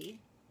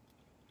 stretchy,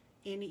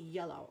 in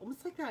yellow,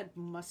 almost like that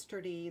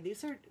mustardy.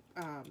 These are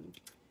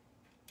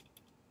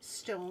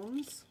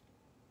stones.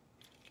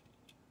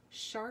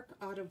 Shark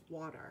out of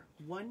water,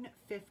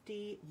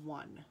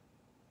 151.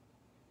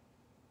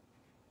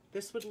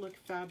 This would look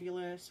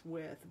fabulous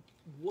with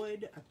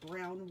wood, a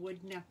brown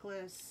wood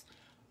necklace,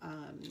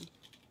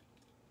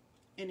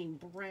 any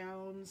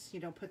browns, you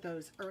know, put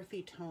those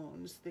earthy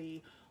tones,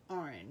 the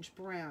orange,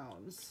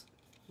 browns,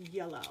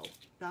 yellow.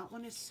 That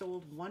one is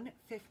sold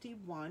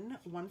 151,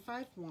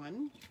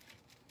 151.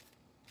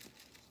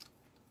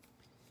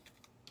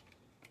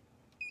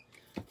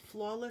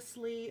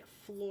 Flawlessly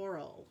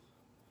Floral.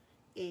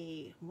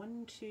 A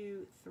 1,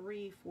 2,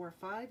 3, 4,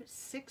 5,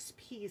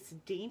 6-piece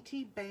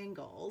dainty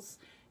bangles,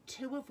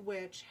 2 of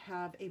which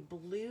have a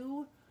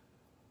blue,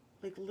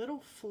 like little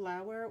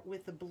flower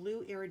with a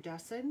blue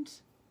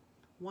iridescent.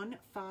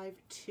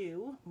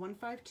 152,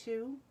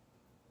 152.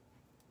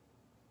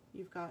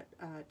 You've got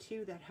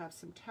 2 that have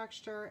some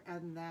texture,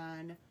 and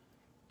then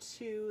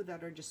 2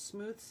 that are just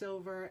smooth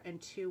silver,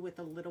 and 2 with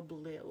a little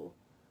blue.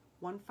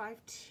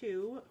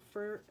 152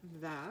 for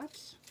that.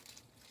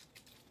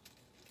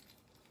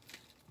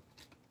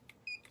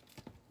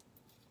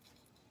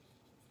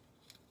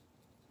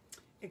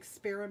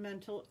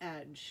 Experimental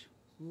Edge,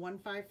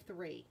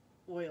 153,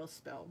 oil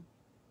spill.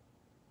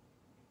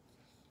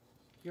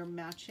 Your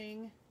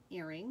matching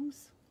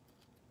earrings.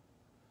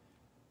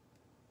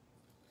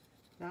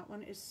 That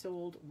one is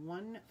sold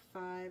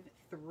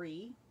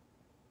 153.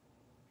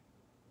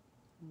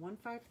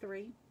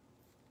 153.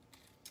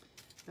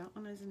 That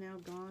one is now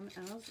gone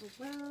as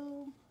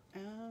well.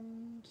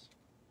 And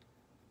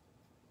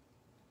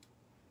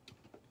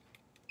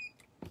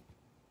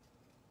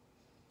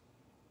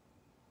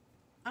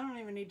I don't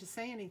even need to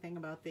say anything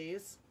about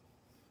these.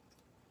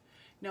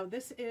 Now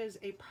this is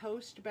a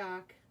post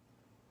back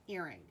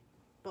earring,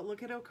 but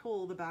look at how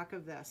cool the back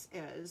of this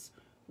is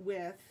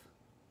with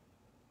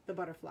the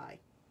butterfly.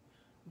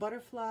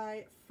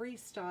 Butterfly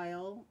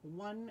Freestyle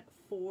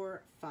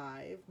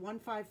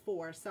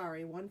 154,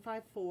 sorry,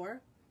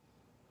 154.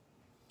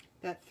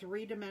 That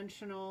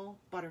 3-dimensional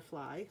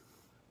butterfly.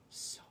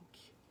 So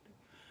cute.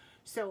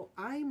 So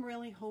I'm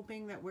really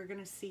hoping that we're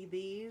gonna see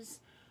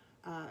these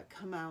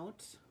come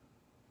out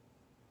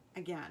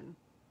again.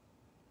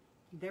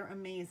 They're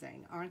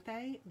amazing, aren't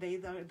they? They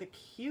are the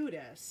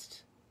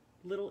cutest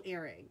little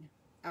earring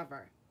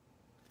ever.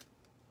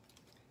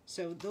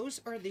 So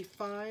those are the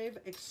 5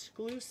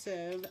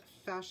 exclusive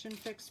Fashion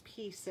Fix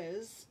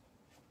pieces.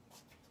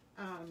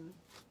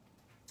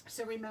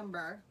 So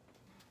remember,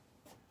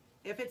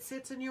 if it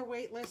sits in your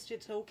wait list,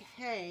 it's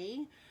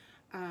okay.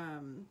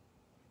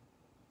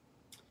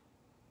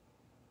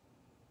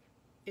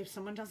 If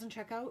someone doesn't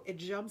check out, it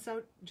jumps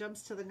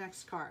to the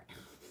next cart.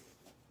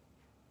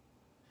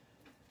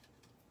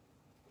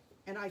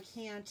 And I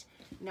can't,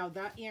 now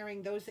that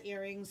earring, those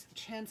earrings,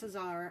 chances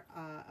are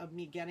of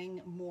me getting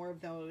more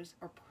of those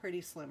are pretty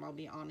slim, I'll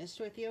be honest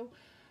with you.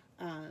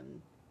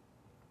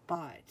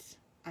 But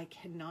I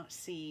cannot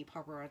see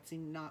Paparazzi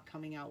not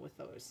coming out with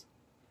those.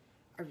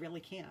 I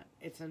really can't.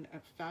 It's a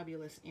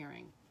fabulous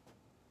earring.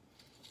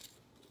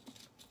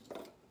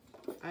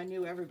 I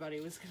knew everybody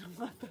was gonna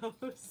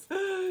want those.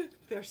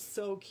 They're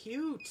so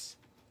cute.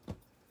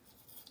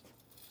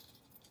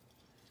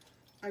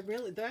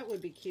 That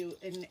would be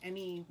cute in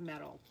any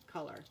metal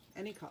color,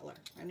 any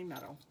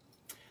metal.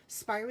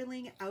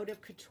 Spiraling Out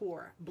of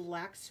Couture,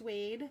 black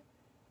suede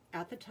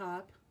at the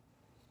top.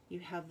 You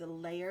have the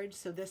layered,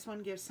 so this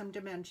one gives some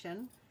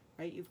dimension,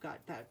 right? You've got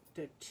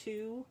the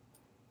 2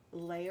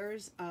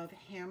 layers of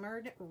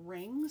hammered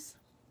rings.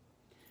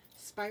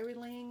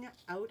 Spiraling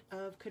Out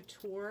of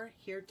Couture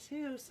here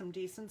too, some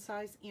decent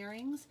sized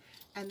earrings,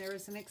 and there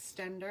is an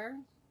extender.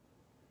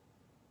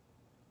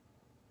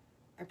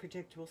 I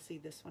predict we'll see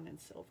this one in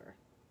silver.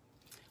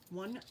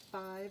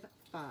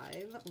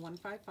 155,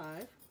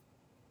 155.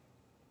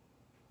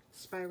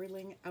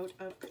 Spiraling Out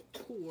of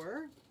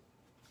Couture.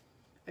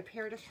 I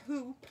paired a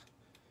hoop.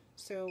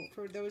 So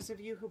for those of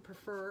you who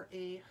prefer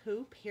a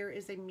hoop, here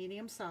is a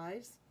medium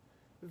size,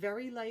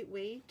 very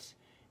lightweight,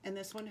 and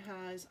this one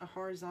has a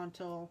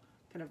horizontal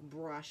kind of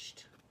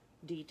brushed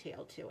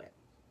detail to it.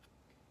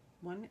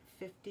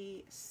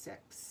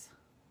 156.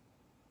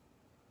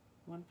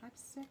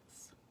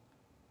 156.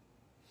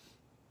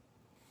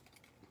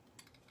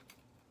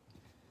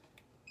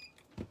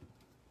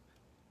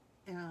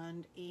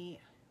 And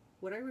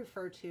what I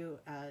refer to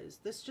as,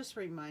 this just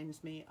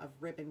reminds me of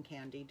ribbon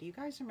candy. Do you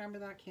guys remember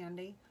that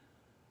candy?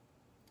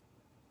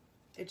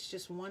 It's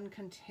just one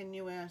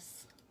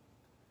continuous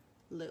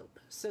loop.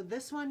 So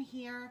this one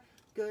here,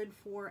 good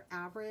for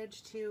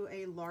average to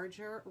a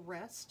larger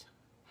wrist.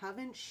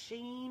 Haven't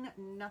seen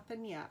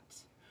nothing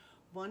yet.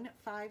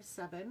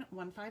 157,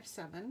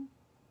 157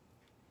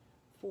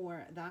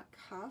 for that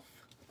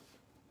cuff.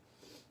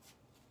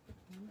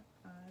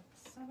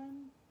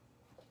 157.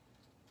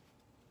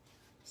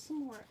 Some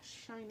more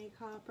shiny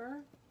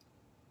copper.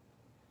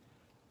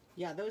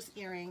 Yeah, those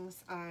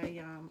earrings,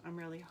 I'm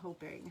really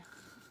hoping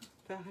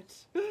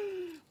that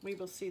we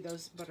will see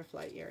those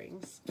butterfly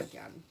earrings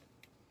again.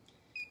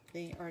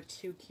 They are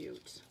too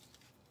cute.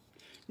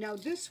 Now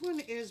this one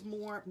is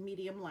more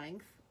medium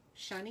length,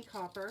 shiny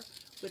copper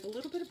with a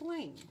little bit of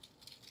bling.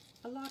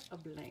 A lot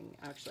of bling,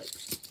 actually.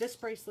 This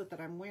bracelet that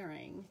I'm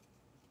wearing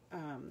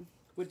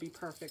would be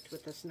perfect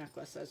with this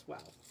necklace as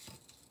well.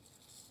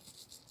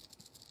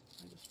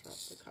 I just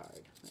dropped the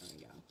card. There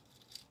we go.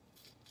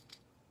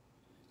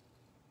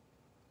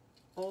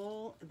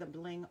 All the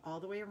bling all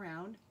the way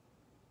around.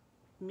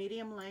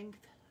 Medium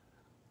length,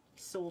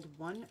 sold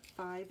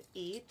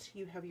 $158.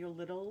 You have your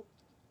little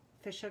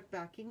fishhook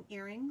backing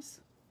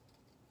earrings.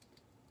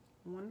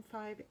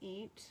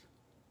 $158.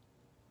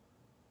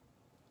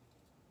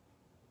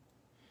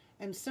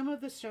 And some of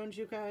the stones,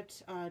 you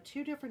got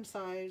 2 different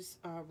size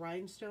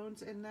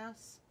rhinestones in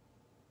this.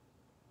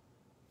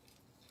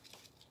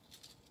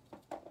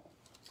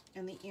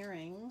 And the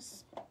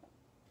earrings.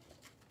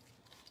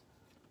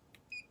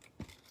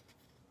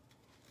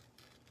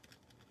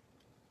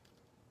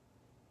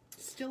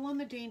 Still on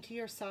the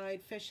daintier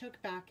side, fishhook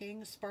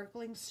backing,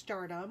 sparkling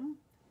stardom.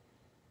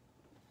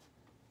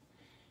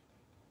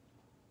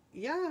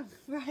 Yeah,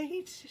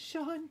 right,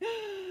 Sean.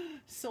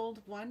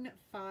 Sold $159.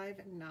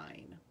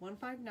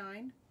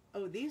 $159.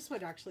 Oh, these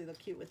would actually look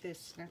cute with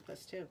this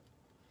necklace too.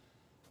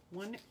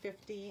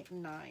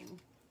 $159.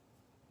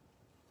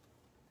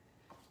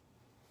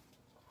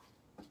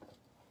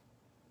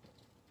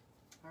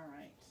 All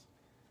right,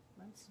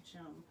 let's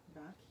jump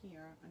back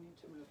here. I need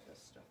to move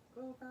this stuff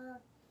over.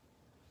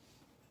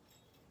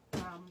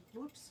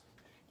 Whoops.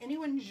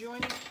 Anyone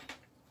joining?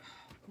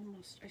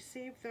 Almost. I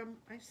saved them.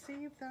 I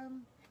saved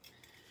them.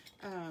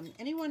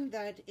 Anyone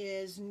that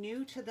is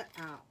new to the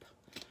app,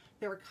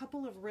 there are a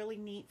couple of really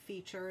neat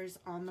features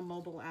on the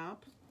mobile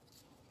app.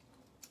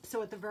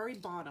 So at the very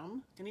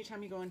bottom,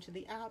 anytime you go into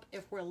the app,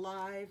 if we're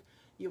live,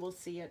 you will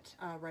see it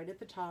right at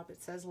the top.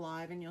 It says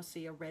live, and you'll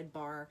see a red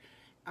bar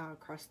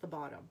across the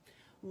bottom.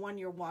 When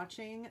you're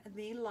watching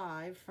the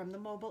live from the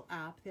mobile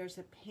app, there's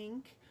a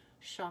pink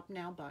Shop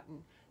Now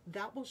button.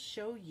 That will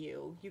show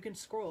you, you can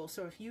scroll.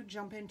 So if you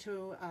jump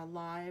into a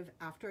live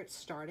after it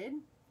started,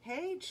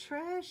 hey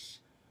Trish,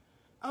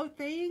 oh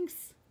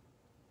thanks.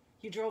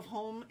 You drove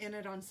home in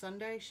it on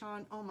Sunday,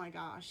 Sean? Oh my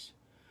gosh.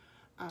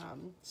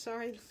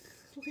 Sorry,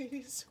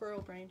 lady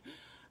squirrel brain.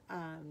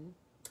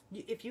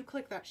 If you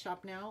click that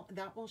Shop Now,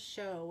 that will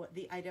show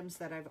the items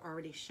that I've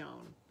already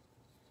shown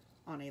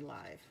on a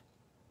live.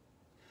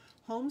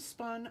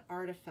 Homespun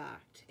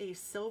artifact, a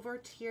silver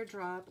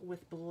teardrop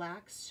with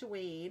black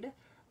suede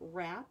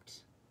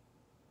wrapped.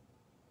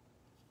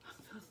 I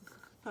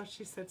thought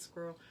she said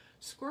squirrel.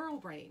 Squirrel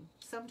brain.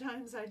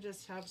 Sometimes I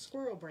just have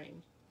squirrel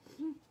brain.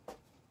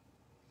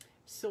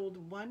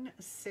 Sold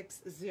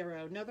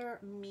 $160. Another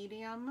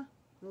medium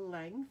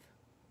length.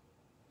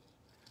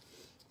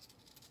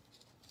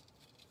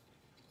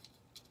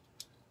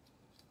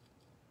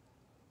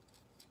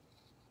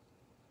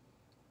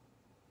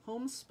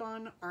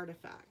 Homespun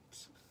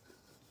artifact.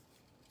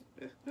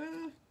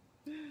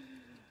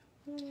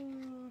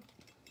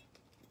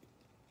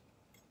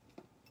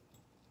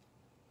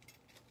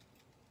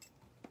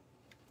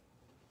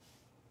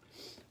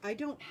 I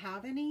don't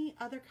have any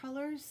other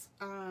colors.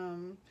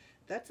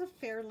 That's a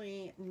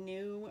fairly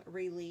new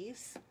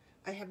release.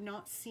 I have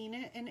not seen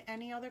it in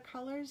any other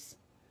colors,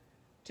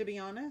 to be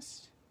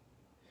honest.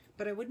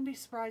 But I wouldn't be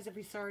surprised if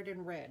we saw it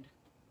in red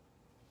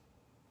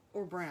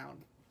or brown.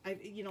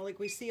 You know, like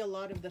we see a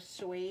lot of the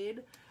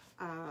suede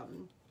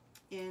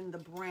in the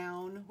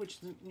brown, which,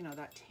 you know,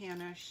 that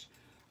tannish,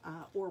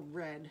 or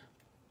red.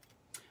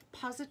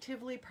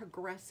 Positively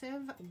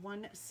Progressive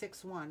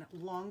 161.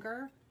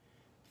 Longer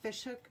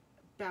fishhook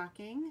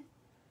backing.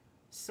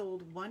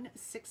 Sold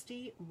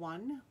 $161.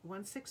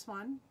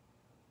 161.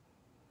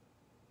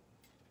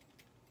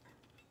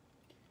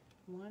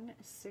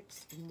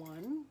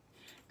 161.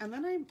 And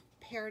then I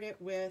paired it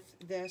with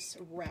this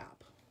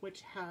wrap,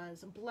 which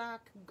has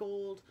black,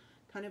 gold,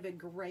 kind of a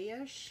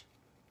grayish.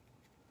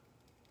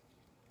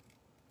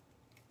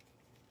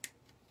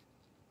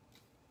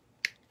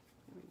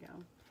 There we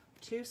go.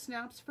 2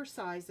 snaps for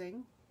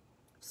sizing.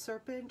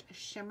 Serpent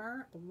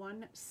Shimmer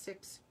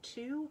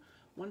 162.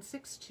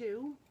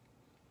 162.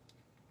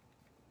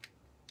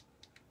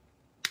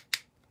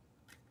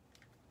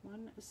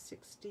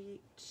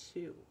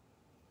 162.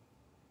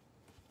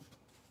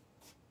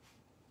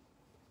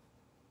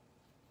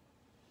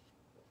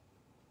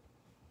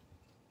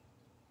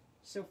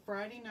 So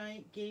Friday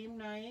night, game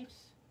night,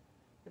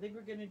 I think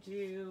we're going to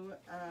do,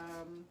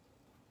 I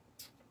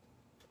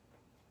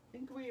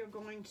think we are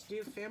going to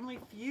do Family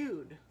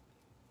Feud.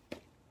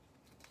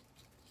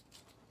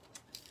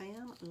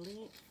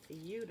 Family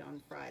Feud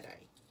on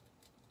Friday.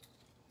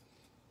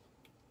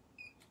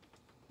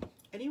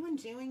 Anyone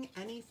doing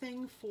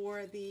anything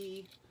for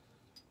the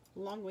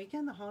long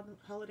weekend, the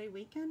holiday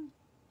weekend?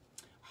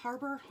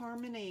 Harbor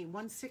Harmony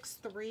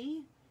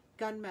 163.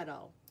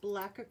 gunmetal,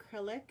 black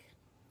acrylic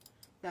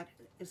that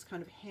is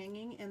kind of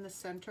hanging in the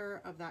center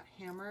of that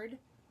hammered.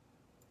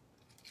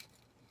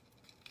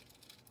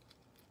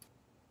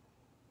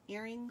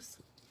 Earrings.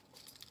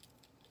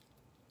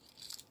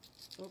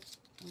 Oops,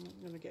 I'm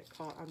going to get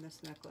caught on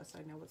this necklace.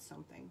 I know it's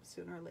something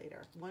sooner or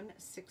later.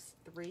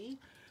 163.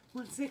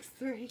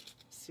 163.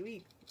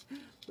 Sweet.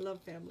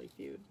 Love Family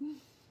Feud.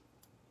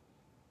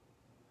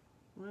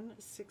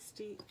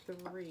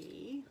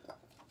 163.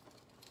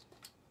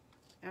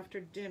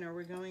 After dinner,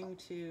 we're going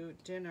to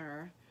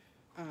dinner.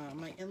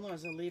 My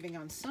in-laws are leaving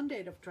on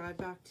Sunday to drive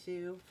back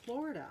to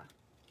Florida.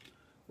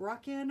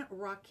 Rockin'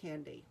 Rock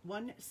Candy.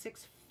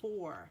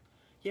 164.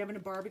 You having a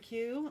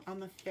barbecue on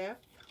the 5th?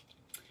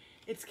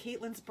 It's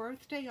Caitlin's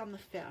birthday on the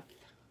 5th.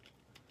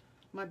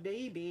 My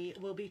baby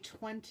will be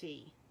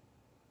 20.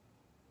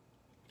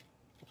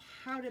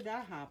 How did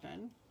that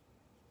happen?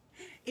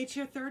 It's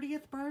your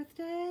 30th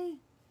birthday?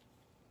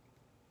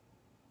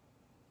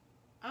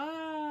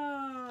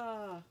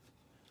 Ah,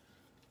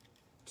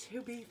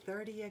 to be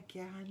 30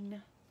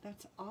 again.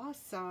 That's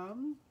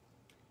awesome.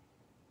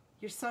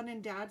 Your son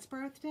and dad's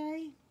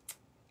birthday?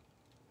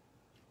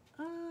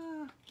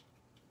 Ah.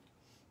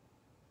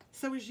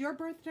 So is your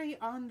birthday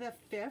on the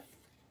 5th,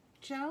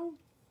 Joe?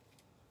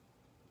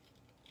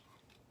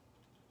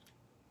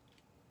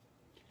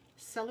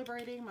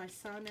 Celebrating my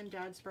son and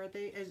dad's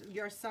birthday. Is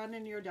your son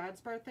and your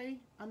dad's birthday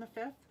on the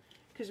 5th?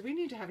 Because we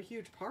need to have a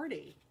huge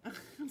party.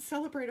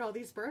 Celebrate all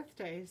these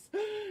birthdays.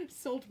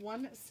 Sold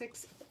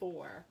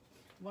 164.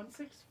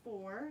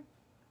 164.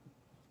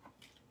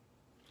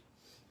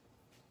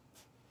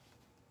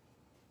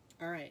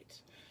 All right.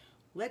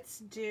 Let's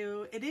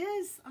do, it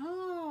is,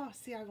 oh,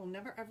 see, I will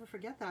never ever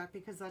forget that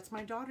because that's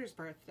my daughter's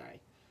birthday.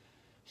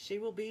 She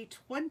will be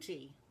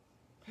 20.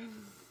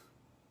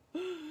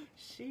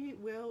 She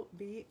will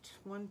be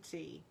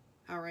 20.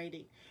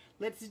 Alrighty.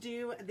 Let's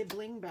do the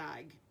bling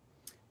bag.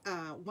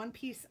 One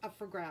piece up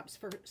for grabs.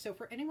 So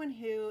for anyone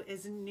who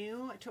is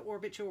new to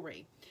Orbit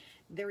Jewelry,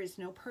 there is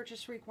no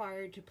purchase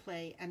required to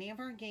play any of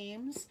our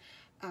games.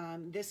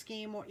 This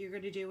game, what you're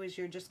going to do is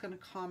you're just going to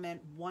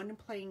comment one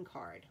playing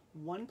card.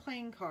 One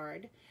playing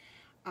card.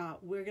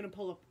 We're going to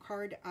pull a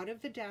card out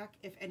of the deck.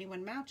 If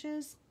anyone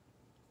matches,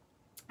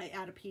 I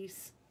add a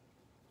piece.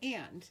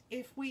 And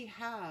if we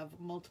have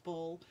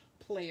multiple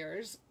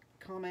players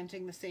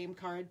commenting the same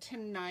card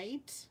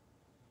tonight,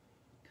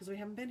 because we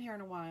haven't been here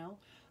in a while,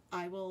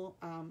 I will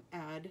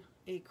add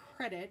a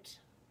credit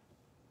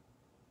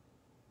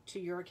to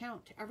your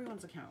account, to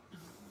everyone's account.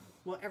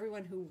 Well,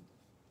 everyone who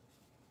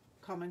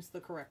comments the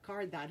correct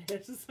card, that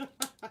is.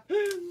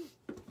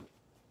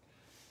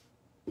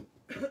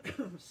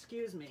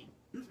 Excuse me.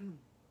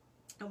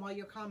 And while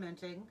you're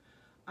commenting,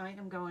 I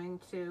am going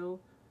to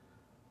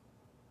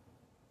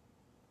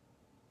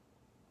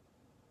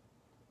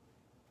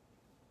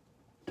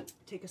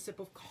take a sip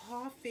of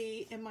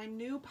coffee in my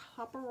new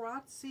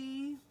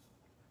Paparazzi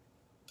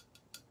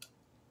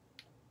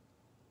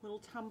little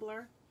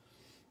tumbler.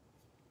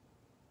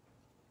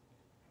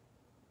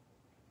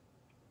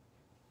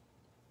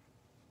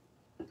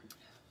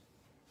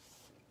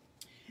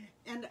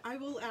 And I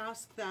will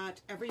ask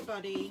that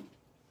everybody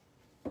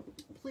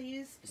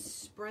please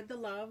spread the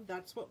love.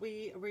 That's what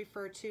we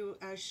refer to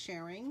as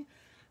sharing.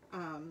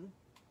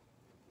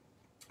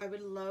 I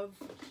would love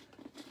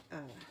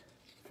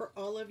for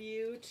all of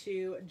you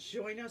to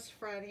join us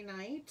Friday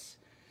night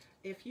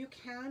if you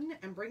can,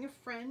 and bring a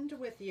friend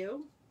with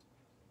you.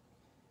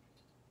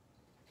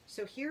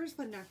 So here's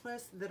the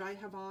necklace that I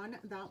have on.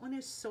 That one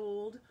is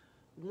sold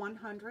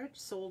 100,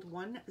 sold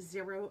 100.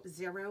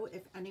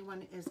 If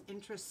anyone is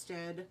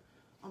interested,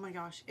 oh my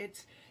gosh,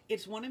 it's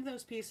one of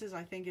those pieces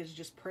I think is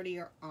just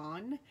prettier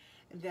on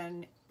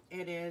than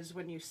it is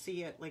when you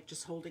see it like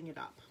just holding it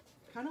up.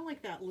 Kind of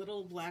like that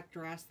little black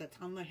dress that's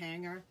on the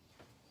hanger.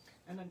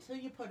 And until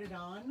you put it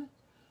on,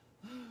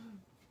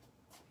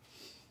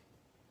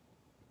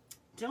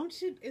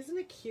 don't you, isn't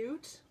it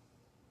cute?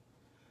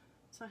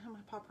 So I have my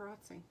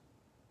paparazzi.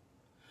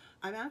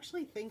 I'm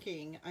actually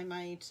thinking I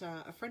might,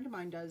 a friend of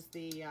mine does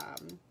the,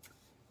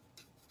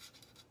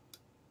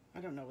 I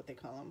don't know what they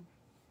call them,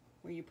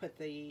 where you put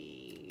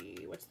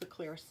the, what's the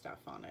clear stuff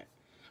on it.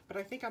 But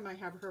I think I might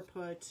have her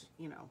put,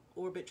 you know,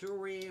 Orbit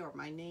Jewelry or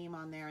my name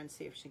on there and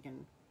see if she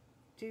can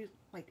do,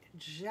 like,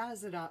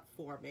 jazz it up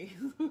for me.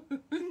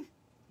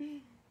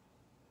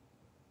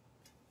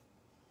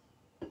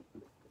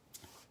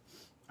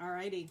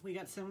 Alrighty, we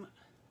got some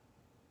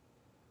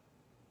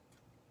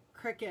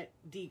cricket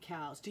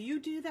decals. Do you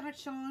do that,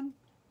 Sean?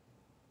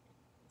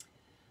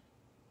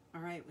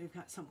 All right, we've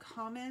got some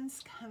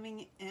comments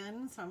coming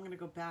in, so I'm going to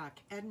go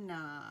back.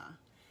 Edna,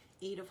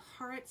 8 of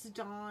Hearts.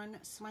 Dawn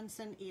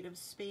Swenson, 8 of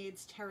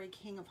Spades. Terry,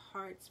 King of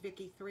Hearts.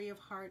 Vicky, 3 of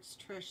Hearts.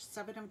 Trish,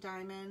 7 of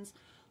Diamonds.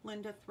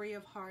 Linda, 3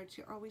 of Hearts.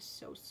 You're always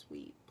so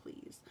sweet,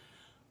 please.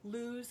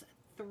 Luz,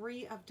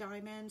 3 of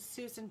Diamonds.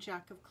 Susan,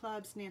 Jack of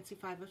Clubs. Nancy,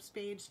 5 of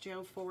Spades.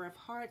 Joe, 4 of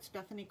Hearts.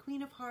 Bethany,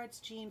 Queen of Hearts.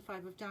 Jean,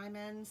 5 of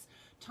Diamonds.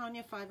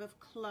 Tanya, 5 of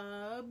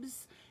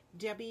Clubs.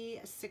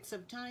 Debbie, 6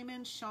 of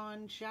Diamonds.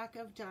 Sean, Jack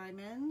of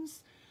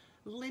Diamonds.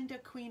 Linda,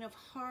 Queen of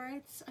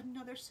Hearts,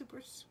 another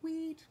super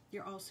sweet.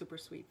 You're all super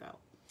sweet though.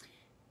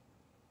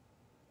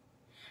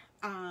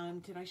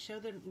 Did I show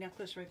the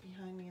necklace right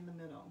behind me in the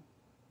middle?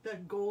 The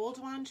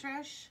gold one,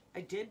 Trish?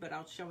 I did, but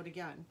I'll show it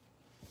again.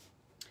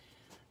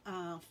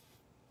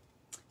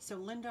 So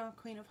Linda,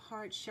 Queen of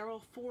Hearts,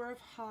 Cheryl, Four of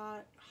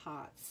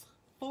Hearts.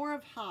 Four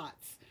of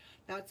Hearts.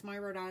 That's my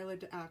Rhode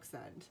Island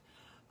accent.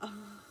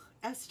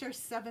 Esther,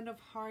 Seven of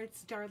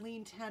Hearts.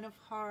 Darlene, Ten of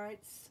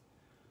Hearts.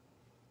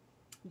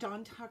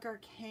 Dawn Tucker,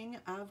 King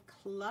of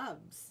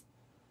Clubs.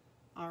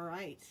 All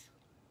right.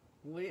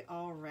 We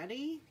all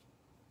ready?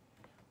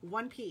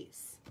 One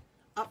piece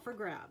up for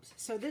grabs.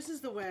 So this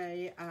is the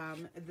way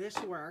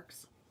this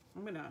works.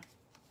 I'm going to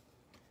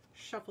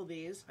shuffle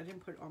these. I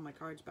didn't put all my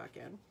cards back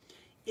in.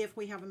 If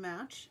we have a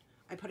match,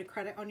 I put a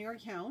credit on your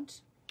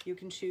account. You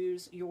can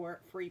choose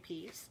your free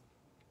piece.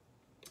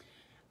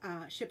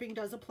 Shipping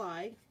does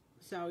apply.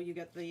 So you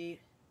get the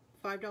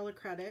 $5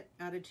 credit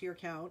added to your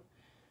account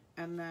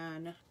and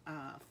then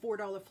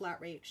 $4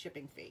 flat rate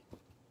shipping fee.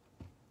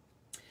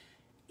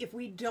 If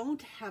we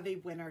don't have a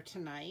winner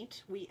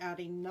tonight, we add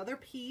another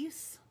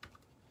piece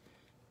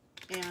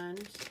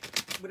and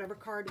whatever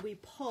card we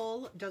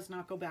pull does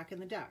not go back in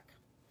the deck.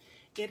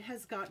 It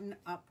has gotten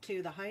up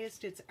to, the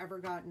highest it's ever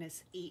gotten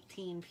is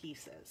 18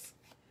 pieces.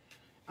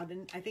 I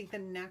think the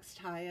next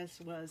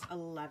highest was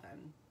 11,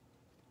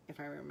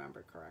 if I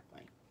remember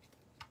correctly.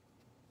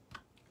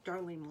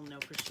 Darlene will know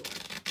for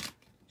sure.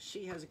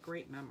 She has a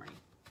great memory.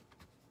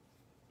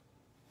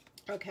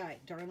 Okay,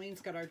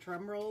 Darlene's got our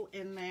drum roll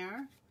in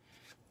there.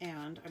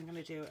 And I'm going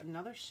to do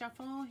another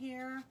shuffle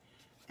here.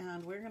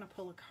 And we're going to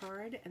pull a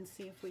card and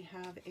see if we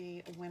have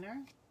a winner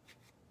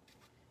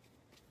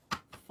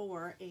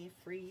for a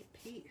free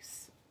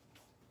piece.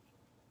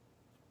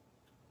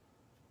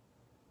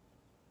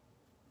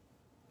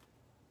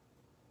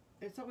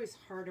 It's always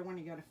harder when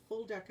you got a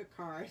full deck of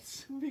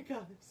cards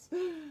because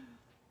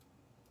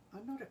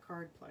I'm not a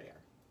card player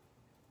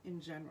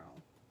in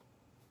general.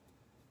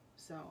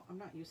 So I'm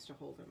not used to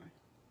holding it.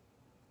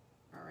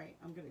 All right,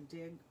 I'm going to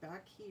dig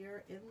back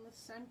here in the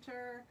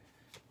center.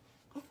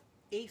 Oh,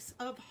 Ace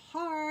of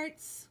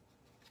Hearts.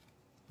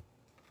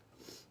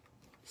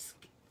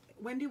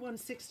 Wendy won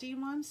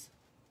 16 ones.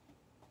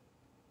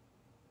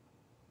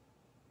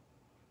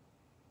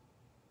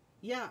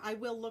 Yeah, I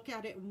will look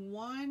at it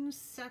 1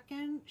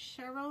 second,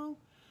 Cheryl.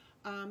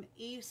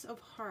 Ace of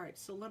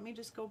Hearts. So let me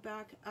just go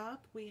back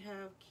up. We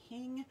have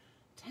King,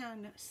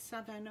 10,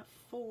 7,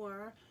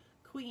 4,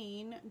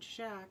 Queen,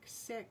 Jack,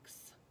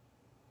 6,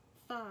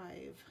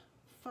 5,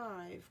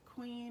 5,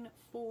 Queen,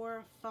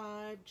 4,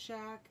 5,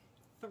 Jack,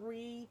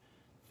 3,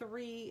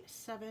 3,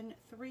 7,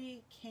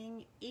 3,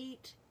 King,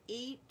 8,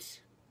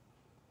 8.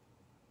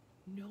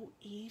 No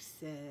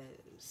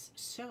aces.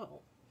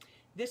 So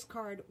this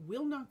card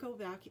will not go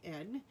back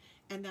in,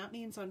 and that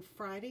means on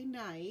Friday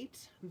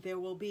night there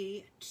will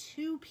be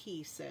 2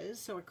 pieces.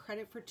 So a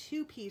credit for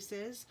 2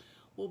 pieces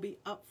will be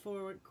up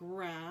for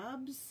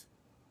grabs.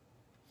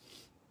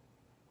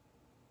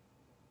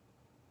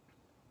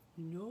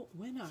 No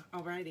winner.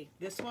 Alrighty,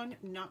 this one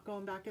not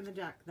going back in the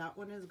deck. That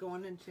one is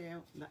going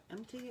into the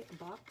empty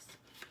box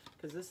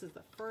because this is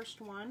the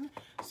first one.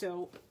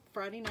 So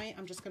Friday night,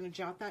 I'm just going to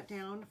jot that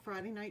down.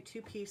 Friday night,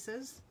 2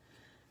 pieces.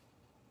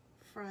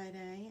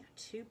 Friday,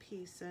 2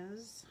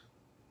 pieces.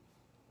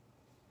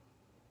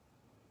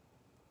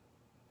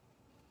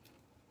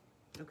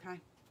 Okay.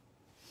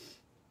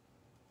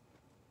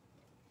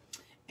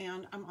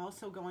 And I'm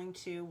also going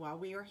to, while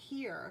we are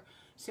here,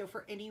 so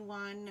for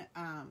anyone,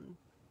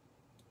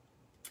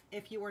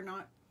 if you are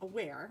not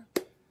aware,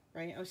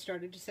 right, I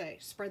started to say,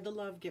 spread the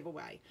love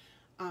giveaway.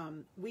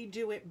 We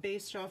do it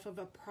based off of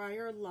a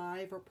prior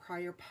live or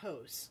prior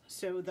post.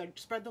 So the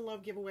spread the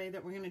love giveaway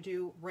that we're going to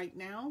do right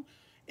now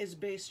is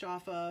based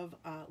off of,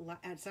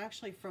 it's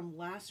actually from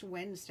last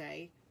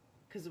Wednesday,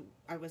 because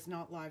I was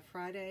not live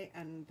Friday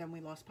and then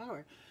we lost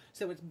power.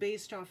 So it's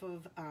based off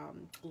of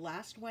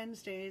last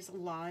Wednesday's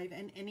live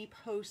and any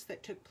posts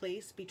that took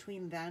place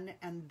between then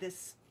and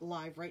this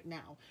live right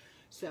now.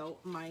 So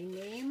my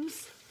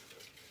names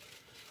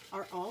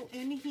are all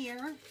in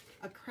here.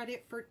 A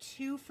credit for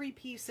 2 free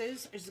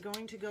pieces is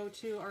going to go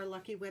to our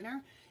lucky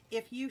winner.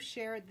 If you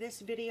share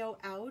this video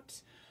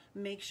out,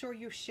 make sure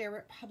you share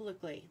it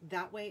publicly.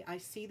 That way I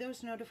see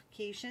those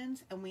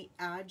notifications and we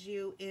add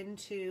you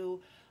into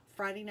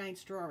Friday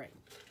night's drawing.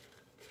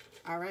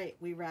 All right,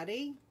 we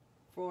ready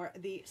for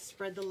the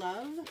spread the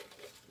love?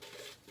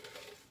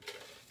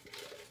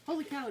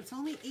 Holy cow, it's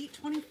only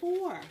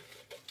 8:24.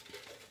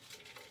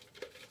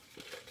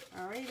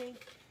 All righty.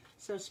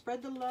 So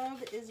spread the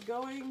love is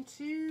going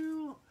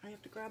to, I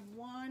have to grab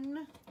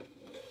one.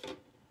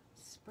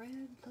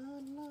 Spread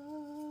the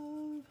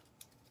love.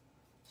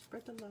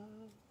 Spread the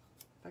love.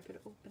 If I could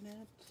open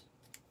it.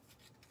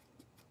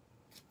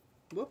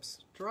 Whoops,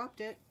 dropped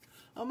it.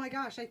 Oh my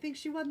gosh, I think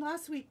she won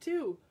last week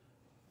too.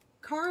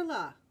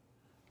 Carla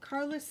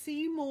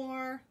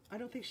Seymour. I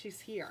don't think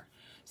she's here.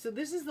 So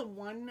this is the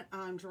one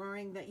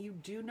drawing that you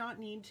do not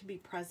need to be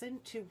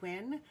present to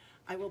win.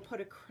 I will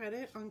put a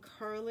credit on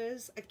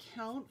Carla's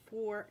account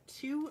for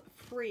 2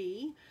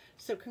 free.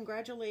 So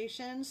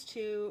congratulations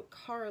to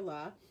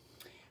Carla.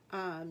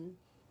 And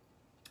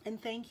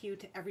thank you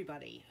to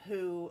everybody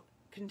who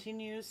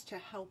continues to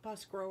help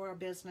us grow our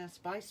business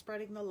by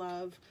spreading the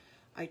love.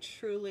 I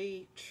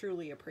truly,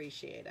 truly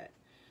appreciate it.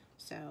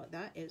 So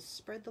that is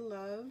Spread the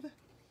Love.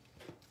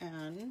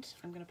 And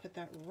I'm going to put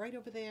that right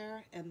over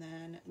there. And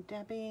then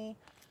Debbie,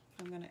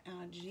 I'm going to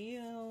add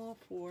you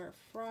for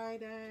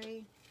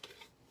Friday.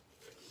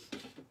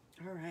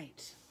 All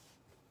right.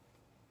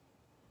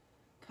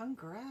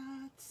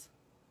 Congrats.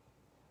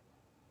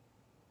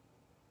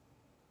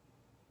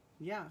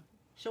 Yeah,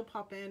 she'll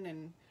pop in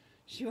and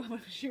she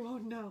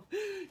won't know.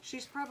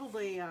 She's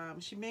probably,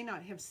 she may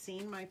not have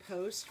seen my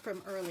post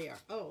from earlier.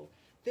 Oh,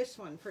 this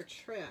one for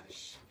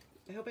Trish.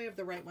 I hope I have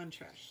the right one,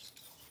 Trish.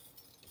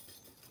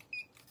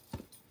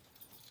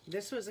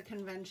 This was a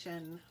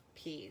convention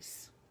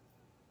piece.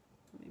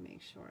 Let me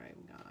make sure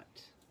I've got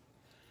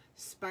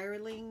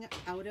Spiraling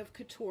Out of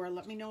Couture.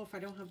 Let me know if I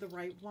don't have the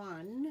right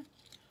one.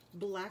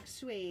 Black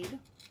suede,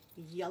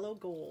 yellow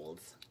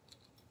gold.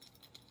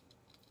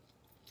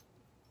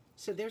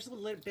 So there's a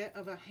little bit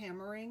of a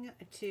hammering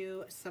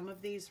to some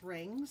of these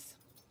rings.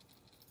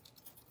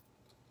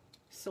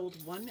 Sold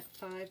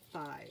 $155.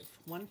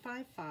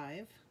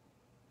 $155.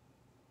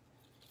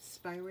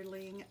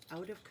 Spiraling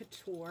Out of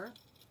Couture.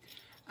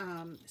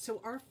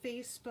 So our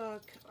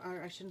Facebook,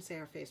 or I shouldn't say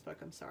our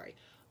Facebook, I'm sorry,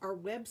 our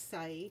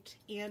website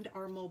and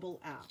our mobile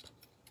app.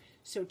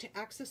 So to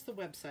access the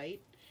website,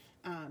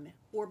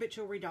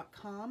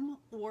 orbitjewelry.com,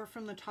 or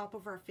from the top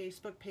of our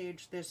Facebook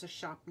page, there's a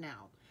shop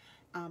now.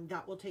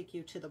 That will take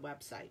you to the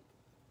website.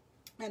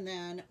 And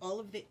then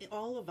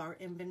all of our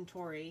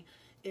inventory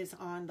is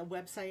on the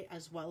website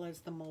as well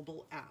as the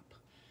mobile app.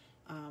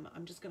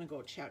 I'm just going to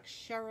go check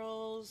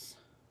Cheryl's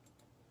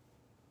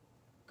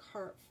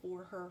cart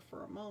for her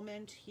for a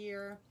moment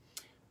here.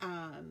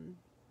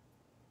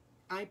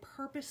 I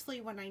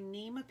purposely, when I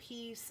name a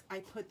piece, I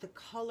put the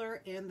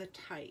color and the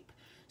type.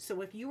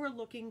 So if you are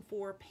looking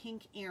for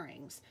pink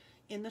earrings,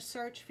 in the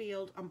search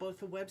field on both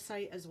the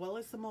website as well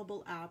as the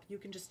mobile app, you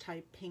can just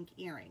type pink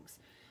earrings,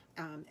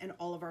 and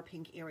all of our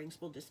pink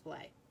earrings will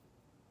display.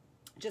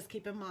 Just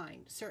keep in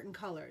mind, certain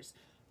colors.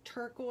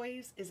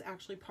 Turquoise is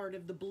actually part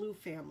of the blue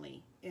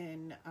family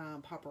in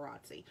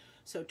Paparazzi.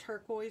 So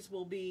turquoise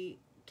will be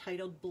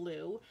titled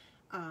blue.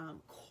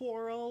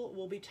 Coral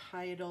will be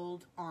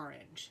titled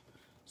orange.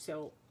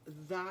 So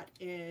that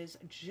is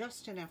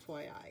just an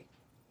FYI.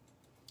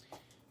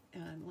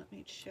 And let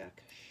me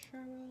check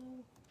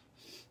Cheryl.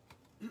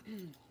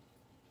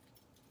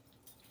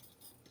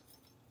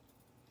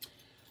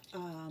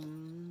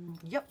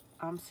 Yep,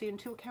 I'm seeing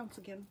 2 accounts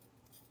again.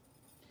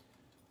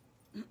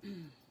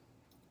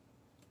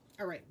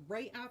 All right,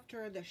 right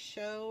after the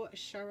show,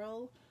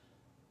 Cheryl.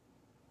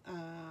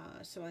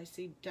 So I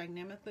see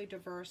dynamically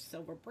diverse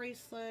silver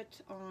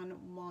bracelet on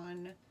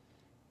one,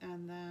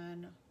 and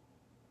then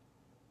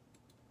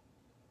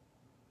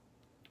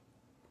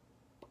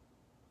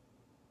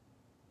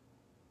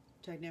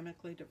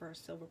dynamically diverse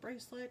silver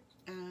bracelet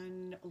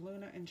and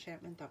Luna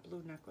Enchantment, that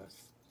blue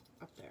necklace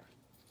up there.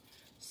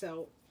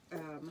 So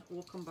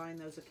we'll combine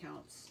those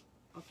accounts.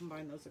 I'll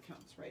combine those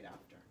accounts right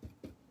after,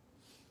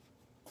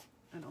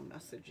 and I'll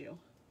message you.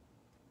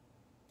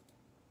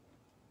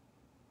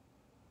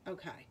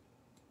 Okay.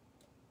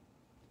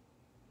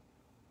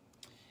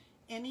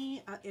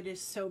 It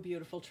is so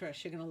beautiful,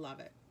 Trish. You're gonna love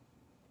it.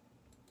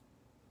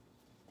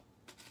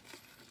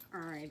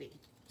 Alrighty.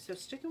 So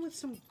sticking with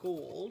some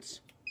gold.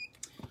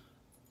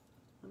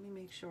 Let me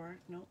make sure.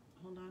 Nope.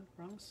 Hold on.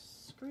 Wrong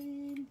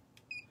screen.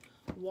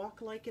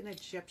 Walk Like an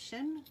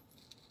Egyptian.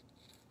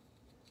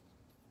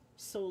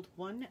 Sold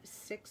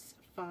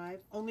 $165.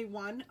 Only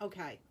one?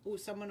 Okay. Ooh,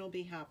 someone will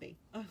be happy.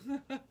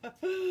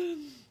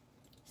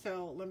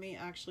 So let me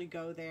actually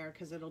go there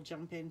because it'll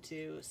jump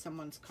into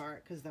someone's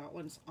cart because that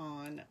one's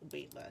on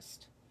wait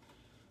list.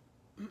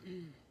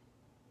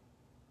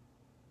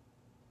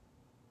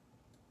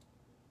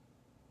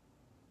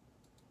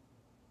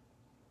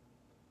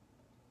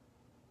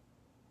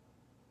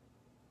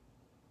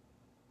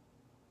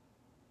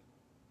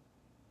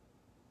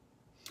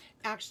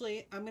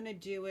 Actually, I'm gonna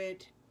do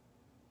it.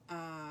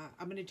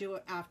 I'm gonna do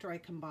it after I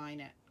combine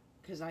it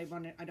because I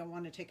don't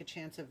want to take a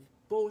chance of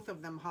both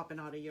of them hopping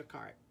out of your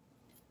cart.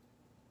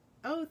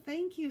 Oh,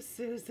 thank you,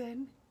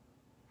 Susan.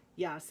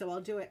 Yeah, so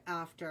I'll do it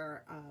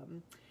after,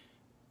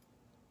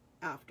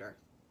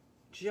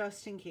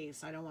 just in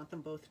case. I don't want them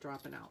both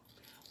dropping out.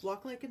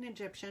 Walk Like an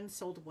Egyptian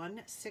sold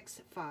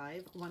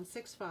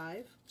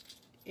 $165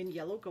 in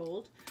yellow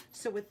gold.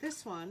 So with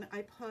this one,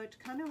 I put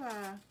kind of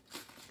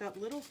that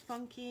little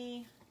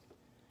funky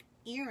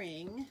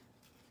earring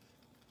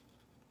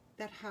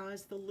that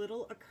has the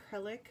little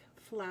acrylic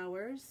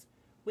flowers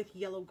with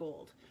yellow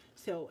gold.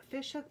 So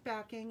fishhook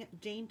backing,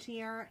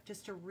 daintier,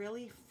 just a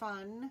really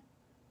fun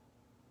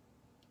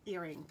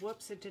earring.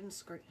 Whoops, it didn't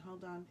screen.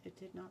 Hold on, it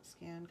did not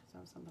scan because I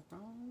was on the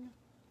wrong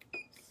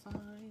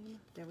sign.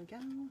 There we go.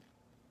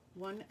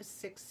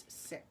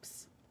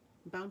 166.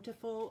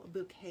 Bountiful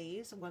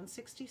Bouquets,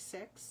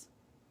 166.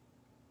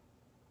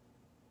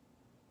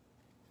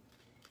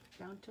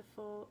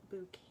 Bountiful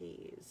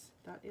Bouquets.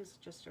 That is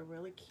just a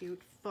really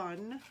cute,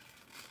 fun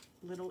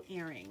little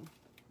earring.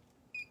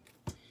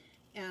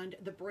 And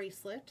the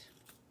bracelet,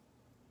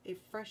 a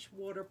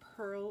freshwater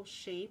pearl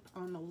shape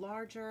on the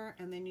larger,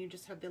 and then you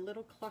just have the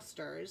little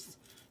clusters.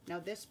 Now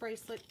this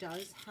bracelet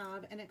does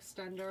have an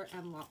extender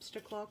and lobster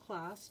claw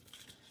clasp.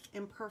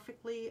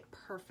 Imperfectly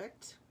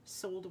Perfect,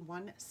 sold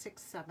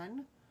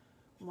 167.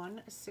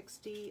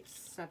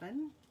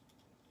 167.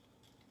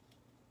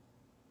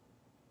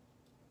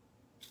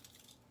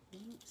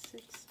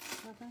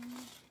 167.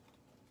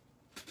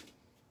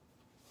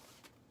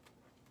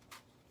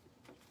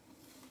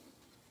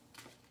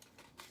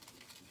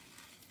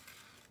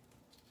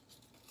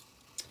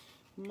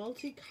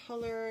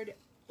 Multicolored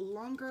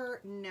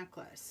longer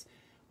necklace,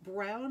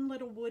 brown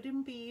little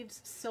wooden beads,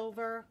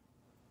 silver,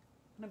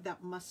 kind of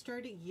that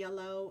mustard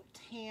yellow,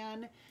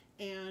 tan,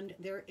 and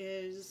there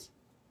is,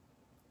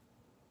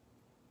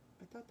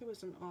 I thought there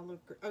was an olive,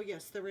 oh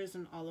yes, there is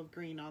an olive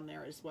green on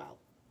there as well.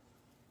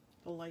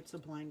 The lights are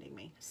blinding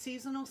me.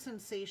 Seasonal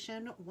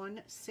Sensation,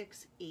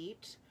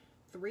 168,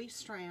 3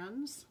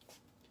 strands,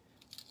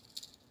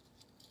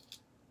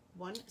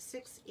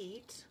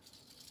 168.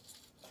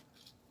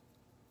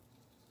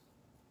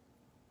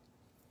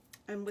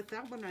 And with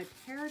that one, I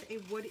paired a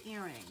wood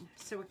earring.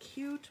 So a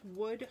cute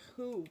wood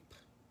hoop.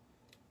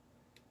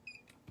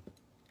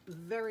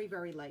 Very,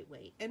 very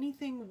lightweight.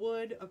 Anything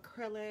wood,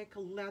 acrylic,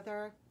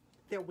 leather,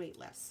 they're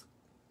weightless.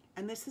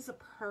 And this is a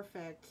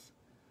perfect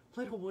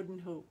little wooden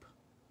hoop.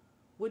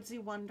 Woodsy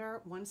Wonder,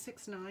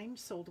 169,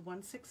 sold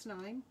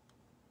 169.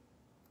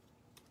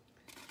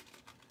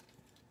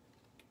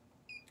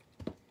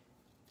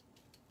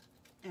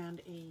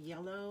 And a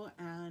yellow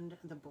and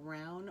the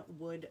brown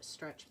wood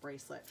stretch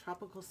bracelet.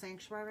 Tropical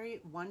Sanctuary,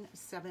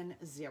 170.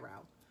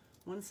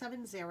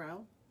 170.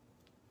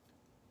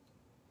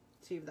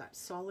 So you have that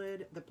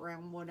solid, the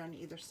brown wood on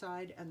either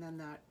side, and then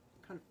that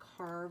kind of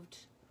carved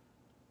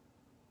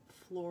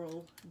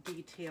floral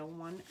detail,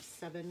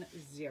 170.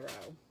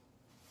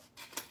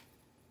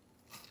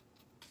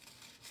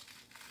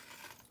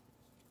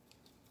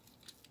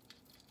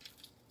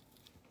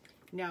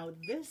 Now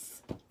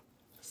this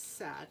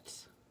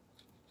set,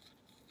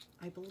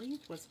 I believe,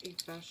 was a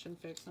Fashion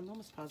Fix. I'm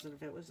almost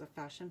positive it was a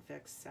Fashion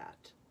Fix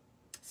set.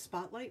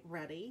 Spotlight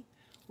Ready.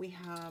 We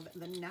have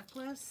the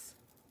necklace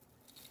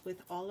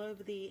with all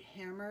of the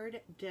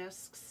hammered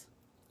discs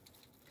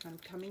kind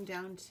of coming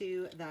down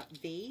to that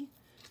V.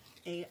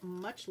 A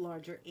much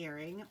larger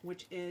earring,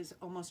 which is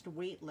almost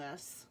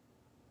weightless.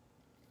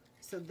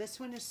 So this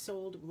one is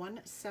sold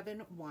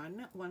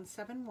 171.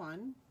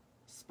 171.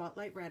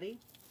 Spotlight Ready.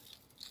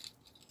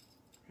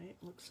 Right,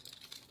 looks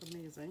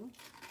amazing.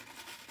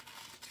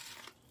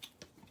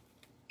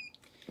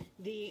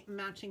 The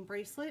matching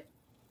bracelet,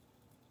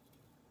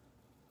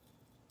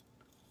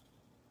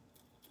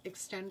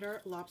 extender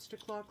lobster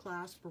claw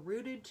clasp,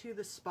 rooted to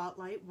the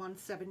spotlight,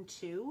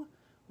 172,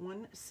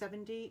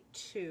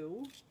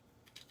 172.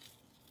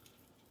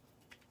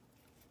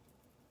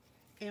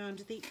 And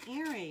the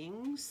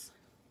earrings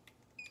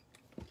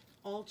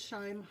all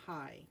chime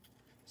high.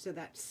 So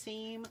that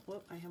same,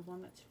 whoop, I have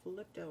one that's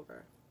flipped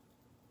over.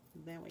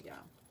 There we go.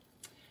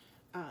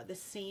 The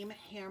same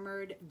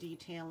hammered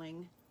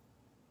detailing,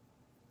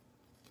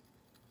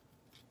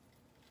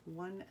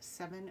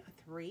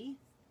 173.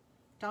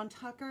 Dawn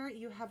Tucker,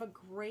 you have a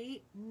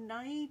great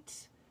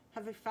night.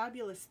 Have a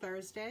fabulous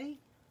Thursday.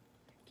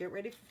 Get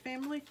ready for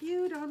Family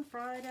Feud on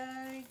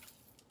Friday.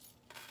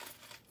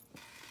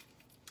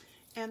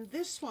 And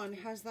this one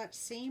has that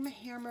same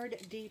hammered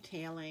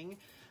detailing,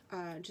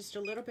 just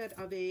a little bit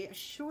of a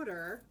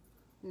shorter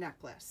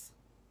necklace.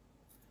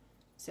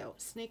 So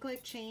snake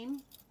leg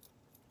chain,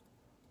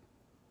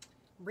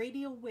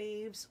 radial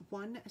waves,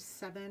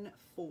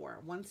 174.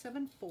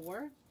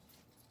 174.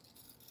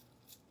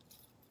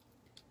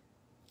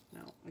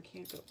 No, I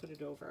can't go put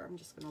it over. I'm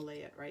just going to lay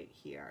it right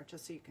here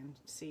just so you can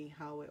see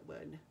how it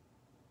would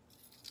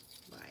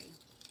lie.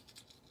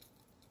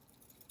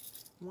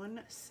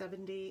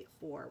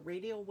 174.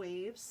 Radial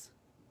waves.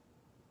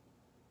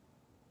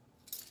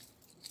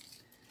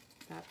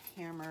 That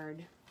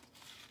hammered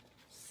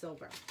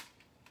silver.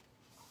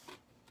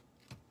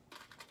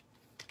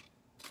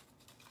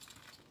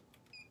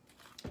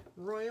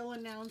 Royal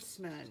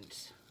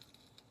Announcement.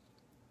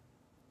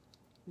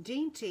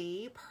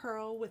 Dainty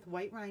pearl with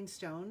white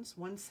rhinestones,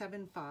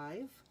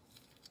 175.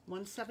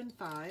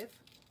 175.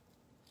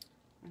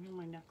 I know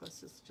my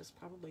necklace is just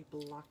probably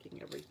blocking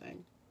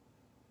everything.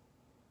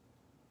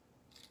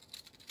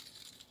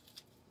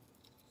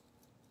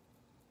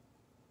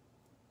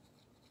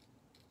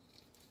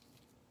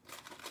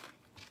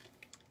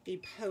 A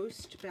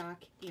post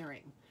back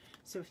earring.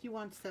 So if you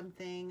want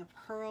something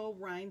pearl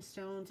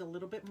rhinestones, a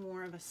little bit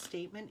more of a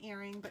statement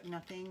earring, but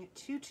nothing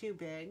too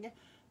big,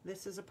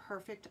 this is a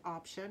perfect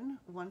option.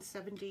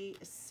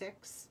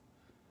 176.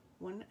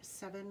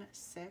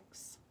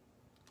 176.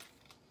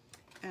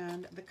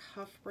 And the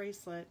cuff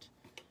bracelet,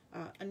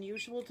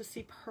 unusual to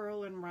see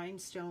pearl and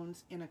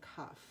rhinestones in a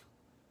cuff,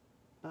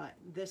 but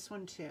this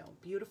one too,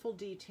 beautiful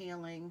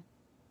detailing.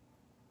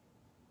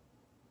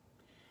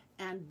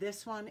 And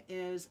this one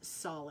is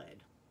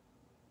solid.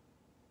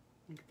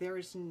 There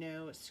is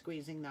no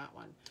squeezing that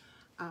one.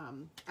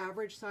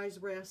 Average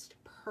size wrist,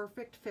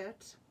 perfect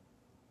fit.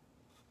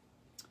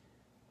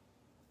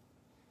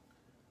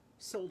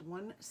 Sold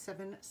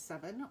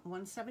 $177.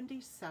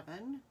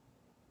 $177.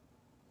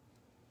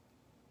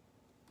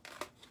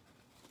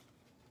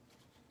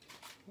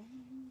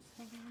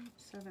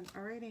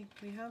 Alrighty,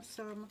 we have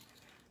some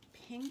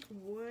pink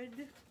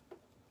wood.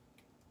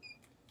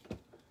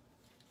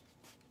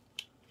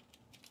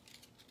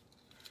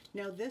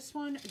 Now this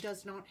one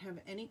does not have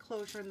any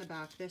closure in the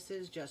back. This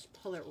is just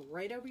pull it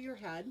right over your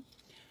head.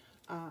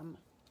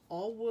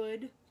 All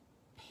wood,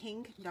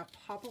 pink, that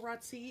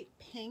paparazzi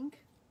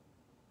pink.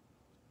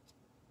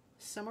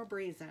 Summer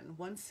Brazen,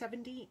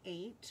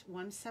 $178,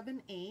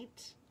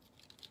 $178.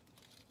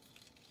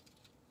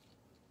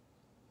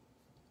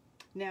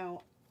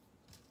 Now,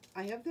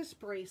 I have this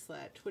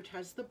bracelet, which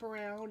has the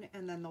brown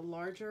and then the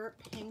larger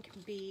pink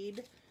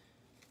bead.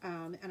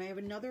 And I have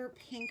another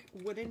pink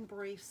wooden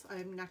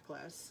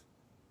necklace.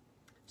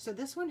 So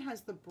this one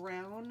has the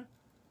brown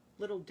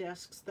little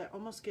discs that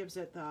almost gives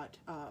it that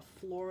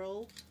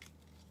floral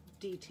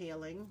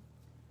detailing.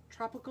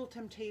 Tropical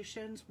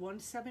Temptations,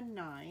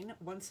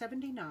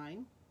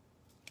 $179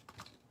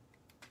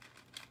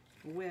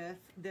 with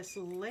this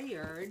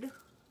layered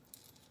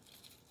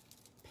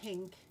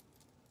pink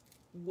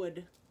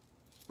wood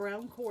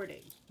brown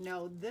cording.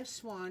 Now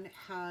this one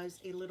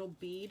has a little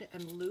bead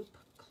and loop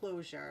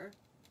closure.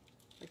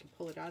 I can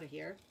pull it out of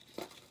here.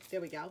 There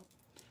we go.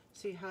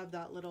 So you have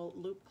that little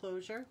loop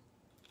closure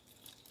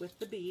with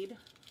the bead.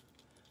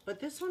 But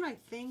this one I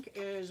think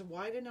is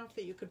wide enough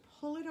that you could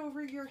pull it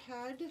over your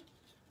head.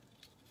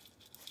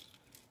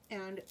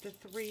 And the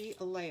 3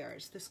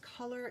 layers. This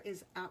color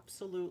is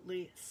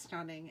absolutely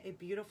stunning. A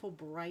beautiful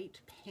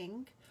bright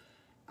pink.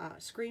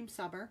 Scream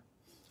Summer.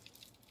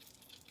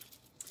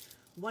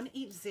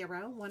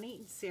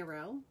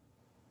 $180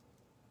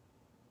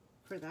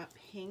 for that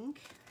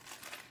pink.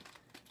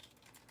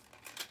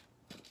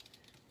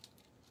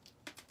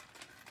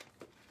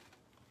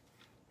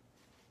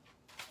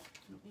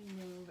 Let me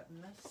move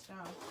this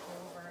stuff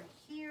over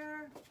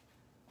here.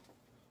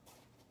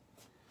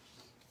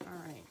 All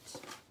right.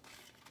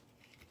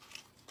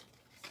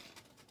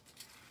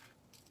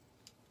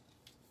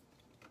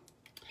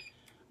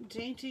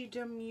 Dainty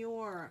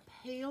Demure,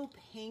 pale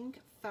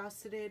pink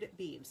faceted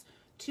beads.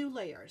 2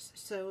 layers.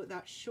 So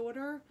that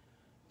shorter,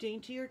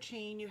 daintier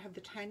chain, you have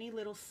the tiny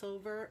little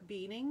silver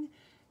beading,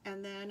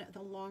 and then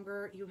the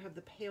longer, you have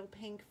the pale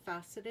pink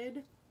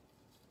faceted.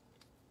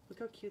 Look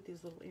how cute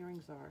these little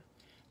earrings are.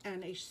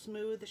 And a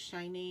smooth,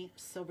 shiny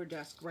silver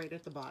disc right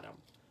at the bottom.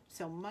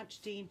 So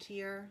much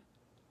daintier.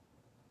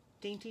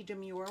 Dainty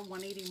Demure,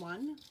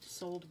 $181.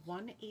 Sold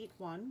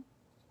 $181.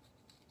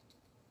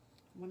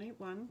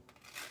 $181.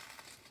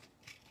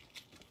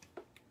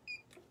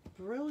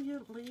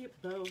 Brilliantly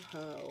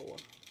Boho.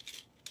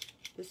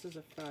 This is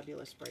a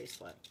fabulous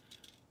bracelet.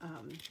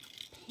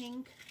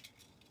 Pink,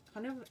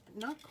 kind of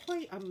not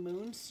quite a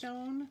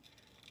moonstone,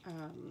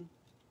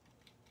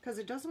 because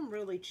it doesn't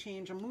really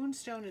change. A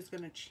moonstone is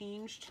going to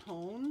change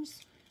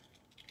tones.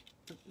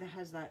 It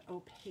has that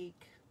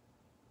opaque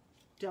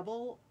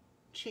double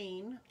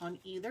chain on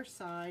either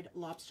side,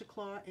 lobster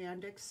claw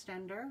and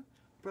extender.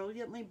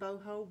 Brilliantly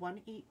Boho,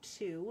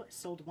 $182,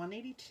 sold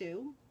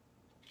 $182.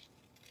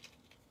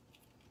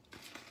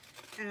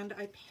 And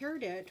I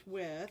paired it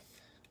with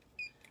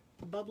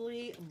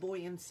Bubbly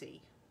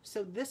Buoyancy.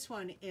 So this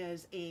one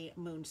is a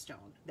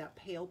moonstone, that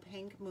pale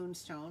pink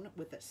moonstone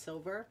with the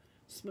silver,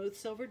 smooth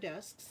silver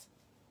discs.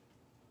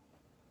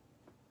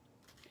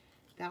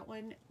 That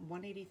one,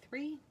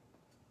 $183.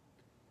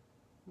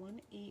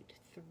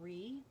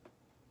 $183.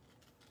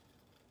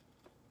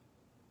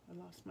 I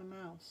lost my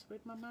mouse.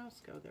 Where'd my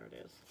mouse go? There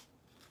it is.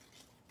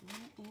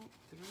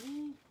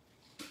 $183.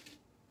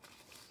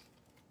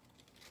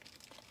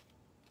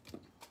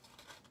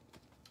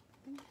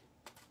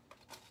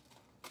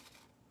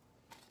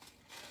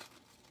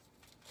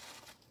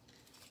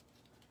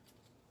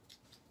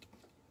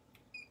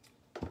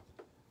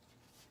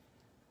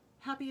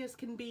 Happy as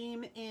Can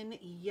Beam in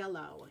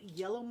yellow.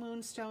 Yellow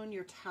moonstone,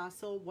 your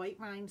tassel, white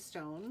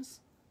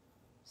rhinestones.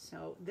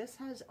 So this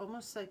has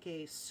almost like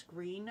a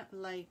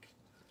screen-like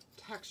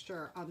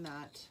texture on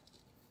that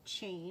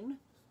chain.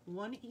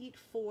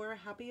 $184,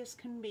 Happy as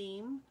Can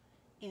Beam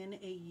in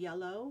a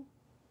yellow.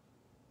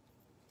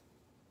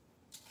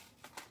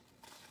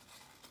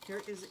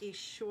 Here is a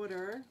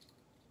shorter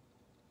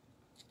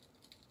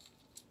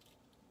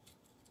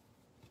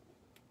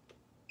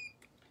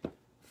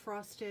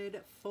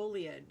Frosted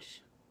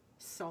Foliage,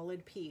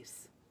 solid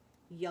piece,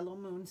 yellow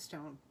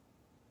moonstone,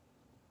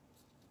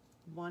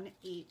 $185.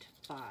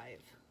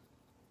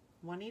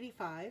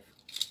 $185.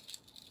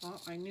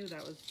 Oh, I knew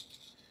that was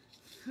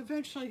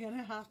eventually going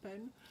to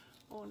happen.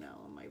 Oh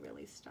no, am I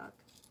really stuck?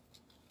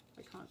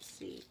 I can't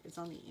see. It's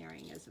on the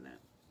earring, isn't it?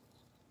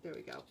 There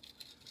we go.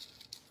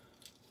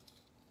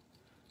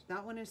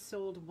 That one is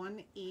sold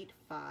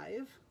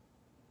 $185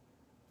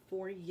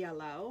 for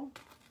yellow.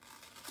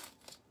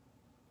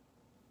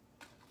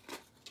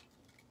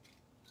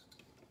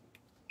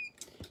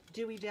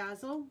 Dewy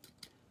Dazzle,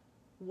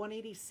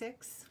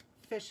 $186.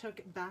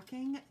 Fishhook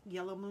backing,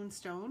 yellow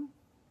moonstone,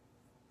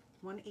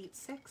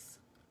 $186.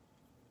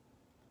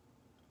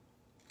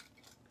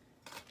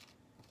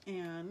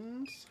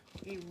 And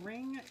a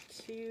ring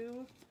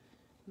to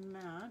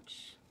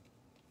match.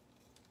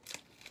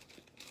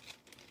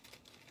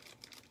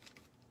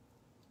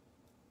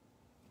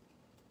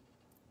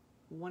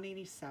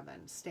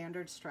 $187,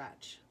 standard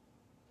stretch.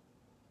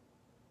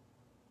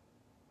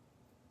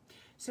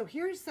 So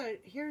here's a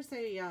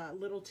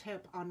little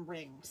tip on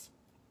rings.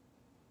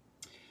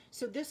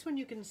 So this one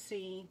you can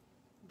see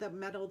the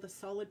metal, the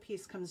solid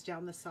piece comes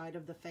down the side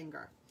of the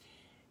finger.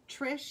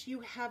 Trish, you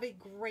have a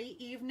great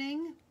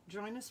evening.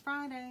 Join us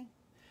Friday.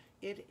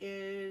 It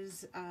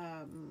is,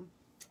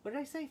 what did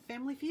I say?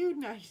 Family Feud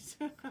night.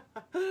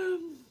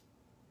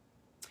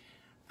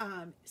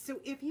 So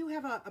if you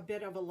have a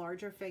bit of a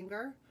larger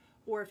finger,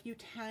 or if you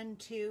tend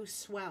to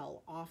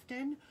swell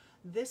often,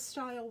 this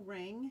style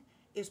ring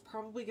is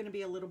probably going to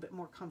be a little bit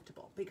more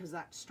comfortable because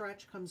that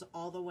stretch comes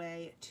all the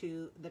way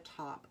to the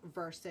top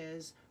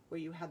versus where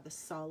you had the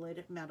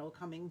solid metal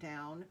coming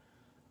down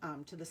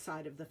to the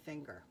side of the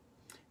finger.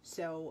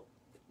 So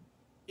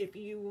if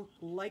you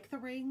like the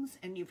rings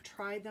and you've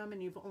tried them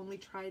and you've only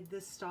tried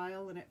this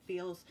style and it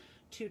feels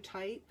too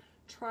tight,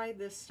 try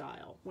this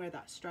style where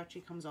that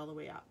stretchy comes all the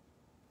way up.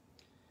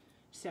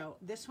 So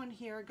this one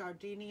here,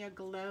 Gardenia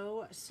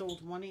Glow,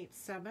 sold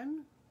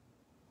 $187.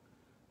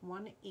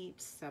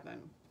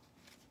 $187.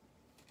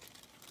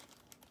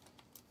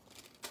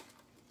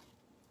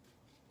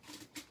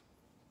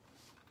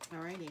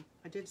 Alrighty,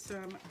 I did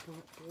some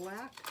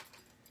black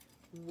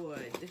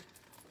wood.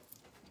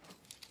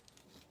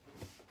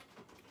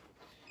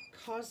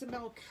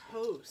 Cozumel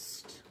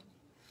Coast.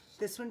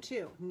 This one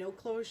too, no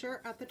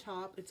closure at the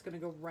top. It's going to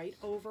go right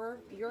over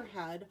your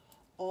head.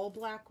 All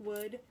black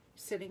wood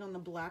sitting on the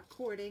black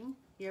cording.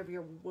 You have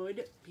your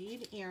wood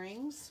bead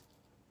earrings.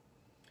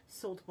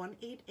 Sold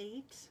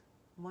 $188.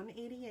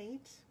 $188.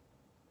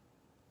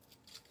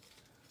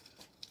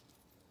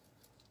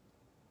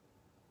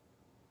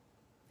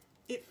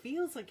 It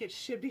feels like it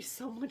should be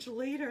so much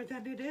later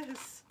than it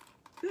is.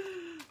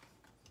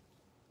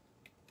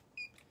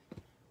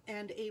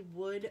 And a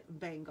wood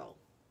bangle.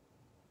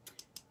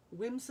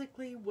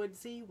 Whimsically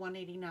Woodsy,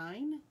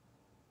 $189.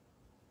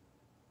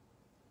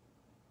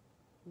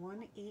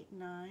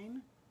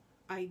 $189.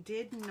 I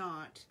did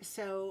not.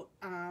 So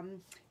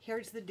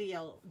here's the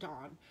deal,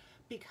 Dawn.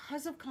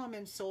 Because of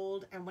comments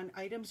sold and when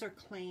items are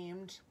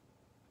claimed,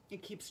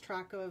 it keeps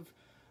track of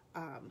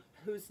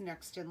who's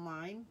next in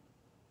line.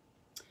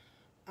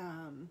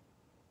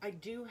 I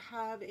do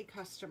have a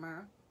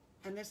customer,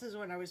 and this is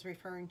what I was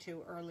referring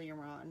to earlier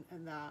on,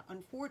 and that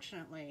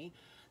unfortunately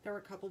there are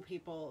a couple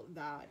people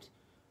that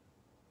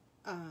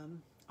I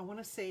want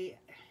to say,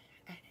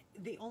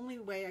 the only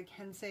way I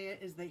can say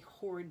it is they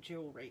hoard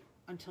jewelry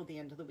until the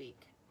end of the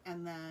week.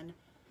 And then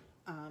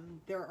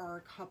there are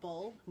a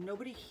couple,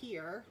 nobody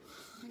here,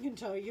 I can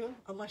tell you,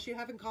 unless you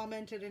haven't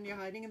commented and you're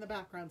hiding in the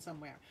background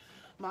somewhere.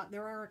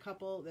 There are a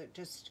couple that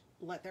just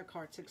let their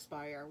carts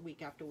expire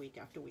week after week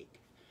after week.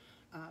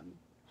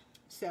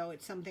 So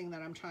it's something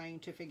that I'm trying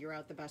to figure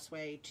out the best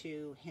way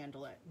to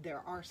handle it.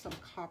 There are some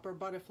copper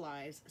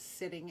butterflies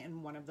sitting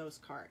in one of those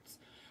carts.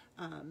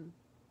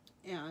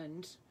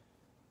 And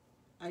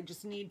I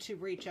just need to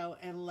reach out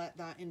and let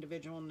that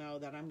individual know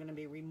that I'm going to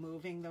be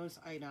removing those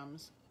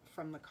items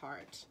from the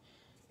cart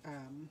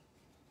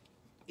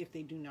if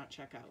they do not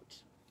check out,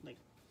 like,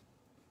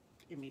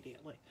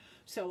 immediately.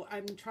 So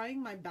I'm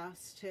trying my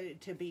best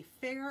to be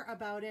fair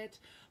about it,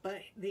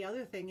 but the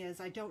other thing is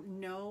I don't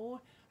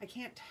know, I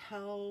can't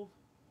tell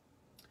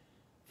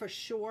for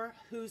sure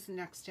who's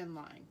next in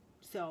line.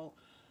 So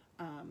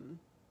I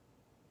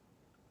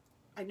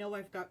know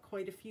I've got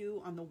quite a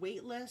few on the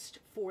wait list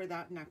for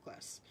that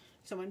necklace.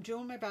 So I'm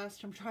doing my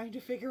best. I'm trying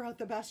to figure out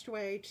the best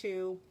way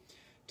to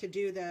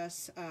do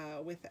this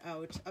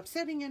without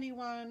upsetting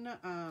anyone,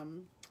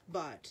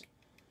 but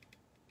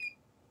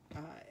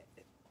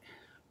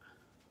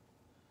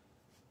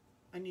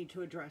I need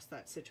to address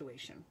that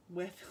situation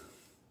with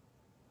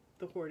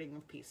the hoarding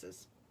of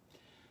pieces.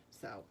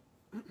 So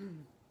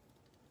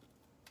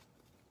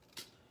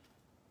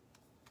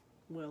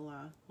we'll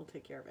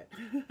take care of it.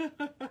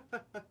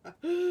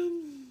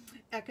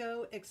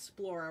 Echo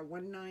Explorer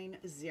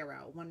 190.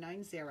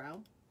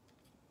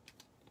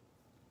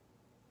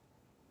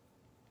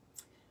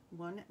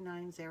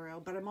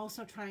 190, but I'm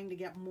also trying to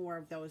get more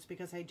of those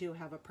because I do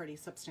have a pretty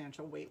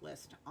substantial wait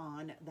list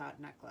on that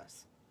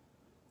necklace.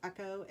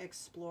 Echo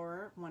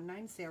Explorer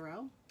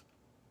 190.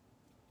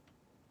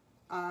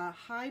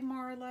 Hi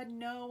Marla,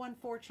 no,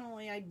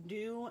 unfortunately I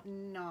do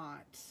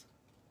not.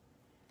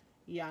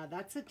 Yeah,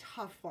 that's a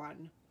tough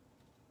one.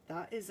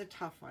 That is a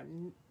tough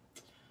one.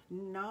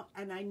 No,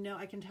 and I know,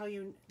 I can tell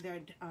you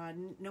that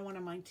no one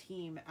on my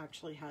team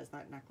actually has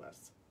that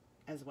necklace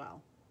as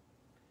well.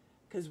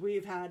 Because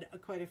we've had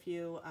quite a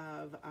few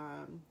of,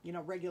 you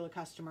know, regular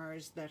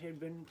customers that had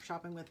been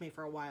shopping with me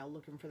for a while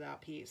looking for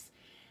that piece.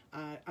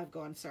 I've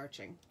gone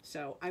searching.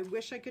 So I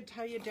wish I could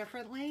tell you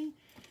differently,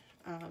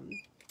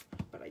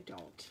 but I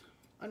don't,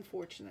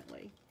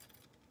 unfortunately.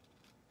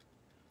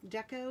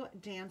 Deco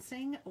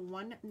Dancing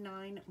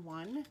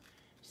 191.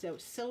 So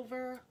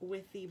silver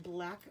with the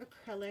black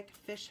acrylic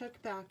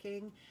fishhook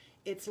backing.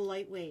 It's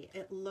lightweight.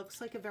 It looks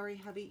like a very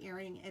heavy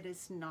earring. It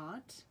is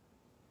not.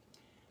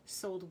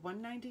 Sold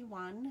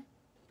 $191,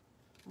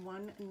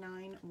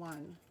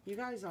 $191. You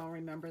guys all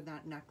remember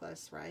that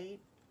necklace, right?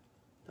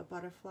 The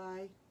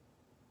butterfly.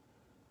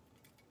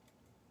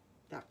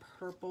 That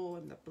purple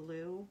and the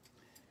blue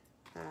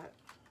that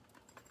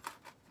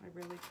I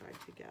really tried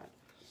to get.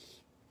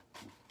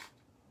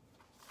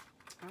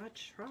 I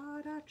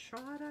tried.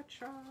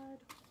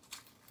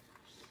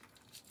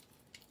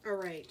 All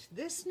right,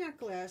 this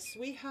necklace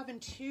we have in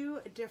two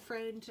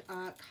different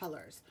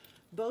colors,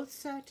 both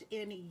set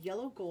in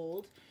yellow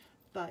gold,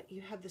 but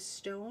you have the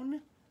stone.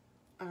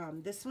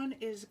 This one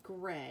is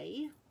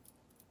gray.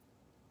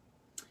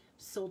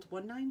 Sold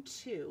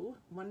 $192,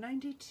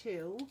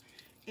 $192,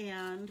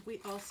 and we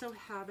also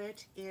have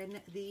it in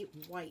the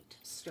white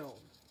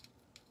stone.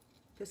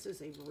 This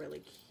is a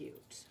really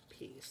cute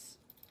piece.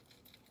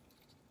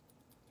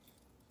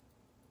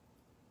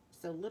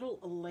 So little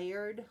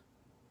layered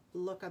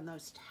look on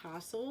those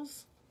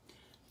tassels.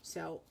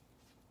 So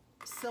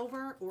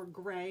silver or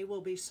gray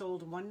will be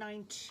sold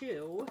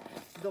 $192.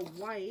 The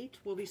white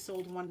will be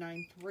sold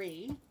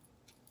 $193.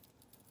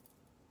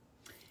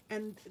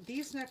 And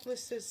these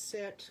necklaces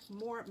sit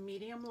more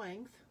medium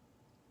length.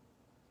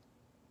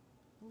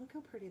 Look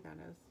how pretty that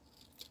is.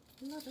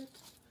 Love it.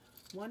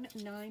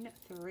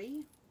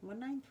 $193.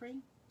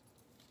 $193.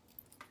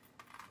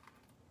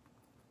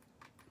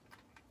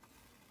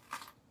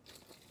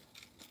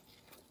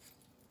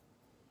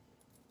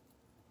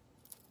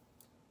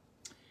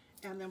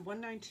 And then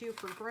 $192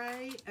 for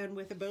gray, and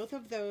with both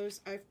of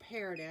those, I've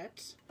paired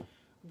it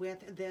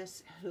with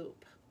this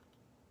hoop.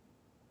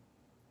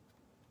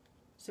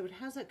 So it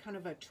has a kind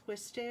of a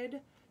twisted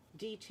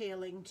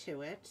detailing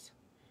to it,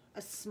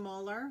 a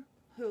smaller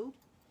hoop,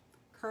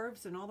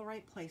 curves in all the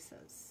right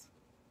places.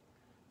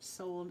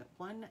 Sold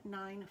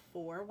 $194,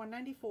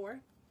 $194,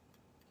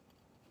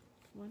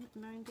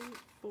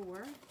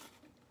 $194.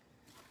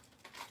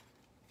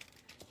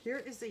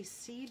 Here is a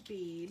seed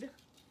bead.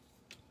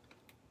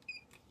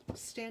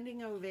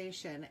 Standing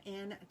ovation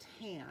in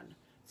tan.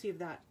 So you have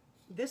that.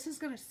 This is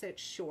going to sit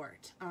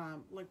short,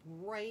 like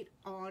right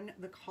on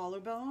the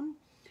collarbone.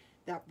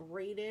 That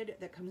braided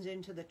that comes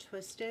into the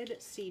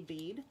twisted seed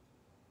bead.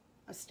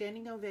 A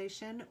standing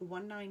ovation,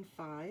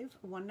 $195,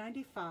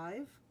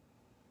 $195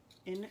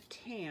 in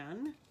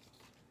tan,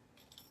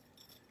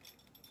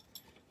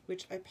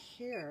 which I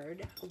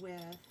paired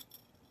with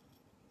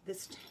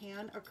this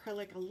tan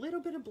acrylic, a little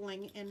bit of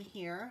bling in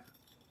here.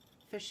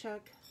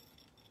 Fishhook.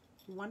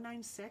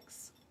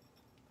 $196,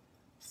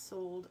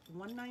 sold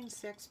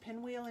 $196,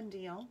 pinwheel and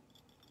deal.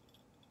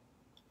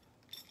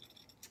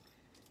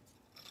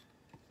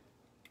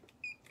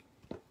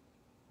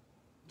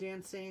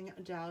 Dancing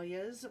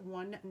Dahlias,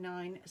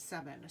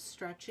 $197,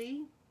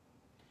 stretchy,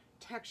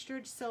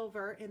 textured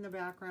silver in the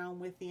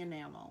background with the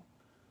enamel,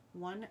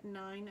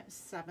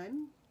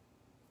 $197,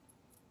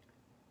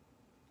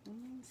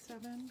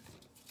 $197.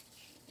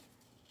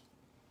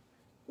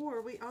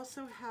 Or we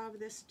also have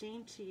this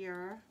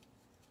daintier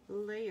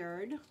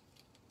layered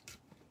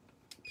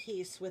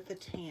piece with the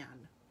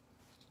tan.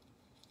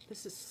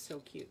 This is so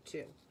cute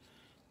too.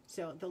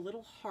 So the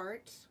little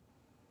heart,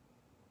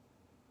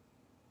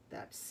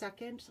 that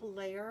second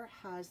layer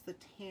has the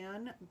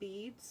tan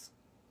beads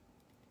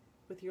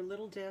with your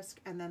little disc,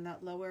 and then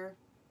that lower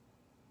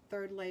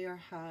third layer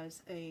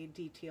has a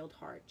detailed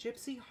heart.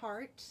 Gypsy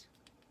heart.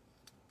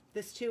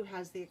 This too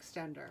has the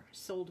extender.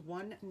 Sold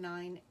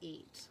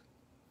 $198.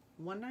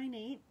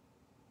 $198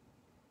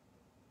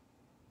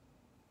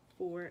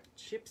 for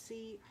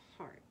Gypsy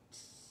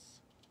Hearts.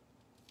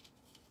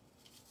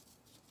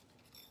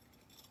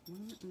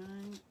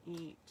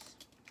 $198.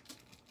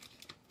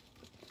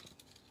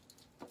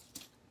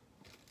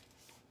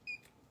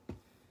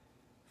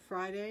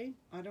 Friday,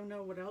 I don't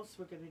know what else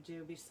we're going to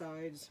do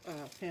besides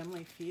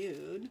Family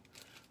Feud,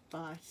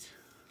 but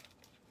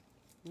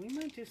we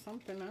might do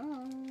something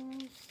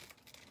else.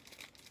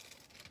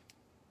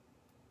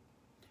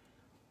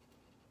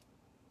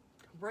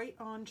 Right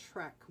on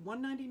Trek,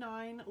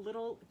 $199,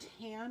 little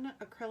tan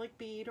acrylic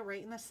bead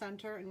right in the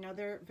center,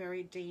 another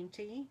very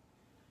dainty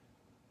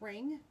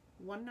ring,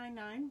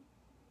 $199,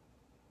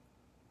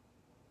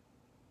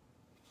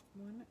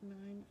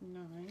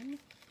 $199.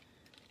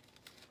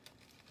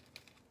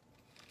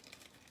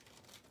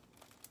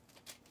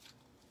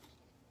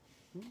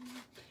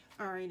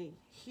 Alrighty,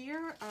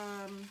 here,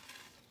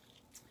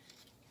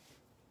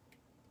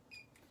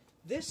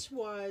 this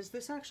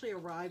actually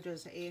arrived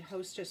as a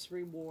hostess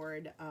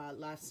reward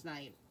last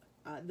night.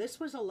 This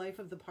was a Life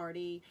of the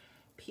Party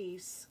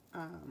piece.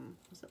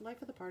 Was it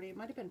Life of the Party? It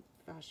might have been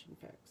Fashion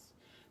Fix.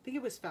 I think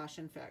it was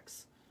Fashion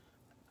Fix.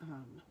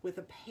 With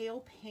a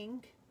pale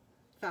pink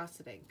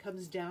faceting.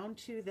 Comes down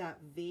to that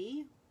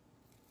V.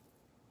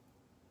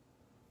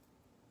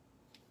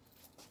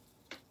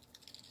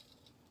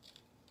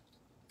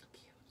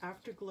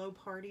 Afterglow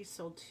Party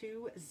sold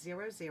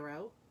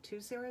 200.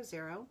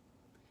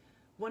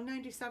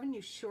 197,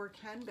 you sure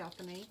can,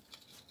 Bethany.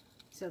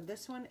 So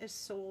this one is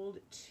sold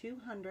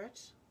 200.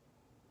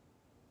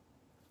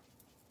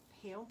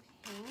 Pale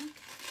pink,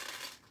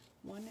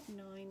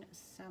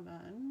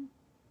 197.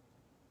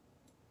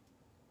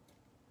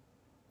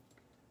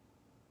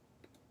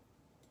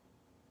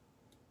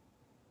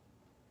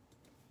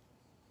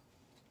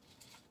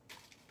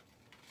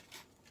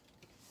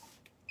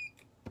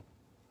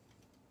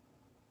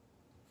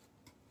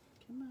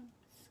 Come on,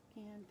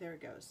 scan. There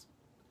it goes.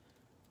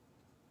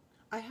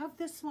 I have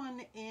this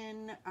one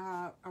in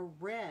a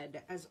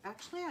red, as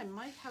actually I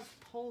might have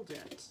pulled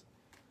it.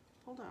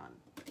 Hold on.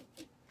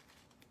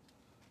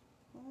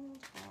 Hold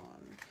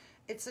on.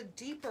 It's a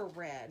deeper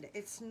red.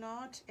 It's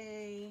not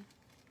a,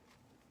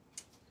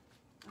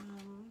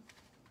 I'm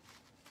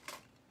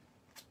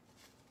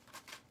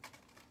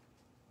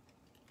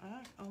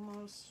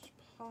almost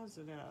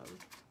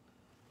positive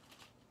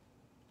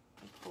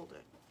I pulled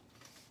it.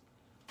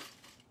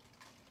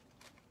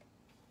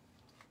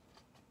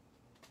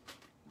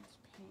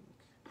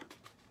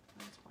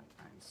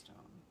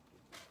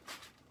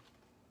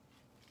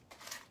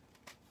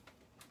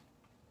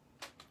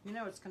 You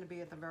know it's going to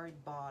be at the very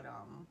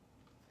bottom.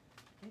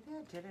 Maybe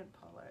I didn't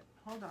pull it.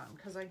 Hold on,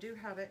 because I do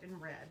have it in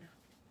red.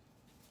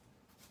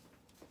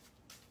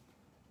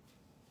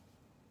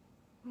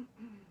 All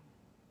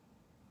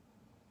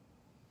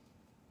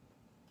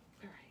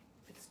right,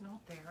 it's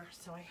not there,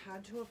 so I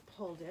had to have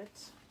pulled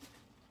it.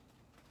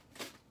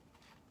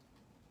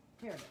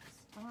 Here it is.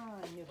 Oh,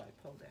 I knew I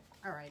pulled it.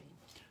 All righty.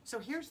 So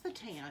here's the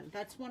tan.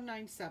 That's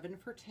 197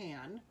 for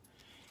tan.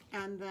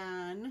 And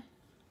then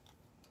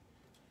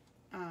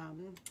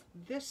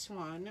this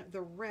one,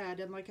 the red,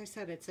 and like I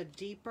said, it's a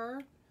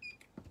deeper,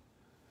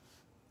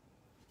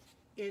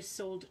 is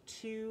sold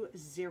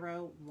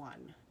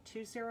 201.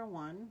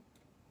 201.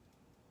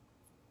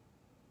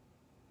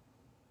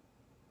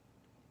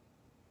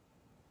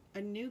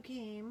 A new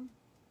game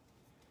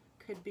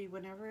could be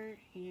whenever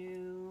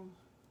you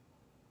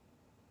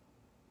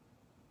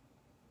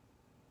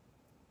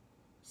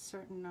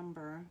certain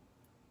number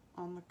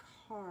on the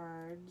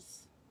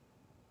cards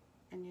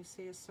and you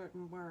see a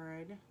certain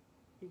word,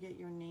 you get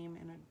your name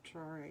in a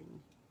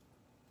drawing.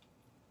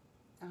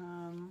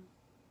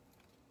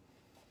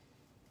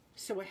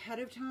 So ahead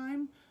of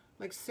time,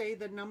 like say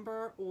the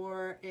number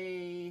or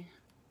a,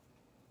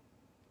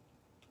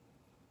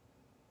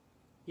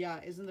 yeah,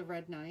 isn't the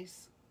red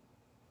nice?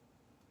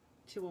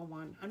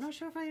 201. I'm not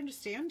sure if I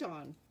understand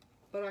Dawn,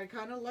 but I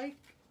kind of like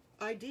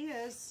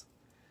ideas.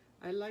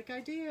 I like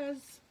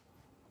ideas.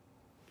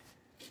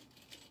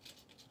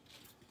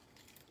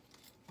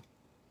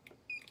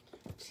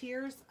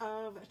 Tears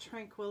of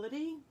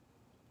Tranquility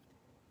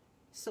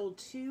sold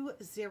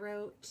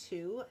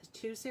 202.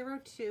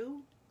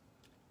 202.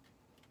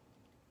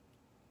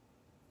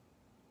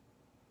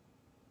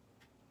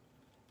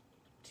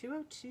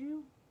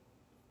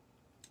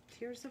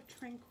 Tears of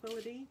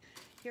Tranquility.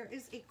 Here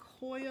is a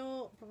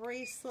coil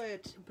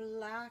bracelet,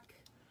 black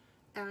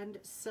and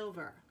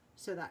silver.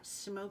 So that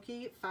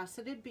smoky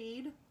faceted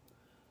bead.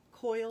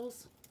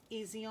 Coils,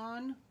 easy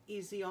on,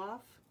 easy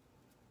off.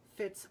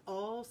 Fits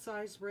all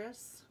size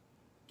wrists.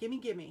 Gimme,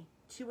 gimme.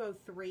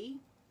 203.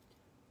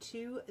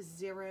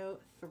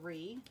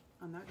 203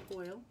 on that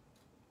coil.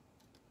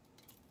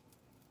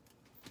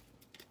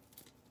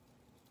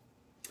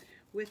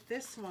 With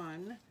this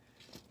one,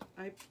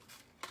 I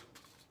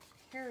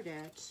paired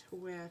it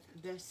with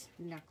this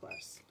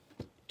necklace.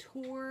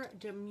 Tour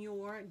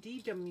Demure, de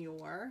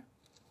Demure.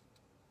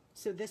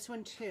 So this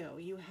one too,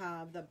 you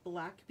have the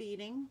black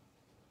beading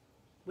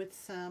with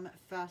some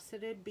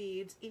faceted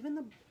beads, even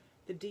the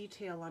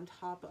detail on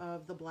top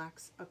of the black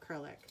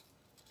acrylic.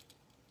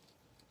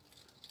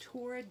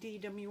 Tour de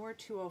Demure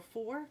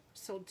 204,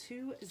 sold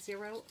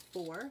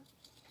 204.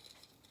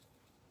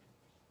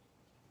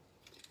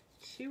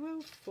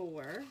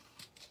 204.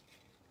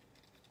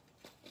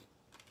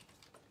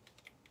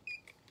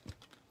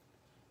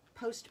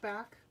 Post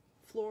back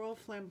Floral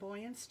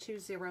Flamboyance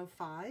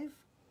 205.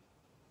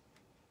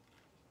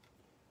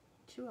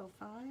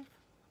 205.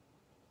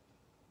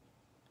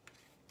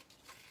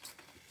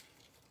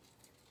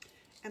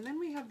 And then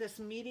we have this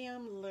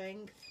medium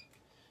length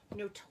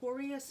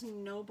Notorious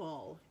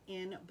Noble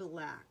in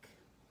black.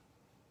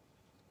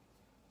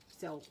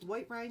 So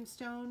white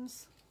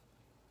rhinestones,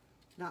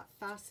 not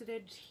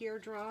faceted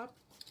teardrop.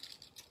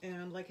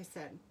 And like I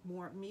said,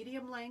 more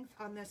medium length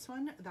on this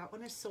one. That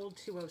one is sold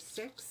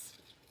 206.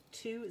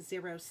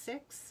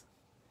 206.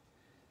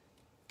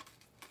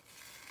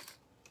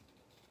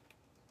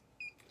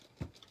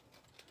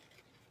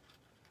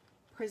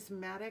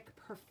 Prismatic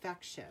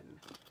Perfection.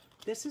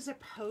 This is a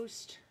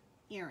post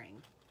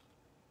earring.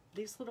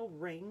 These little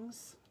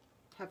rings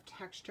have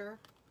texture.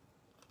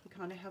 We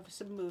kind of have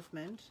some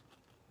movement.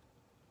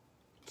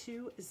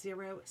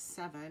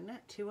 207,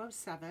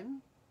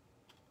 207.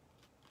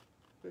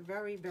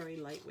 Very, very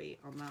lightweight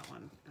on that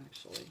one,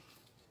 actually.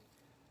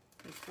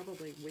 It's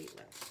probably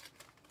weightless.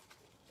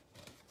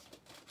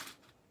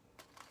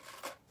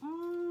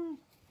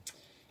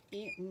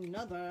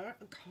 Another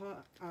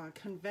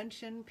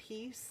convention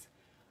piece,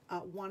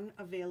 one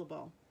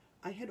available.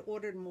 I had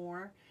ordered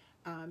more.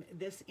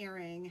 This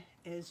earring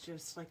is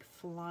just like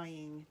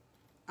flying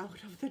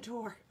out of the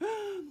door.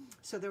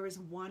 So there was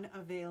one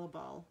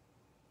available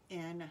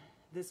in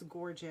this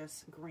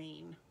gorgeous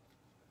green.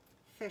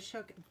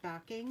 Fishhook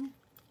backing.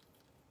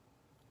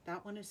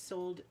 That one is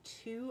sold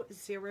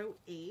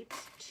 208,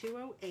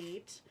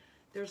 208.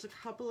 There's a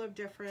couple of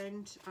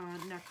different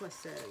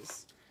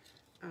necklaces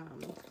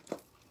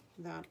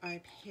that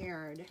I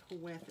paired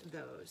with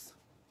those.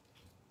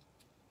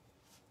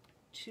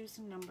 Choose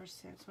a number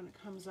 6 when it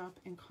comes up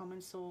in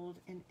common sold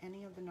in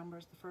any of the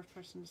numbers. The first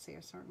person to say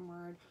a certain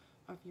word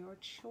of your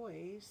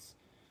choice,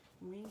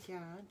 we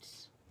get.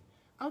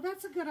 Oh,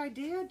 that's a good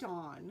idea,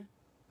 Dawn.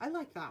 I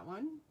like that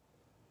one.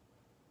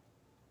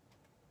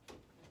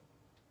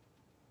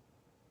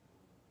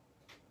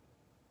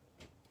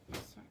 A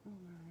certain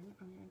word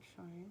of your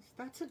choice.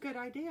 That's a good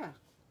idea.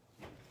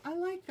 I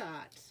like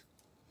that.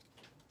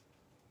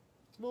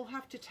 We'll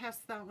have to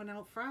test that one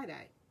out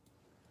Friday.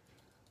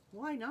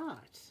 Why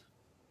not?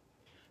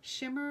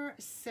 Shimmer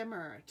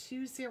Simmer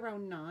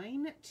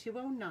 209,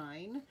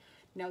 209.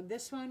 Now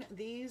this one,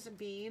 these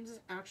beads,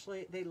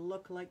 actually, they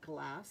look like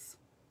glass.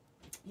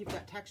 You've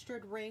got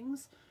textured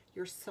rings,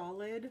 your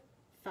solid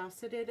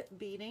faceted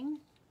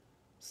beading,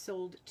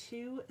 sold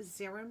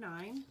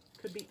 209.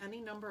 Could be any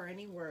number or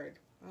any word.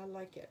 I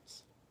like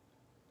it.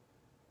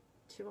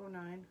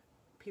 209.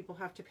 People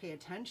have to pay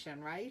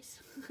attention, right?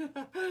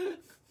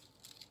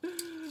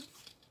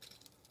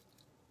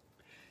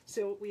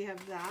 So we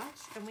have that,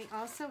 and we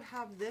also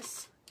have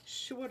this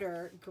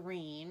shorter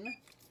green,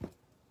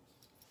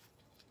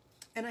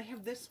 and I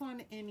have this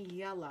one in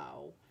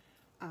yellow.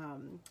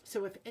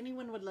 So if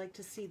anyone would like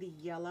to see the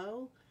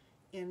yellow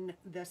in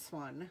this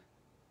one,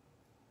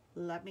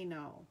 let me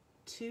know.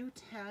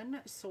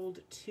 210,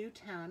 sold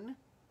 210.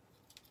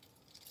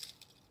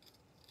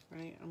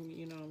 Right,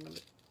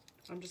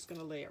 I'm just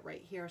gonna lay it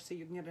right here so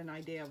you can get an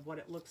idea of what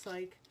it looks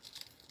like.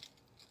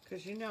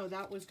 Because you know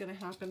that was going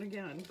to happen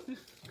again.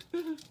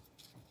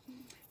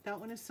 That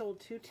one is sold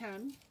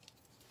 210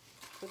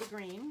 for the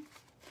green.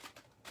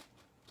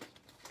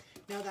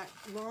 Now that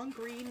long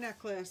green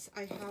necklace,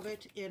 I have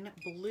it in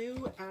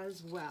blue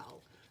as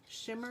well.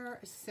 Shimmer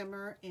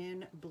Simmer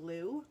in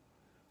blue.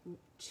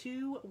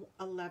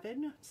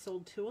 211,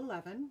 sold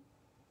 211.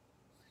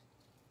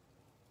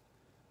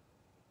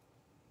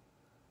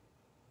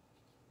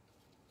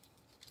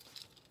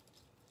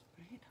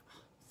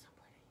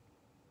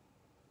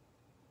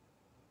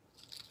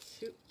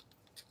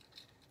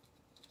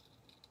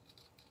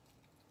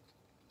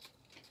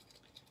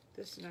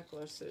 This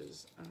necklace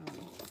is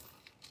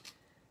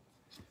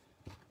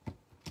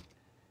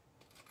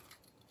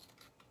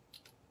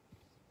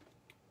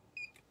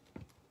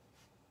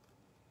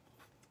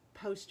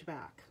post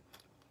back,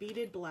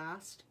 beaded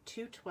blast,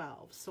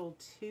 212, sold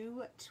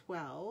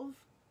 212.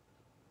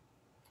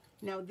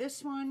 Now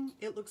this one,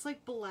 it looks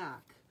like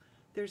black.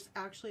 There's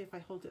actually, if I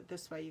hold it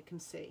this way, you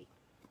can see,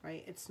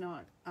 right? It's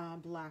not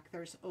black.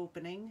 There's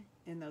opening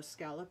in those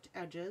scalloped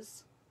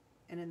edges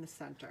and in the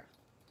center.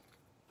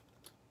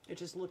 It's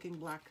just looking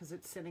black because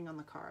it's sitting on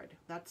the card.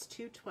 That's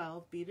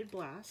 212 beaded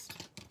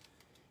blast.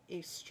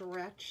 A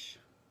stretch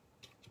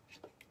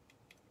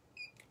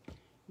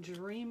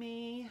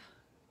dreamy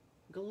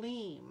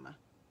gleam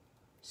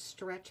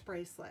stretch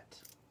bracelet.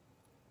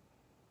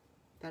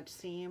 That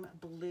same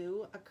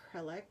blue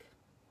acrylic.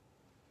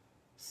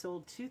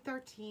 Sold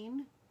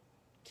 213.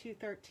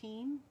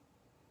 213.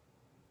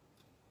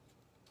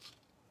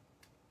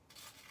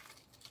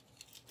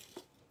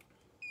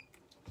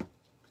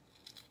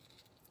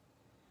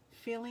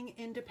 Feeling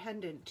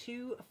Independent,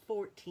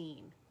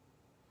 214.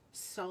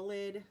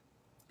 Solid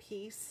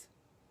piece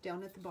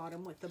down at the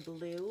bottom with the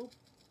blue.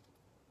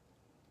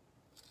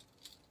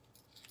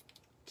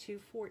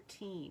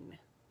 214.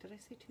 Did I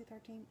say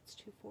 213? It's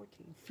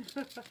 214.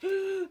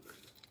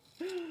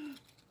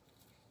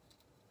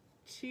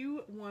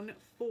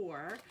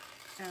 214.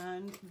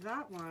 And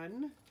that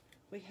one,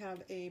 we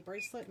have a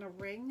bracelet and a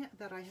ring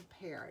that I have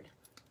paired.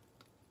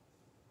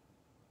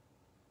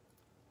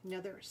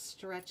 Another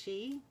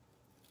stretchy.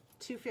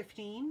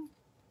 215,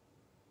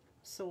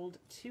 sold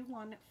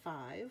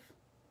 215,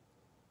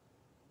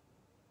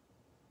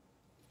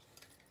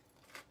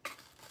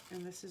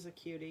 and this is a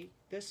cutie.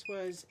 This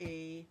was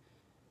a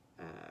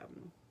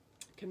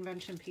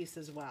convention piece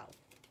as well.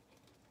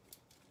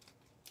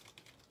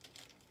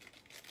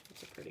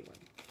 It's a pretty one.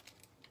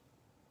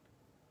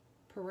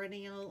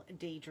 Perennial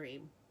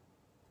Daydream,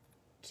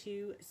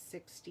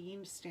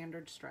 216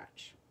 standard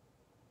stretch.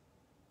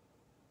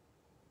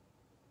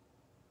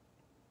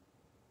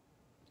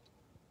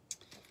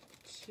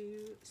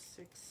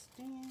 $216.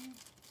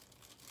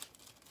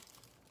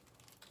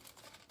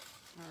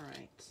 All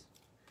right.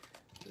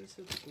 These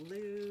are the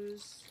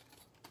blues.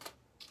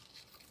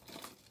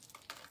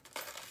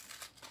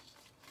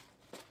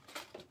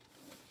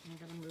 I'm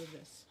gonna move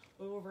this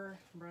over.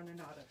 I'm running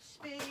out of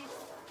space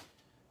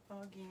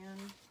again.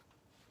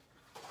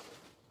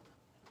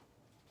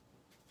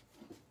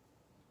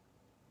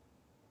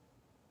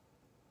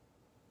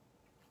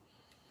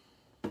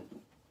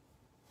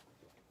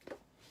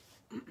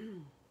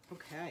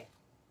 Okay.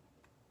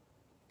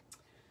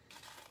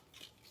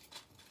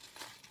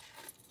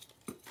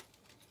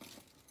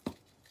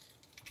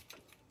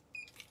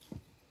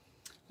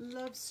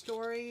 Love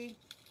Story.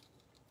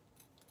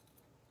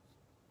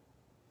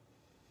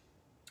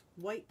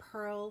 White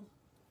pearl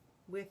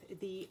with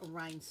the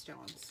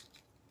rhinestones.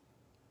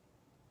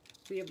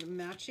 We have a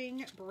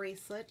matching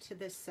bracelet to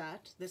this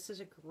set. This is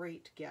a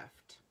great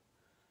gift.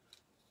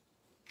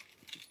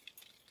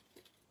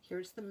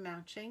 Here's the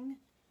matching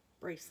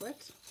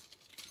bracelet.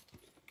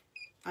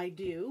 I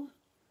Do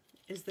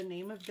is the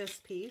name of this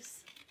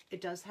piece.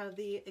 It does have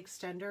the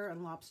extender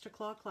and lobster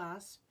claw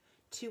clasp.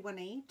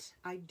 218,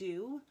 I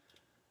Do.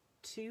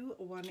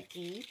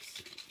 218.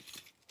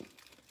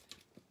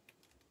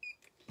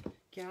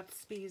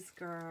 Gatsby's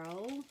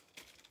Girl.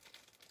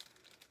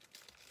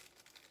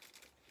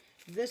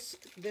 This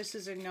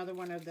is another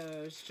one of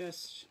those,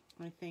 just,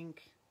 I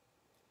think,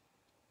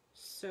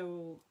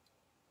 so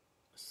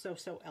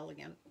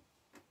elegant.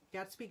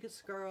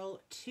 Gatsby's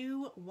Girl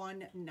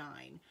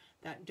 219.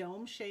 That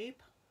dome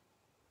shape.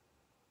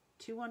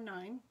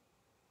 219.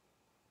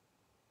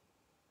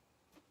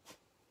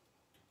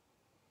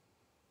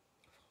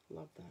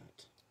 Love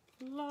that.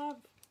 Love.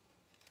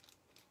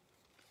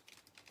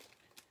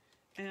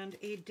 And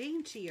a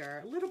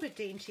daintier, a little bit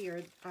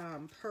daintier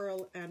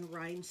pearl and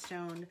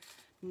rhinestone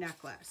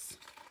necklace.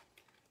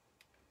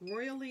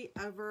 Royally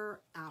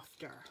Ever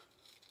After.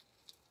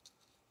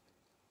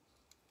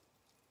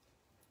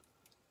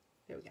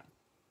 There we go.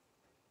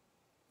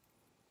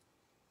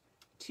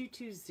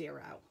 220.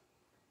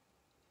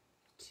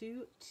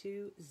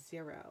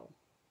 220. I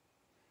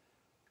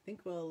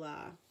think we'll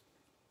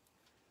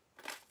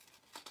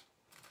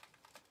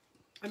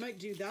I might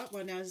do that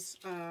one as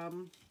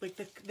like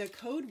the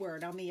code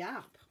word on the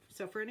app.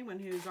 So for anyone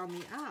who's on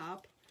the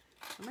app,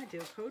 I might do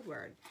a code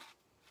word.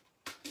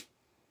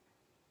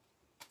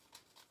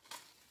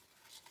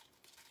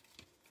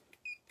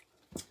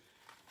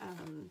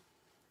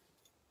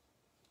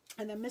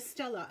 And then Miss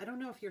Stella, I don't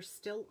know if you're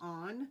still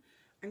on.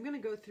 I'm going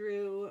to go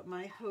through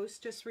my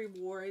hostess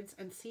rewards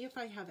and see if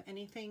I have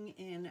anything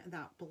in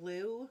that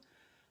blue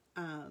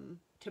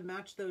to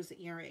match those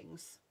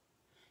earrings.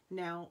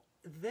 Now,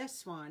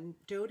 this one,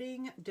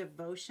 Doting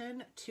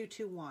Devotion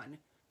 221,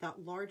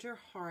 that larger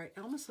heart,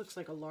 it almost looks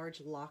like a large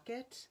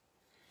locket.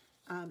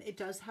 It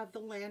does have the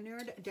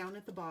lanyard down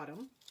at the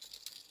bottom.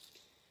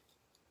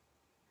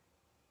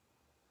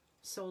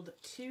 Sold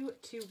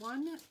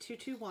 221,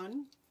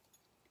 221.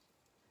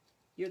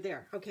 You're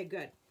there. Okay,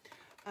 good.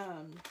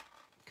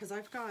 Because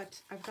I've got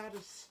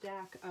a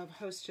stack of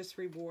hostess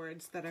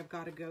rewards that I've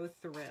got to go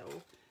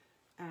through,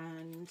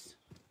 and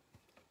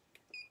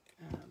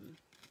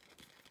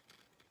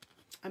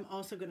I'm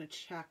also going to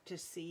check to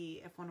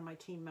see if one of my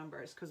team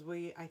members, because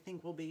I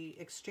think we'll be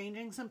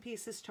exchanging some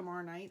pieces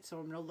tomorrow night, so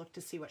I'm going to look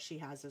to see what she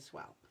has as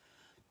well.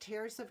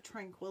 Tears of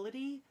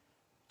Tranquility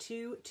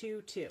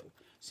 222.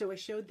 So I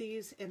showed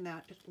these in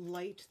that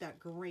light, that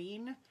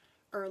green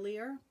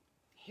earlier.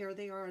 Here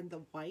they are in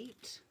the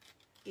white,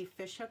 a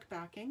fishhook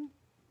backing.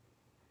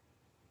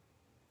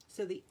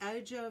 So the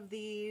edge of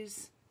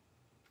these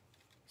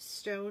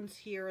stones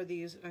here are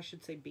these, I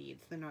should say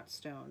beads, they're not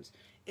stones.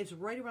 It's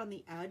right around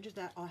the edge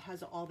that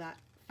has all that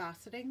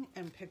faceting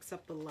and picks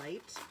up the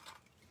light.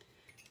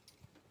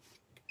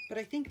 But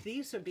I think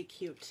these would be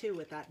cute too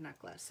with that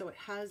necklace. So it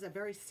has a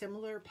very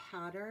similar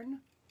pattern,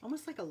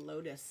 almost like a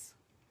lotus.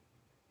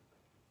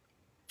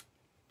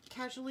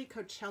 Casually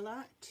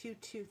Coachella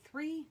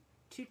 223,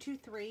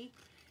 223,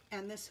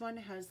 and this one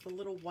has the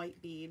little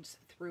white beads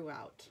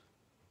throughout.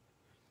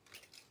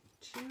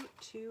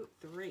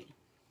 223.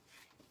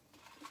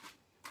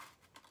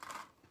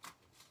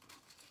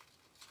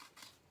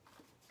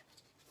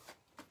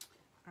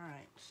 All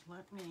right,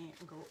 let me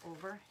go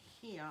over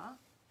here.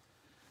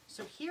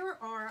 So here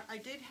are, I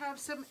did have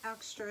some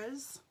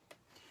extras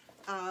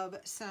of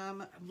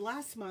some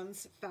last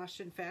month's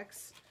Fashion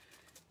Fix,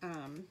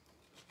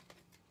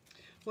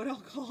 what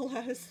I'll call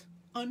as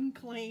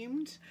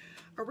unclaimed,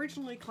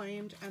 originally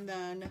claimed, and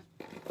then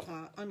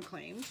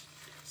unclaimed.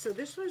 So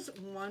this was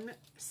one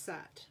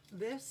set.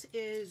 This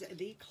is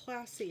the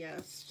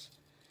classiest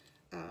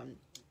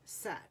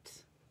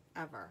set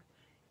ever.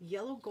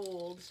 Yellow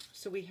gold.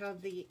 So we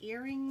have the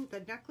earring,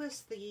 the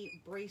necklace, the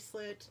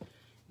bracelet,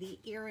 the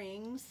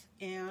earrings,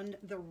 and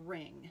the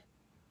ring.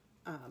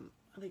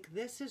 Like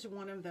this is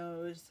one of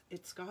those,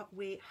 it's got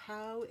weight.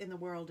 How in the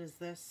world is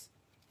this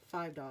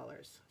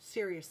 $5?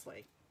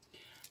 Seriously.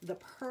 The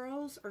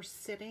pearls are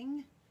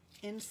sitting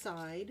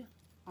inside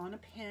on a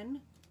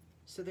pin,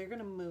 so they're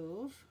gonna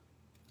move.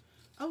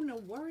 Oh, no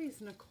worries,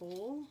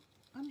 Nicole.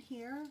 I'm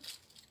here.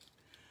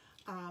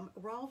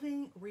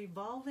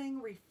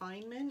 Revolving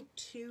Refinement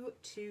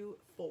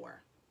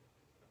 224.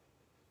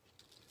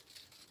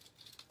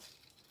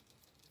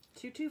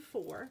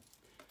 224.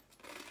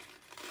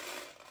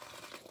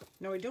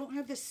 Now I don't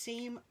have the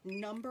same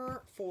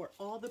number for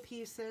all the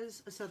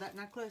pieces. So that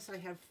necklace, I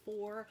have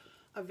 4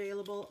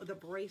 available. The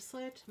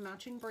bracelet,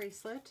 matching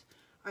bracelet,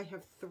 I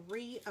have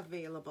 3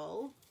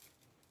 available.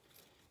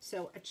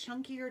 So a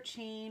chunkier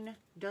chain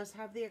does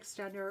have the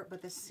extender,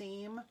 but the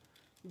same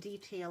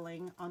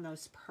detailing on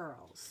those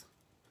pearls.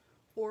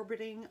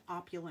 Orbiting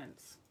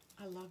Opulence.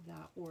 I love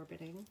that,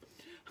 orbiting.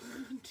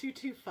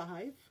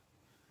 225.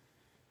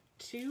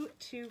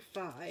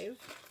 225.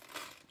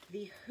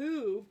 The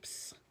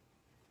hoops.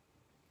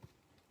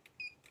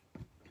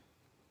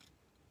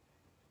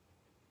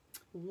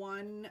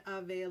 1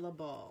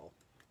 available.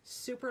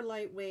 Super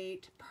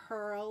lightweight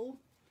pearl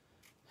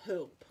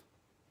hoop.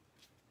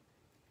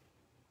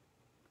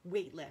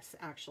 Weightless,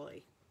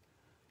 actually.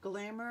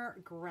 Glamour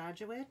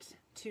Graduate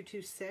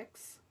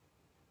 226.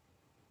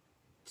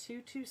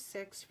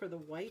 226 for the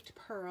white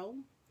pearl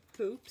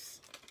hoops.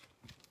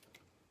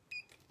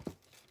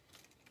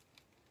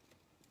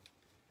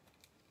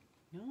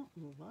 No,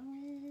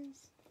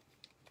 lies.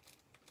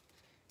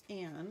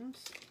 And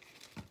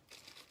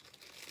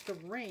the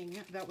ring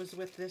that was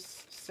with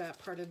this set,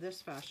 part of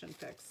this Fashion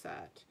Fix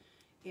set,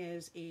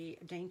 is a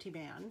dainty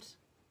band.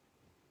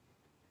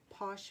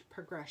 Posh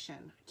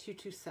Progression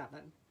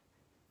 227.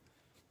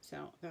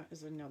 So that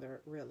is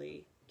another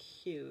really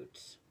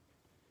cute,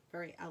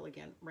 very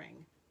elegant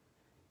ring.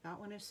 That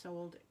one is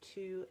sold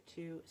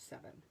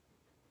 227.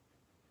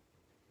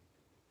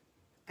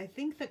 I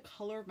think the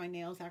color of my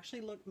nails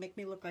actually make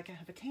me look like I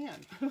have a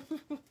tan.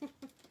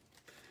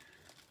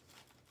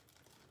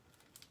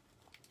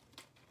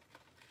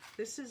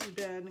 This has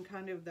been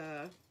kind of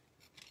the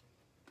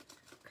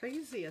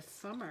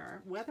craziest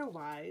summer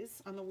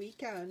weather-wise on the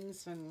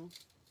weekends. And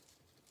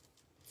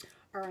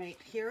all right,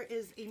 here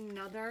is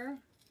another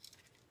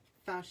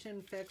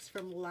Fashion Fix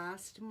from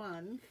last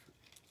month.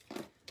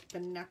 The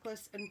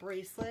necklace and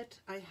bracelet.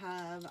 I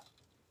have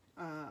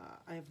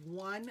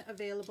 1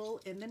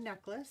 available in the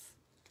necklace.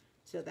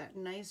 So that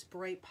nice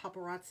bright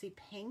paparazzi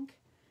pink.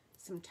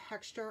 Some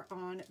texture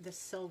on the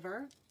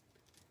silver.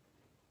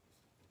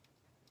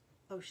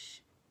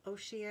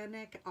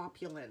 Oceanic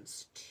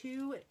Opulence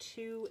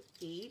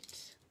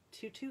 228.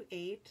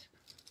 228.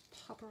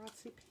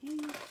 Paparazzi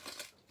pink.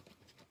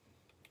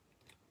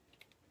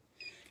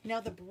 Now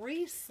the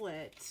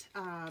bracelet,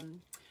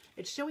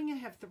 it's showing I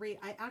have 3.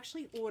 I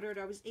actually ordered,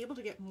 I was able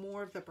to get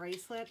more of the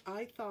bracelet.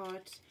 I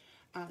thought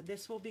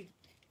this will be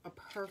a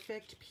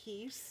perfect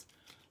piece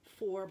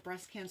for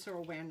Breast Cancer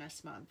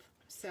Awareness Month.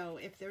 So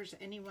if there's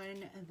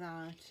anyone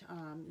that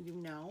you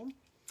know,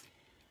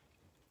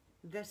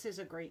 this is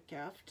a great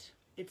gift.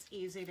 It's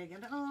easy to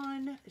get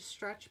on.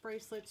 Stretch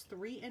bracelets,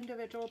 3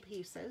 individual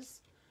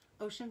pieces.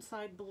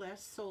 Oceanside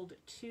Bliss sold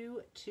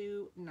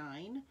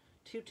 229.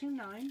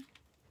 229.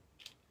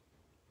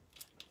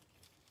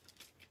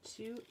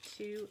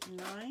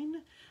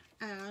 229.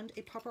 And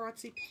a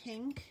paparazzi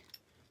pink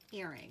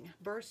earring.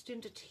 Burst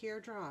into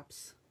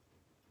Teardrops.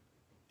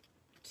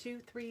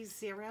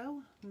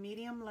 230.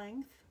 Medium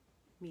length.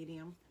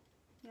 Medium.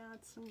 Yeah,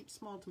 it's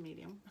small to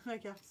medium, I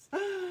guess.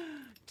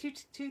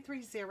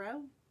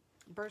 230.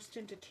 Burst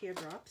into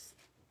Teardrops.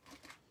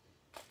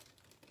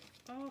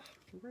 Oh,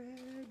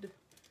 red.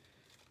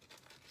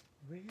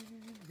 Red,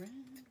 red,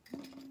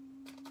 red.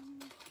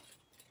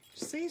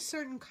 See,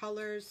 certain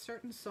colors,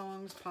 certain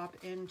songs pop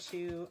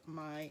into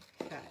my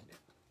head.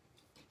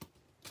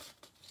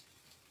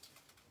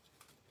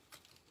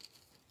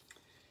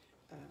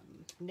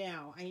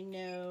 Now, I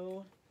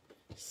know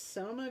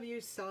some of you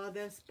saw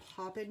this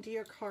pop into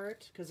your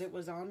cart because it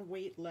was on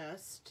wait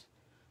list.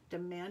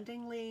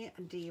 Demandingly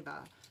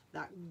Diva.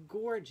 That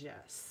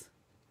gorgeous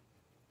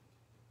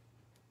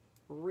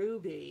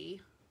ruby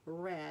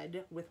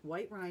red with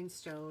white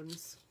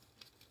rhinestones.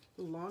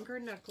 Longer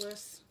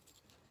necklace.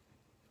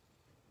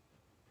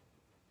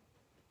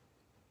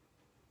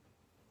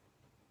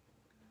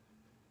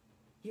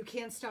 You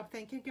can't stop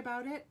thinking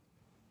about it?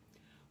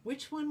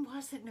 Which one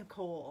was it,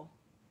 Nicole?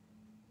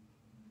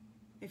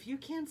 If you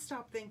can't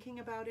stop thinking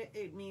about it,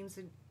 it means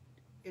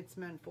it's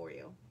meant for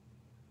you.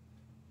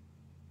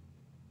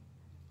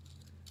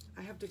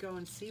 I have to go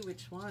and see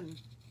which one.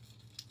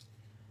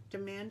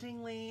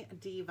 Demandingly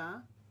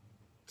Diva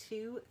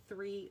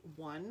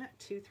 231.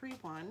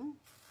 231.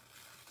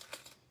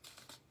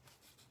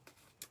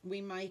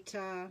 We might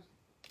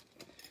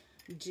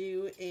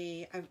do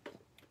a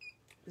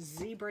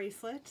Z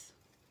bracelet.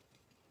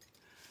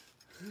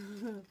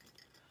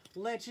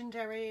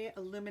 Legendary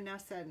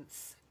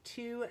Luminescence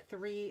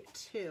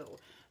 232.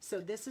 So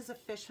this is a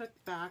fishhook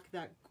back,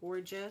 that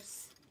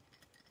gorgeous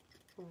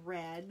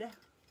red.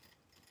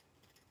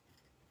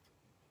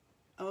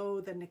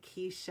 Oh, the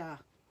Nikisha.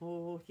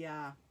 Oh,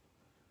 yeah.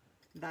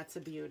 That's a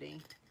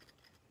beauty.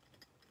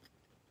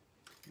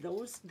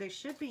 Those, they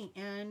should be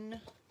in.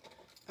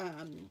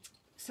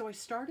 So I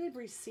started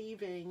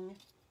receiving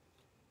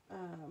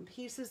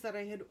pieces that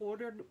I had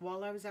ordered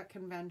while I was at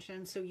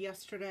convention. So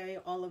yesterday,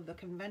 all of the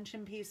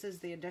convention pieces,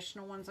 the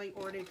additional ones I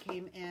ordered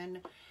came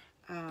in.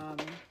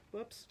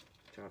 Whoops,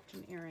 dropped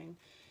an earring.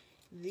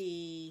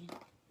 The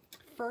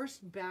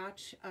first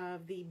batch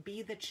of the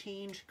Be the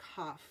Change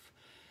cuff.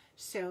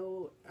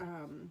 So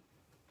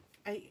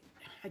I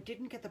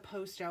didn't get the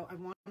post out. I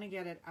want to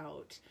get it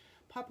out.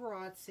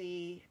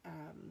 Paparazzi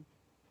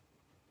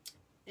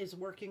is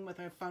working with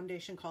a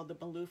foundation called the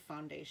Maloof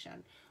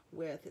Foundation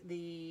with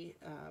the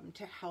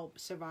to help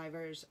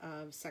survivors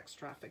of sex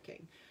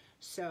trafficking.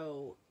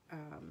 So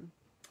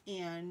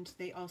and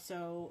they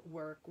also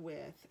work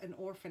with an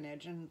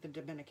orphanage in the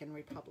Dominican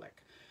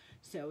Republic.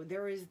 So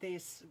there is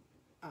this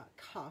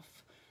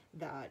cuff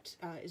that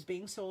is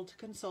being sold to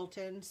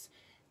consultants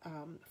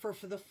for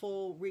the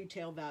full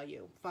retail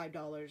value,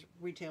 $5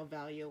 retail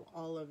value.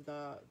 All of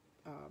the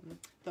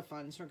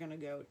funds are going to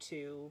go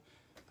to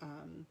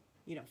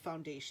you know,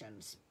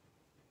 foundations.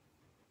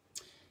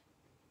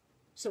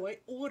 So I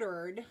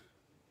ordered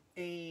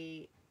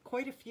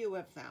quite a few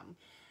of them.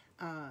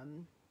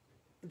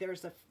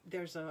 There's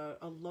a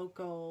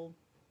local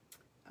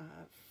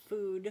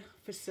food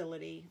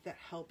facility that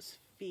helps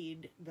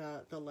feed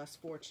the less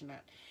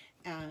fortunate,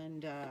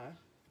 and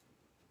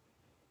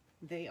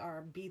they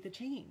are Be the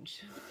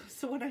Change.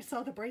 So when I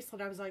saw the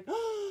bracelet, I was like,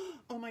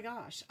 oh my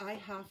gosh, I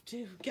have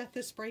to get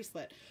this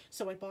bracelet.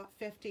 So I bought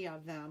 50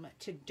 of them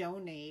to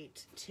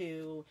donate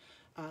to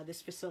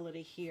this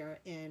facility here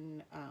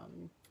in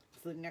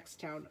the next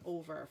town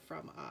over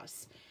from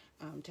us,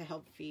 to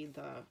help feed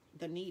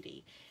the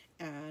needy.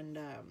 And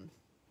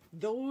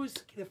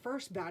the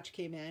first batch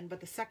came in, but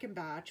the second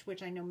batch,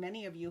 which I know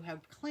many of you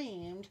have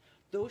claimed,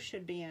 those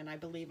should be in, I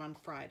believe, on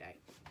Friday.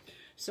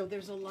 So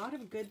there's a lot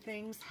of good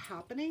things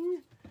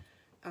happening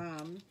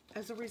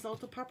as a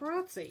result of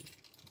Paparazzi.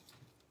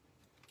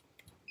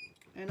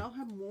 And I'll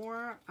have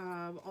more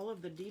of all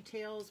of the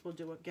details.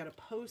 We'll get a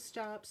post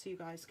up so you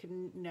guys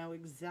can know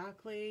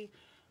exactly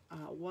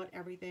what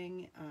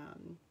everything,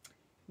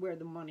 where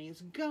the money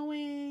is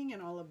going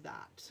and all of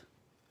that.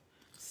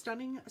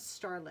 Stunning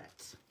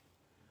Starlet.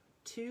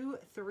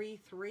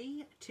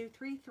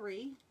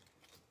 233.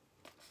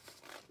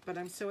 But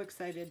I'm so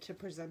excited to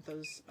present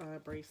those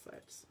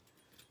bracelets.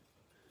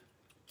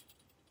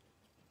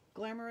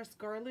 Glamorous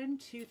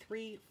Garland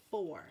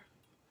 234.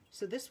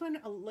 So this one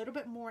a little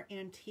bit more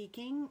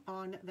antiquing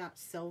on that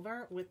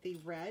silver with the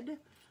red,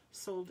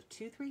 sold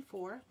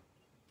 234.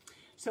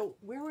 So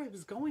where I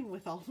was going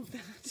with all of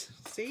that,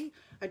 see,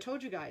 I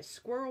told you guys,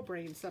 squirrel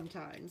brain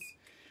sometimes,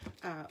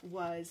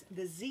 was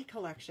the Z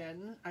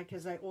collection,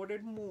 because I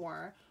ordered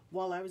more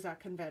while I was at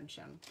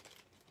convention.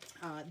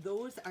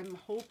 Those I'm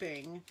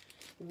hoping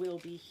will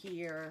be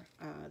here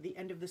the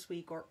end of this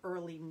week or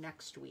early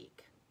next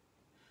week.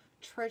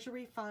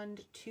 Treasury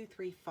Fund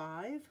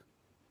 235.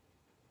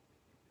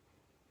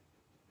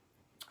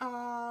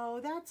 Oh,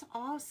 that's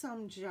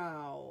awesome,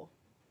 Joe.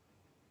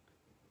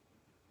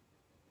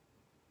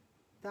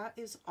 That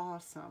is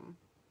awesome.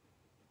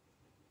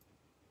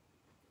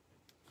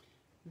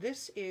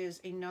 This is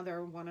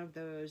another one of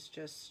those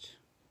just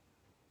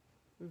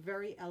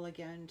very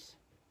elegant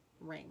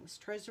rings.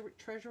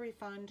 Treasury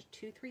Fund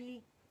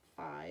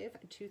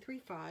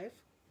 235.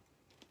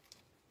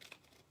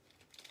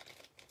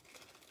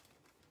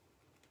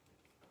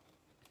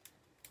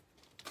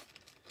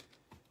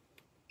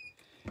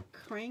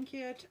 Crank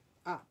It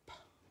Up.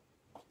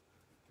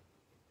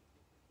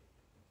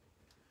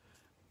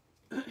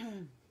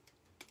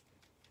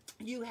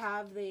 You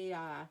have the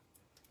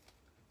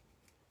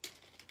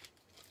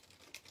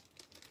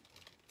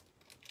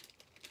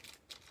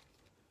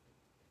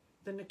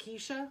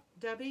Nikisha,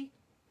 Debbie.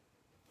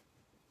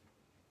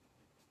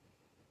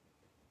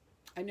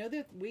 I know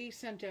that we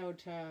sent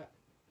out a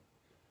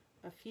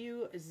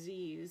few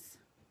Z's.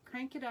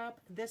 Crank It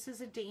Up. This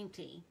is a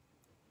dainty.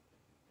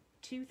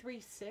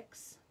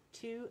 236.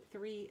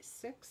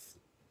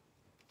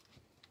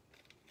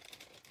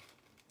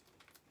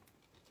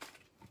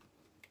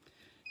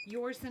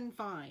 Yours in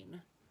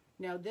Fine.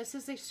 Now this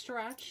is a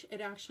stretch.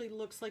 It actually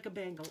looks like a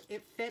bangle.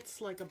 It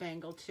fits like a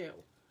bangle too.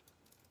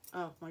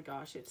 Oh my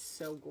gosh, it's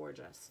so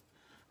gorgeous.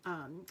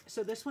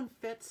 So this one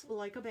fits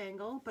like a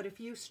bangle, but if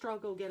you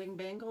struggle getting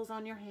bangles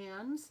on your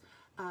hands,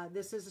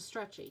 this is a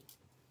stretchy.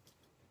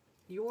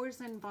 Yours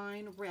in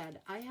Vine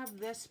Red. I have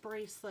this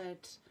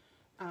bracelet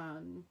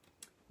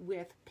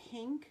with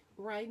pink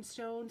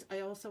rhinestones.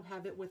 I also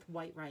have it with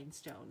white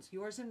rhinestones.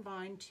 Yours in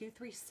Vine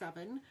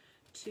 237.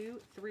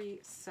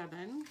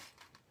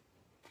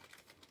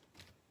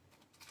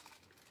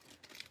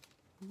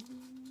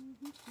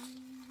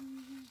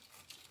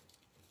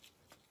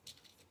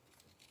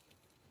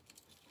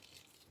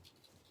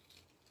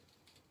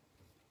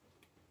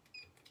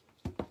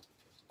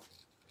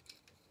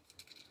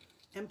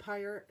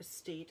 Empire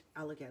State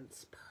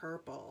Elegance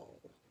Purple.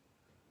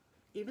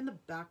 Even the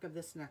back of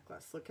this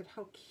necklace, look at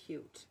how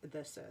cute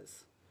this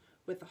is.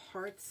 With the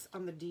hearts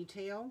on the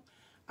detail.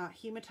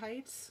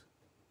 Hematites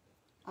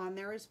on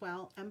there as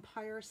well.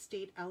 Empire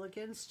State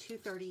Elegance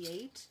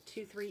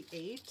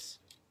 238.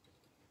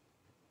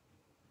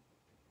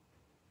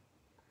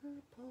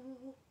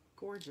 purple.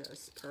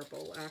 Gorgeous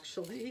purple,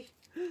 actually.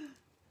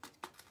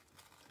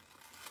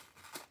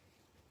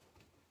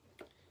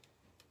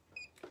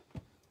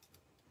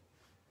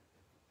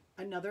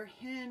 Another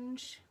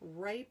hinge,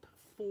 ripe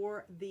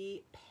for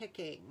the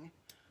picking.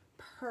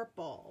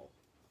 Purple.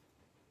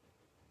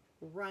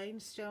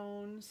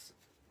 Rhinestones,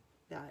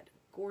 that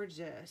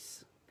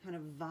gorgeous kind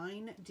of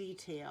vine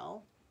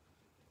detail.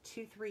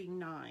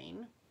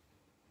 239.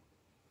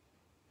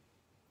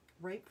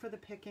 Ripe for the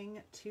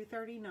picking,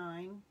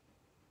 239.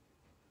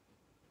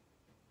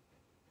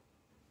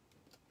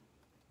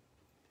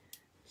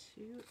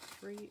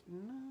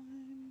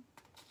 239.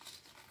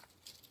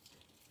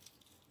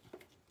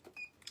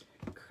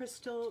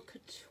 Crystal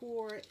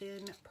Couture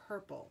in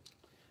purple.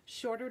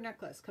 Shorter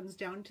necklace, comes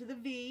down to the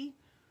V,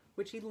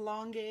 which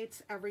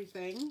elongates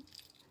everything.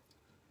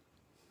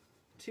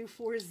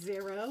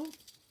 240.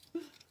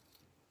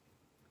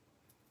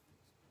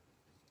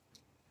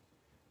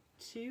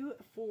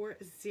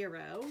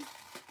 240.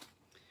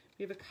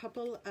 We have a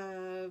couple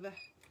of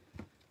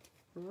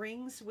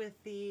rings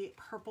with the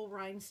purple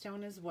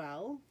rhinestone as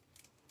well.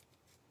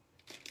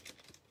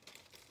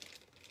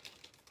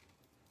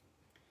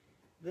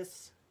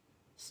 This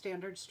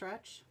standard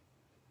stretch,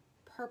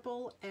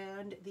 purple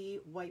and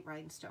the white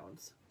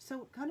rhinestones.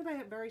 So kind of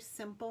a very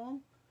simple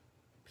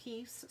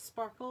piece.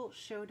 Sparkle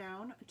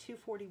Showdown,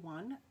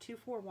 241,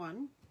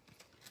 241.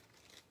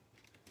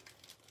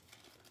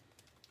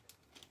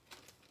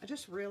 I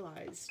just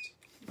realized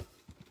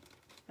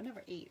I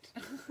never ate.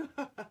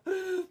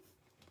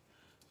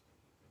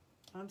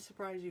 I'm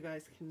surprised you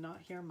guys cannot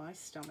hear my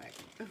stomach.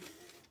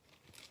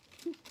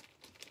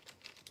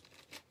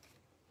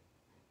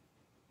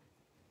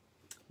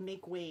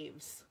 Make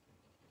Waves,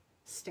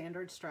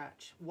 standard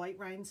stretch, white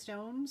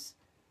rhinestones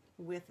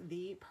with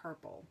the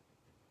purple.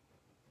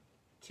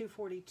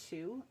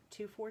 242,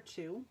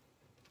 242,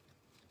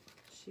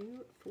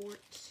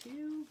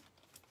 242.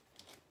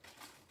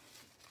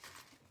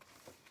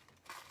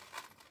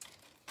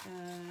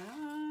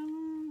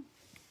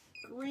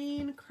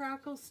 Green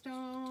crackle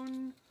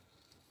stone,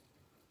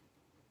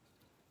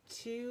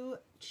 2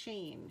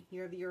 chain.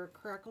 You have your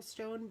crackle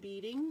stone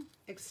beading,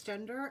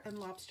 extender, and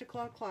lobster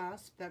claw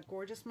clasp, that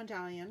gorgeous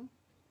medallion.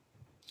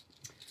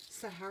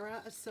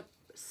 Sahara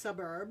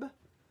Suburb,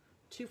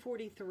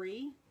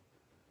 243.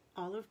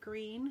 Olive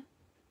green.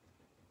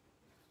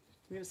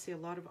 We're going to see a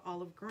lot of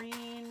olive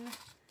green.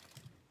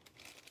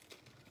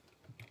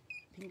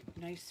 I think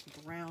nice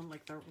brown,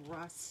 like the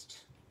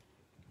rust.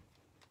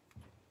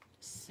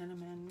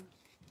 Cinnamon.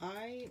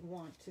 I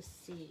want to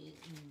see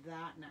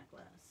that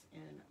necklace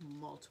in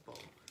multiple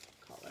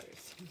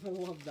colors. I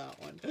love that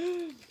one.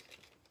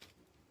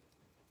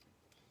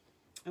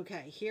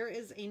 Okay, here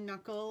is a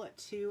knuckle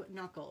to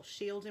knuckle,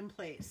 shield in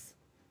place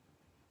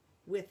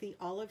with the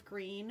olive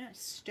green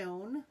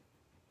stone.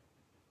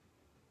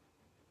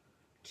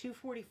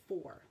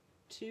 244,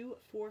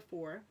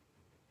 244,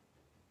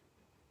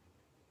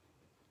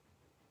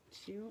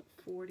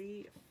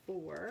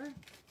 244.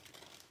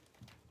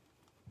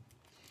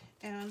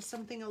 And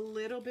something a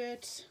little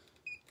bit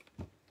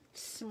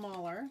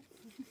smaller.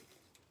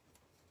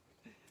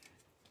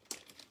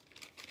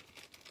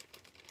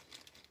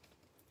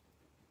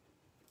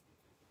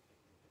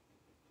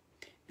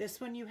 This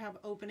one you have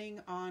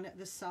opening on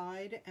the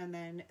side, and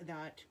then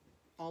that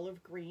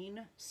olive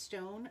green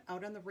stone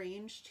out on the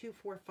range,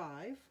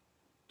 245,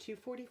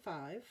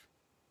 245,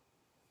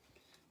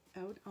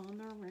 out on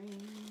the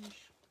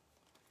range.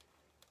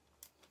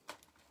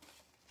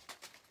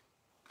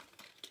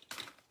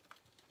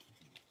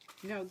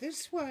 Now,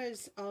 this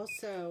was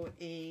also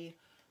a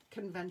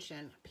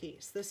convention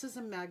piece. This is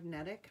a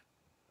magnetic,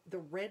 the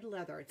red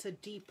leather. It's a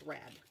deep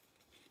red,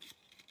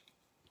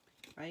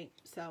 right?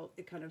 So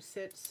it kind of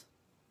sits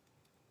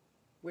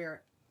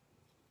where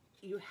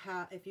you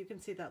have, if you can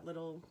see that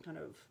little kind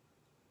of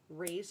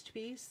raised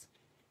piece,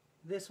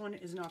 this one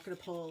is not going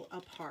to pull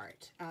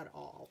apart at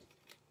all.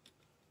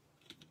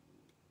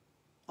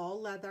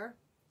 All leather,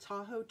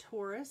 Tahoe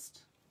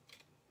Tourist.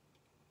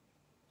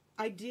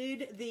 I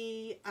did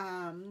the,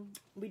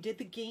 we did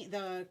the game,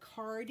 the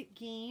card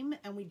game,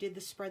 and we did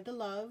the Spread the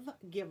Love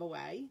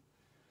giveaway.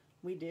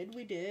 We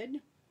did.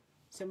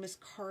 So Miss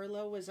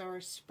Carla was our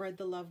Spread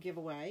the Love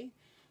giveaway.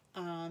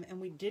 And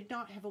we did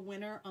not have a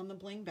winner on the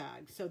bling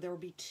bag. So there will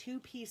be 2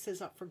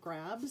 pieces up for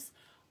grabs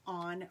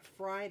on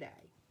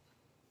Friday.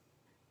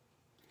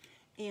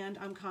 And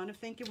I'm kind of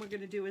thinking we're going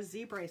to do a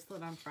Z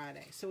bracelet on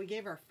Friday. So we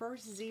gave our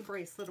first Z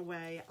bracelet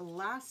away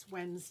last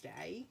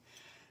Wednesday.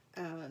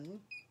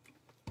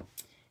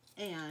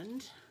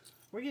 And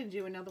we're going to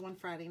do another one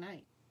Friday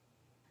night.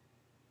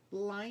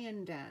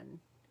 Lion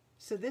Den.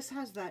 So this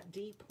has that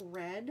deep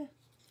red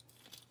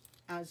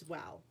as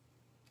well.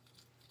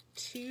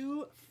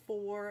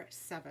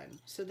 247.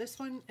 So this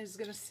one is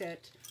going to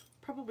sit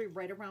probably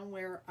right around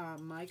where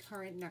my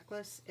current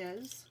necklace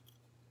is.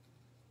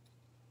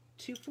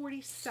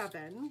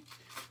 247.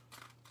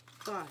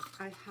 But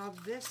I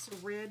have this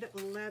red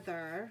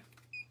leather.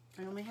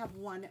 I only have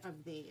one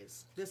of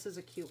these. This is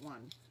a cute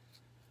one,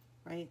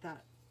 right?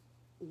 That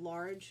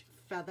large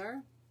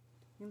feather.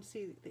 You can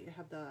see that you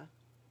have the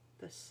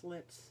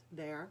slits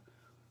there.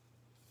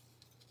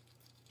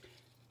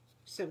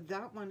 So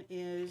that one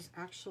is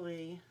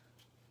actually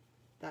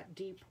that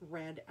deep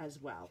red as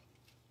well.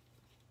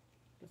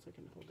 I guess I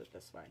can hold it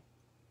this way.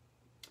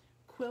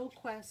 Quill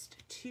Quest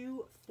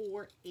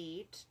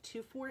 248,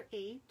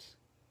 248.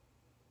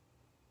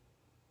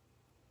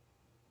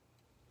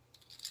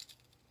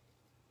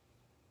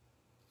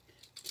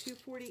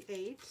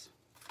 $248.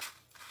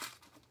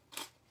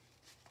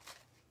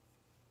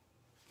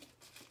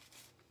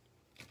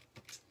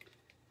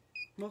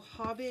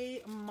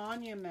 Mojave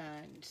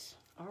Monument.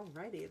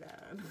 Alrighty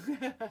then.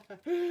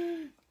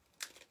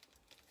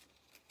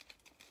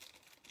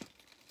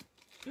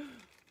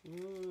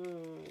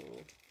 Ooh.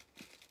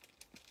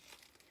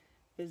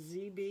 The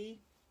ZB,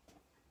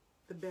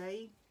 the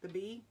Bay, the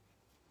B.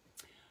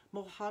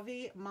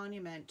 Mojave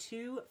Monument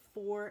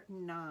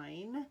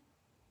 249.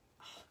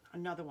 Oh,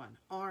 another one,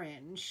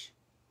 orange.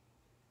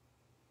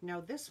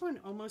 Now this one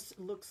almost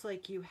looks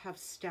like you have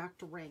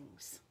stacked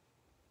rings.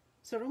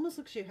 So it almost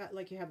looks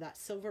like you have that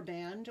silver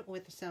band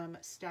with some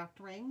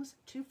stacked rings.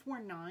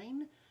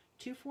 249,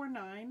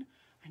 249.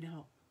 I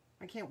know.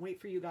 I can't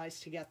wait for you guys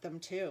to get them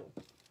too.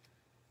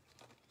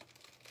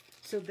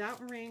 So that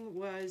ring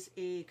was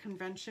a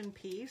convention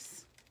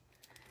piece.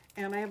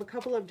 And I have a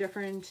couple of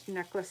different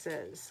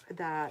necklaces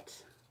that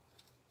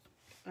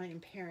I am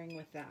pairing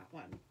with that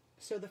one.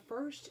 So the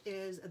first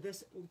is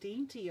this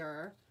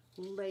daintier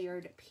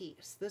layered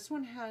piece. This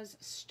one has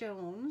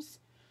stones.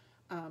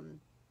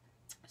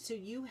 So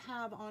you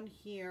have on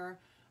here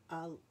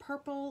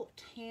purple,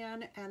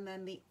 tan, and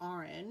then the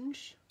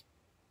orange.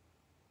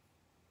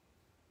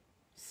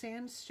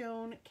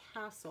 Sandstone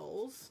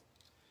castles.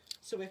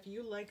 So if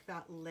you like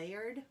that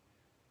layered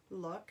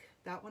look,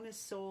 that one is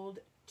sold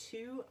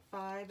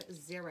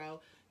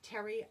 $250.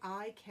 Terry,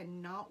 I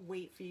cannot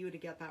wait for you to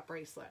get that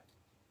bracelet.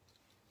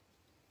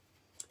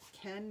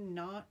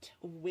 Cannot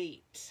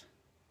wait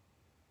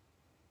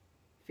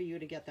for you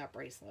to get that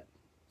bracelet.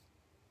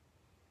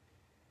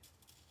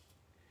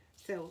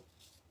 So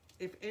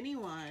if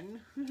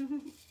anyone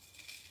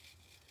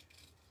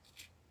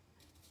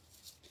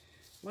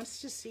wants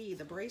to see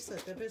the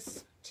bracelet that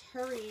this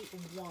Terry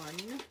won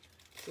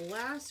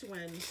last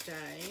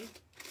Wednesday,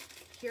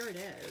 here it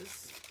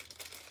is.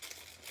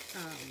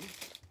 Oh,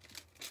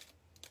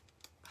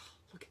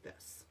 look at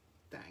this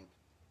thing.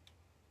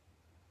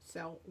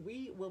 So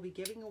we will be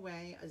giving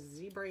away a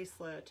Z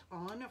bracelet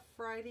on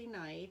Friday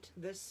night.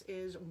 This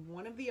is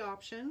one of the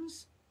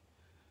options.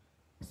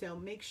 So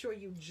make sure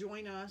you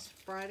join us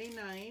Friday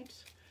night.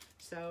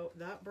 So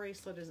that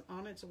bracelet is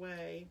on its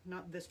way,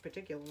 not this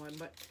particular one,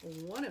 but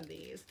one of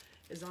these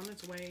is on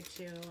its way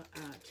to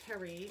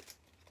Terry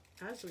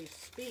as we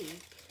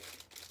speak.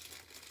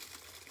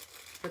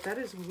 But that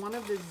is one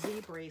of the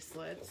Z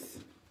bracelets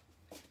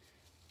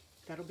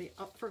that'll be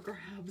up for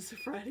grabs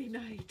Friday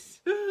night.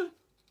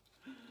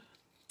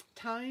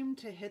 Time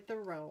to hit the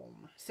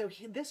roam. So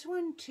this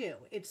one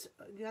too, it's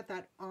got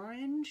that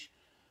orange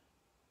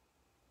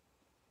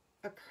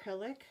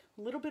acrylic,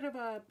 a little bit of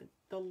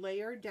the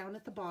layer down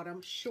at the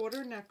bottom,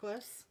 shorter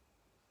necklace,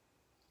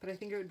 but I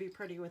think it would be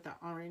pretty with the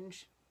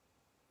orange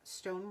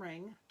stone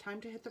ring.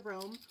 Time to hit the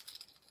roam.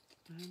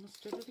 I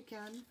almost did it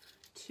again.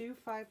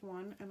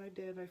 251, and I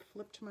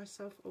flipped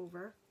myself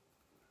over.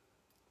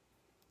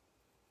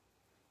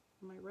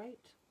 Am I right?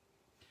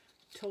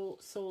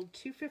 Sold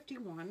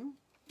 251.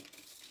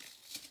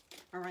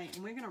 All right,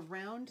 and we're gonna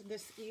round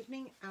this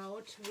evening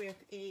out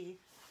with a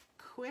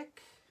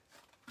quick,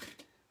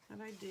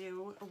 that I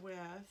do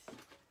with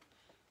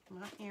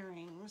my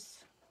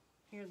earrings.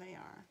 Here they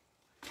are.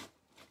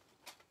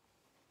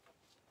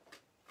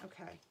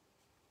 Okay.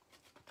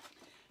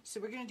 So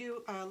we're going to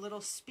do a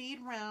little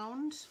speed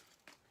round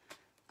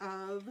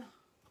of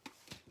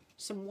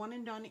some one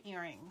and done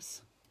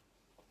earrings.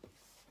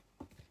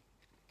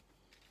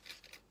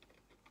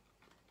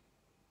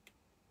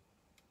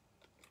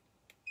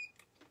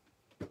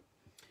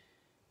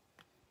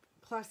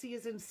 Classy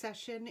is in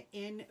session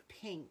in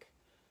pink.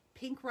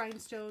 Pink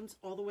rhinestones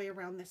all the way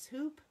around this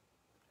hoop.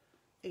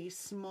 A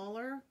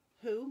smaller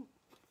hoop.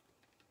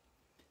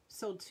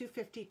 Sold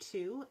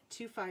 $252,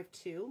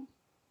 $252.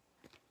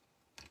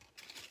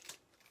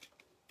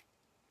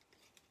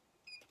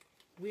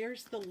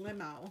 Where's the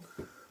limo?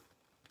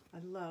 I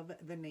love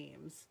the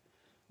names.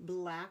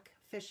 Black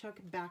fishhook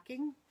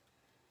backing.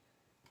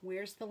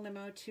 Where's the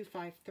limo?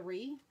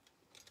 253,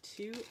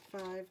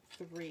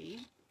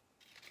 253.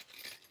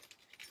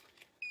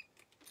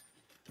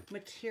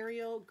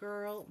 Material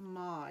Girl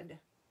Mod,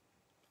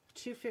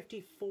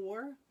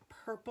 254.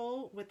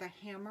 Purple with a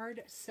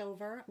hammered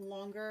silver,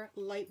 longer,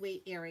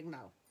 lightweight earring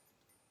though.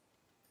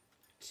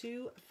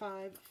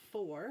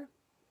 254.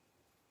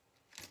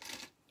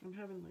 I'm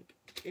having like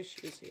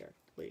issues here,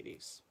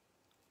 ladies.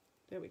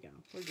 There we go.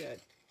 We're good.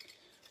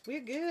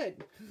 We're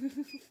good.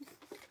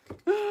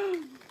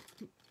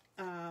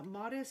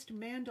 Modest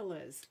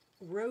mandalas,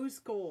 rose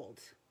gold,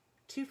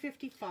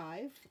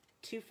 255,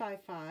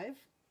 255,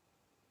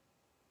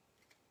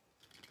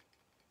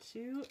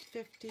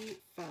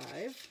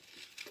 255.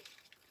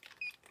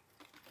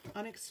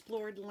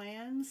 Unexplored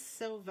Lands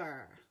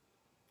Silver.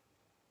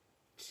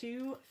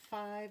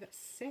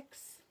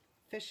 256.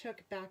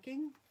 Fishhook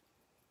backing.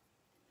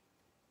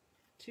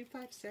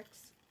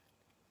 256.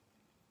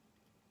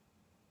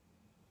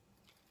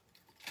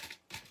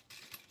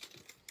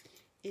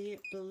 A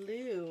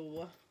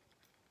blue.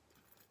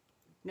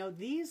 Now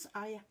these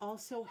I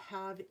also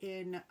have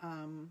in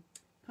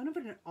kind of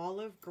an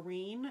olive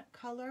green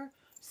color.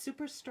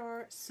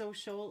 Superstar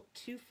Social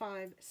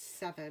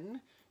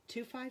 257.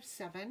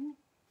 257.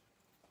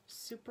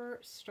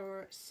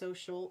 Superstar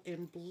Social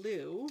in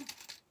blue.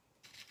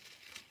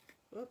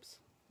 Whoops.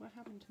 What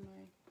happened to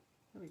my...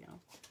 There we go.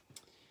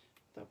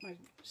 Thought my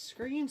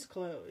screen's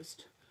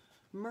closed.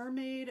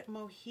 Mermaid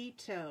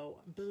Mojito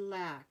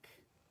Black.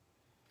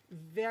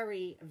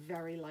 Very,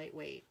 very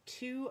lightweight.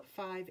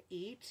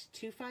 258.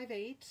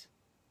 258.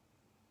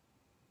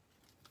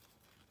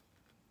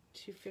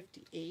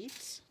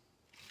 258.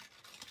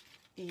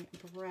 A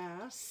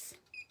brass.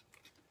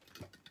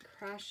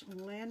 Crash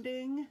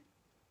Landing.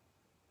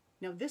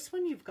 Now this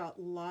one you've got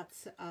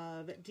lots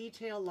of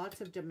detail,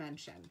 lots of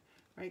dimension,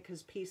 right?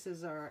 Because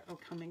pieces are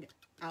coming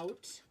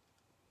out.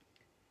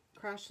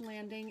 Crash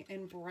Landing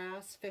in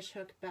brass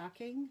fishhook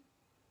backing.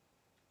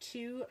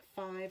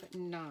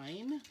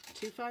 259.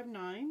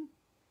 259.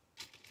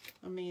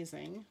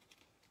 Amazing.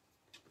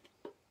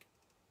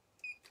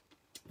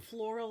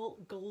 Floral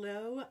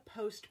Glow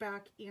post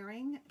back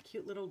earring.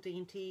 Cute little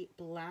dainty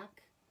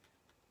black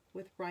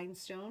with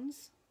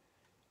rhinestones.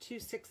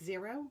 260.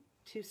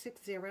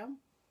 260.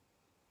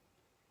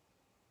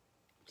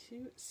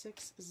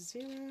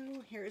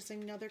 260. Here's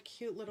another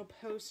cute little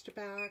post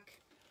back.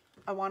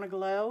 I Want to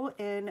Glow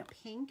in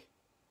pink.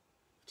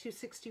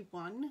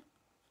 261.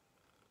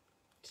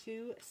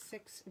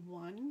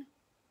 261.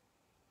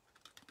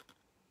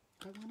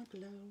 I want to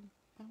glow.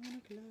 I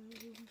want to glow.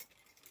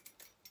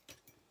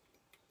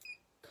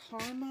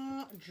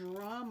 Karma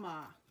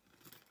Drama.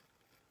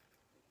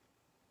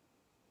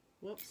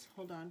 Whoops,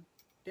 hold on.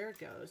 There it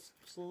goes.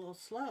 It's a little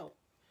slow.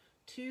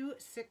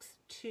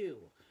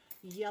 262.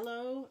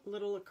 Yellow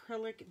little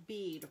acrylic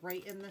bead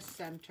right in the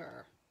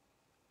center.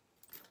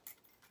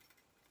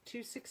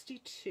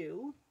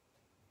 262.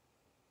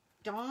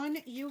 Dawn,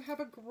 you have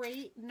a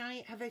great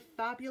night. Have a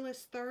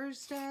fabulous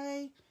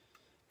Thursday.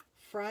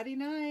 Friday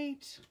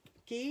night.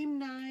 Game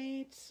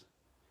night.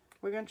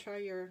 We're going to try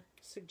your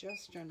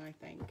suggestion, I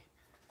think.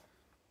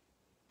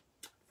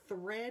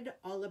 Thread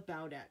All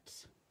About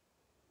It.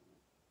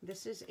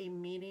 This is a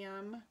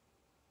medium,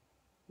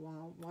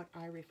 well, what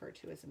I refer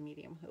to as a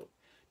medium hoop.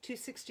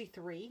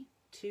 263.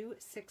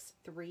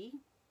 263.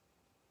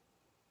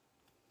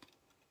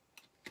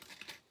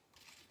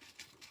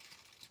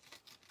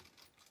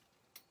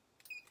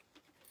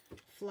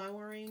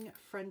 Flowering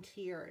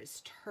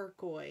Frontiers,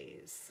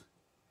 turquoise.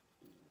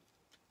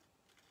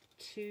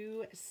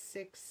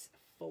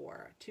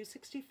 264.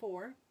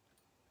 264.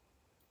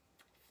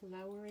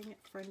 Flowering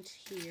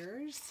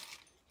Frontiers.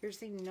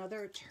 Here's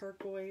another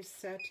turquoise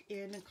set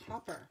in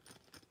copper.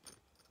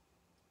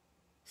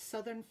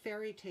 Southern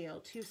Fairy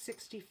Tale,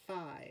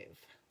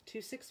 265.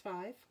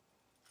 265.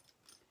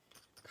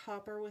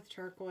 Copper with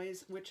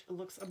turquoise, which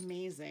looks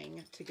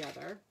amazing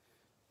together.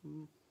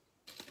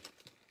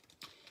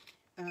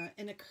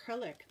 In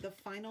acrylic, the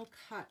final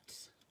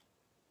cut.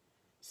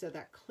 So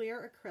that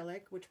clear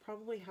acrylic, which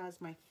probably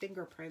has my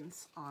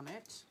fingerprints on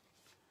it.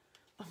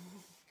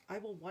 I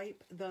will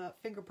wipe the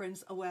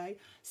fingerprints away.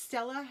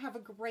 Stella, have a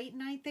great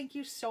night. Thank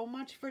you so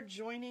much for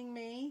joining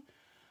me.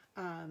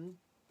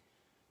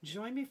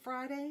 Join me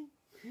Friday.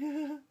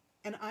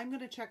 And I'm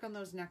going to check on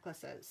those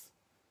necklaces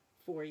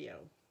for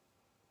you.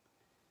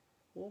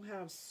 We'll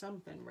have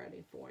something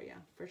ready for you,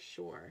 for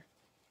sure.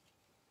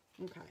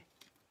 Okay.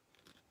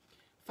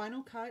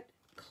 Final cut,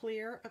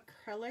 clear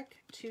acrylic,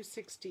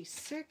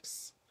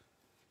 266.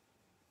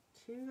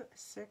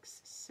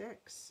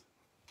 266.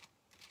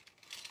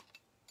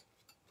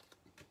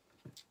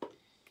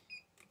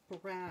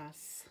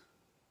 Brass.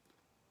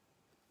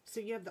 So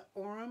you have the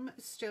Orem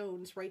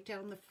stones right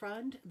down the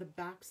front. The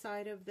back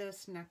side of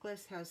this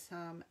necklace has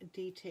some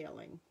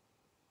detailing.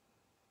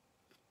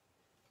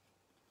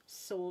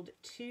 Sold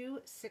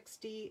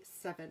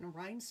 $267.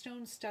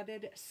 Rhinestone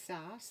studded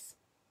sass.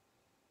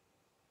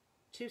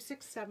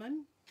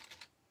 267.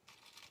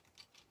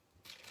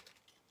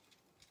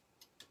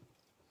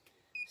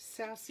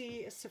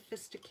 Sassy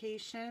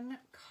Sophistication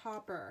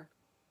copper.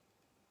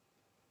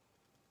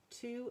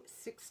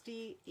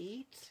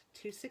 268.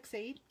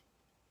 268.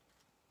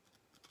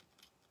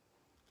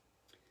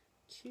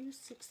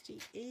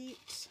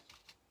 268.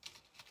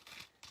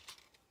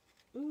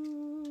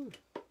 Ooh.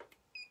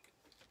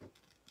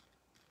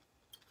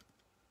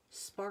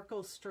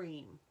 Sparkle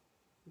Stream.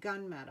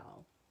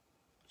 Gunmetal.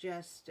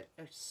 Just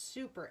a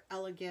super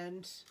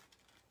elegant.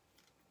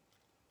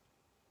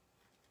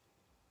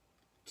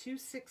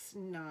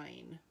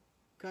 269.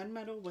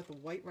 Gunmetal with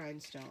white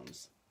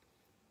rhinestones.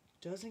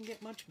 Doesn't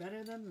get much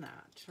better than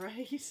that,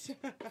 right?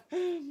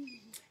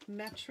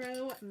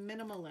 Metro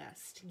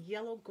Minimalist.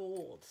 Yellow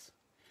gold.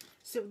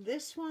 So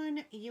this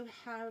one you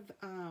have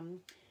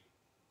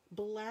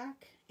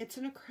black. It's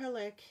an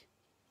acrylic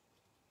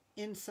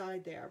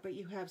inside there, but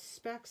you have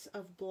specks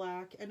of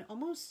black and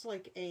almost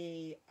like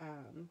a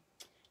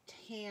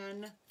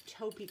tan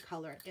taupey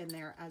color in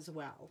there as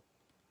well.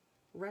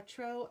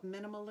 Retro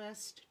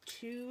Minimalist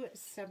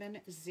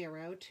 270.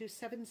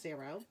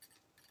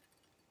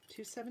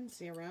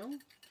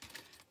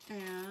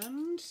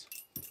 And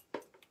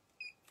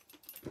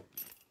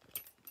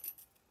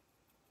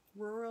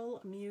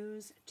Rural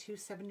Muse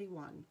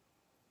 271.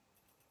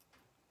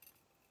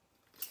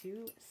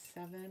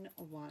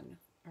 271.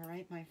 All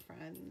right, my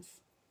friends.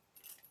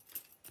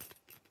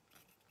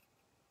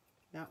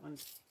 That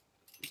one's,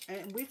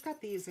 and we've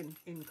got these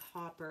in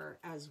copper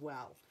as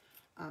well.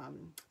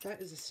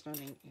 That is a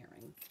stunning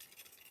earring.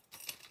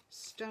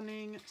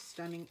 Stunning,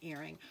 stunning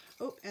earring.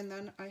 Oh, and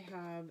then I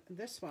have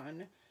this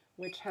one,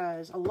 which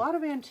has a lot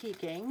of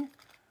antiquing.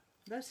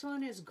 This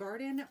one is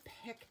Garden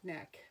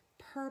Picnic.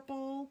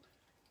 Purple.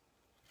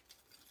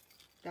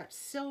 That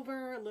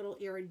silver, a little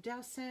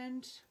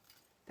iridescent.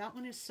 That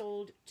one is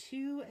sold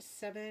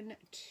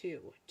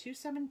 272.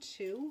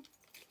 272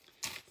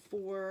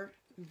 for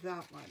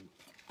that one.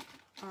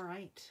 All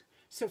right.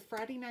 So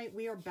Friday night,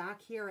 we are back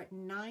here at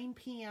 9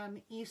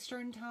 p.m.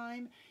 Eastern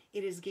Time.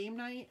 It is game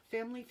night.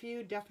 Family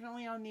Feud,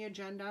 definitely on the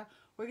agenda.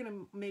 We're going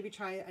to maybe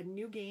try a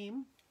new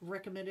game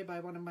recommended by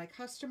one of my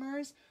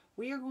customers.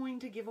 We are going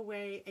to give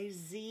away a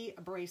Z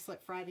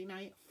bracelet Friday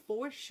night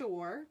for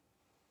sure.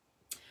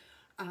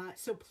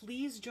 So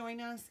please join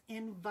us.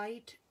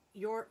 Invite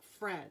your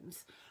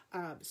friends.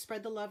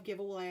 Spread the Love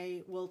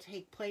giveaway will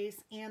take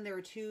place, and there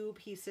are 2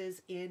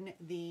 pieces in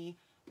the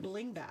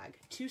bling bag.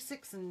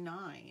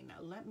 269.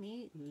 Let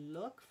me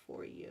look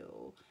for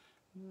you.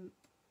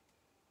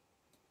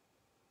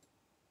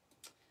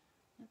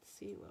 Let's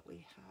see what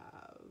we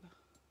have.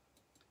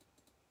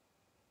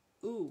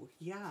 Ooh,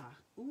 yeah.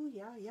 Ooh,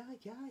 yeah.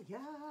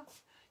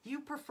 You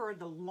prefer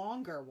the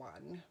longer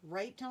one,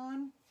 right,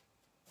 Dawn?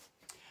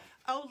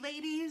 Oh,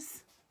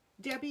 ladies,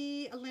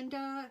 Debbie,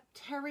 Linda,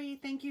 Terry,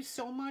 thank you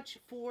so much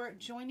for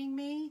joining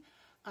me.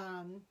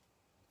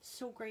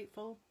 So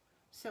grateful.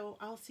 So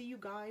I'll see you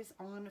guys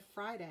on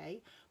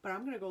Friday, but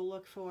I'm going to go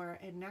look for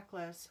a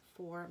necklace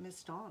for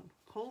Miss Dawn.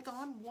 Hold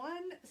on 1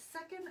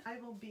 second. I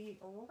will be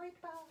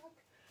right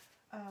back.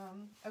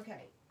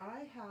 Okay,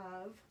 I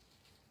have,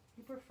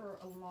 you prefer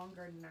a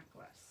longer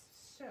necklace.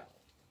 So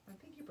I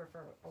think you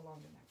prefer a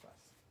longer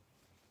necklace.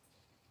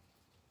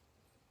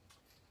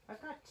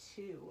 I've got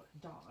 2,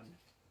 Dawn.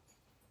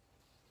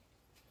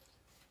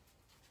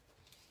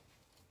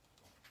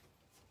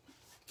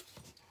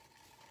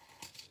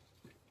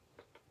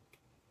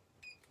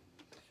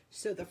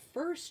 So the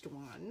first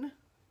one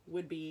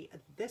would be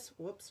this.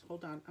 Whoops,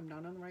 hold on. I'm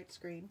not on the right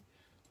screen.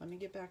 Let me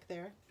get back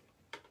there.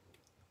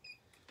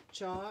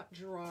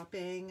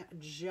 Jaw-dropping,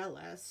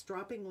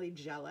 droppingly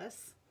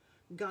jealous,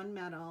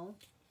 gunmetal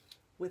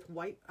with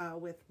white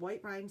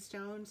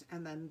rhinestones,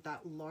 and then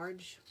that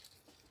large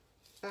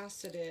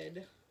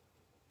faceted.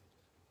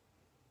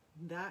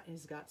 That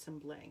has got some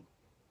bling.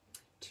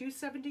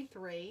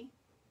 273.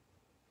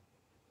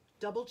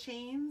 Double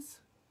chains.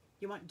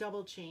 You want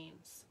double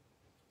chains.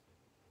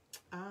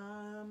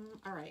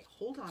 All right,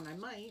 hold on, I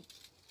might,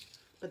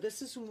 but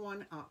this is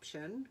one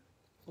option,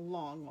 a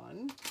long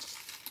one.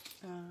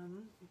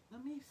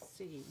 Let me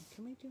see,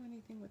 can we do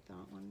anything with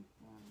that one?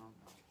 No.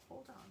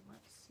 Hold on,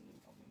 let's see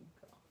what we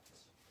got.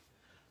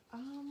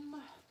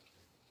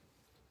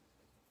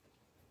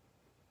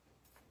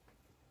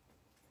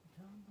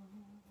 Double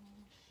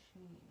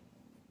chains.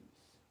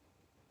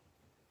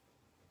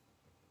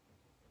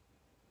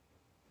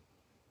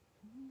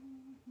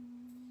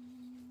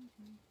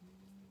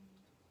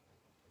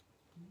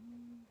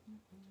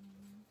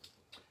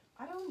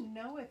 I don't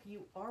know if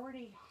you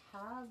already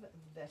have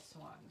this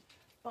one,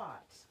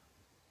 but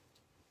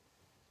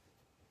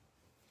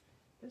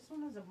this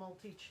one is a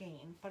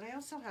multi-chain, but I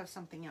also have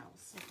something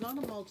else. It's not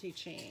a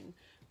multi-chain,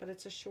 but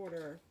it's a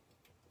shorter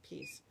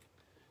piece.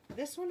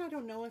 This one, I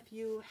don't know if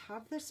you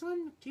have this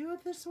one. Do you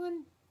have this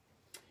one?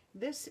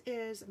 This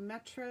is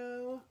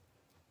Metro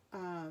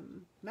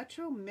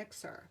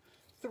Mixer,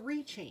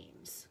 3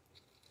 chains.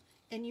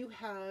 And you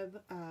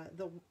have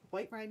the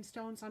white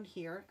rhinestones on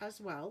here as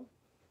well,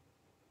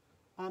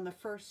 on the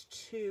first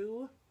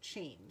 2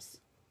 chains.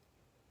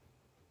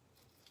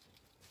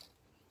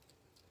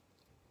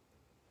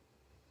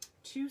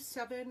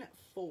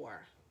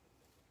 $274.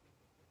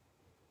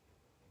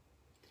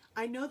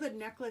 I know the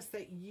necklace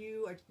that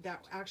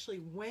that actually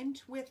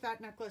went with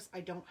that necklace, I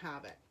don't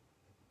have it.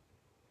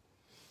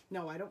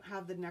 No, I don't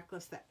have the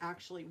necklace that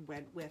actually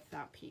went with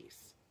that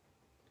piece.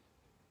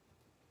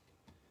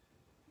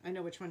 I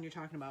know which one you're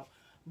talking about.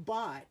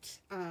 But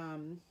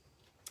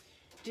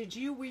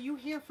were you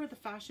here for the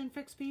Fashion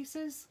Fix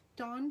pieces,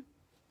 Dawn?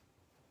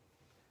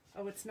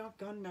 Oh, it's not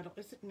gunmetal,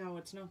 is it? No,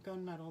 it's not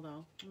gunmetal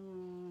though.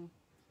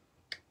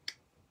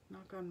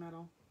 Not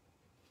gunmetal.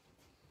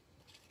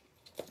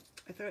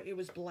 I thought it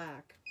was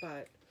black,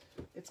 but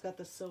it's got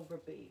the silver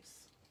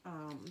base.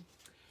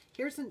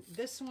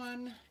 This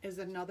one is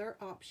another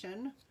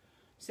option.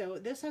 So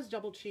this has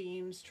double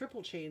chains,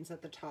 triple chains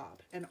at the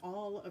top, and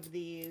all of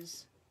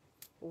these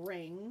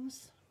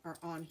rings are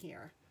on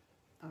here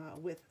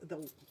with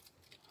the,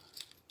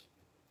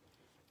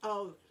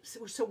 oh,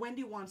 so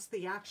Wendy wants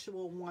the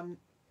actual one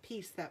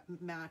piece that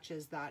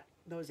matches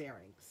those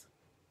earrings.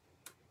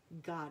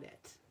 Got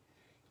it.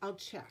 I'll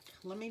check.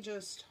 Let me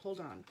just,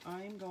 hold on.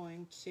 I'm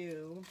going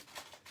to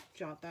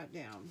jot that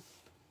down.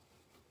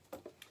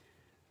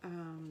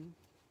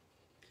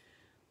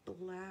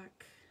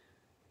 Black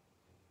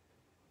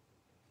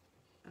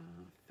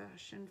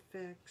Fashion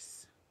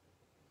Fix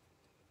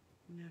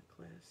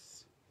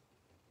necklace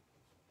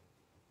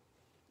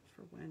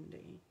for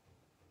Wendy.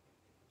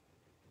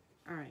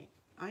 All right.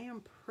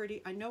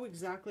 I know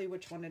exactly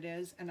which one it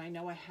is, and I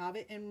know I have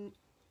it in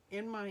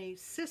my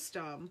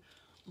system,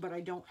 but I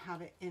don't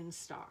have it in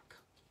stock.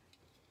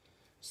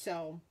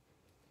 So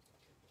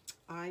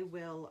I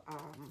will,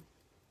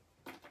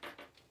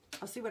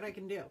 I'll see what I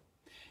can do.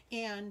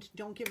 And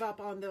don't give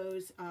up on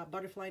those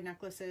butterfly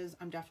necklaces.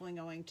 I'm definitely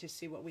going to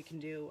see what we can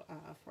do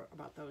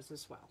about those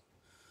as well.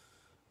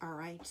 All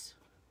right.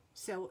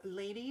 So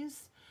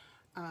ladies,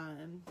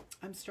 I'm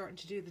starting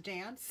to do the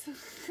dance.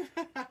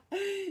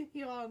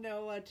 You all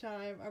know what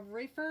time I'm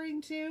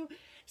referring to.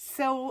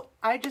 So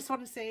I just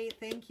want to say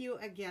thank you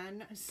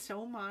again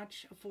so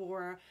much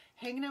for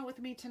hanging out with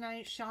me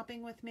tonight,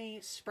 shopping with me,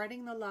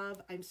 spreading the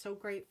love. I'm so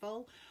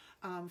grateful.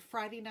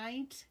 Friday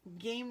night,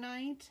 game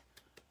night,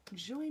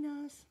 join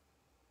us.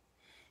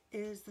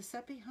 Is the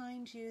set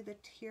behind you the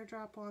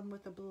teardrop one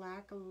with the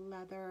black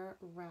leather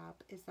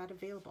wrap? Is that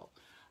available?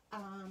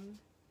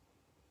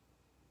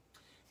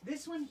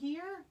 This one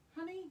here,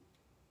 honey?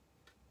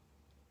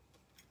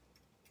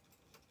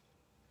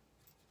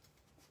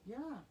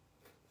 Yeah.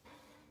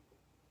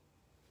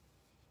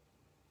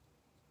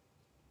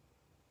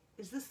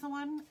 Is this the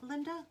one,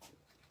 Linda?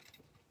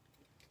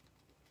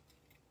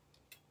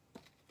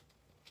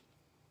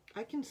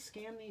 I can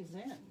scan these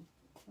in.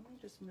 Let me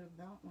just move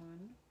that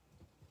one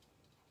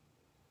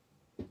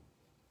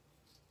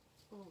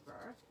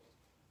over,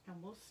 and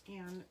we'll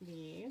scan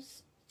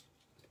these.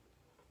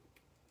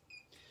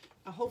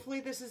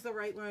 Hopefully this is the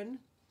right one.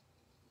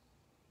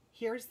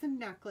 Here's the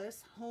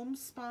necklace,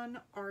 homespun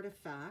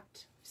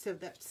artifact. So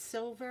that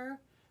silver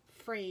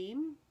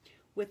frame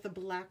with the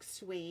black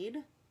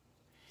suede,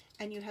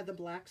 and you have the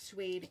black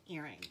suede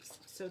earrings.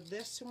 So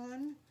this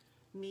one,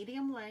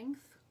 medium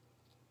length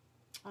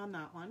on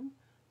that one.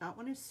 That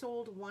one is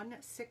sold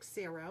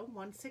 160,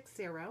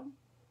 160.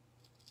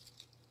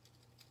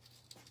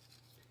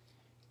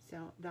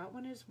 So that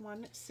one is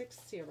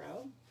 160.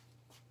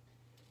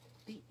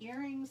 The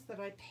earrings that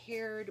I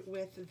paired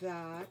with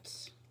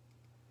that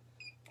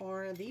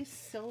are these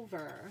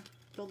silver,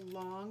 the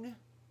long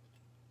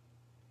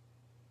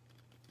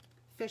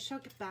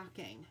fishhook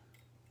backing,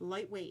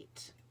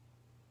 lightweight,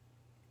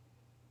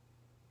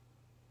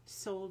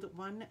 sold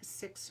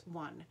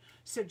 161.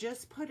 So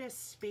just put a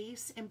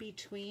space in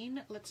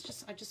between.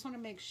 I just want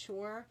to make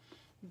sure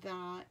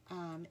that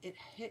it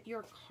hit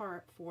your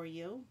cart for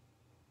you.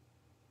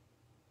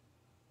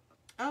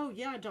 Oh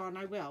yeah, Dawn,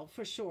 I will,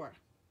 for sure.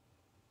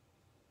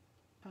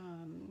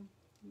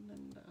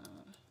 Linda.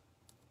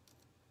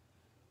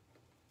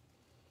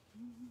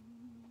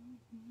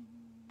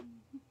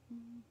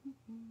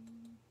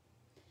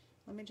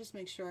 Let me just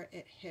make sure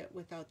it hit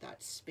without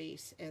that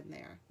space in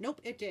there.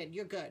 Nope, it did.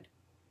 You're good.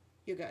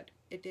 You're good.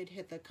 It did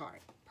hit the card.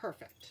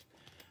 Perfect.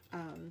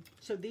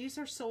 So these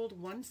are sold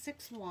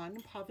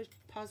 161,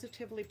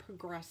 positively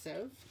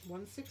progressive,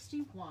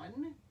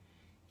 161.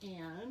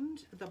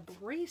 And the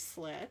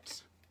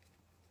bracelet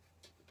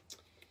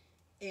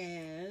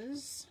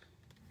is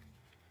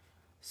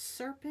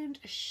Serpent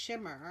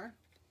Shimmer.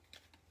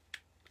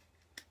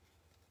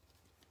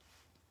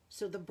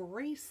 So the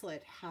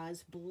bracelet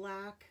has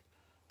black,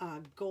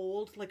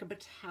 gold, like a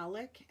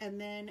metallic, and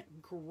then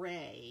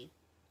gray.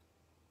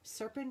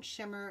 Serpent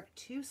Shimmer,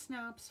 2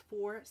 snaps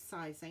for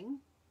sizing.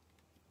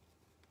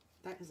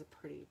 That is a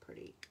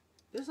pretty.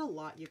 There's a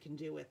lot you can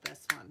do with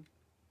this one,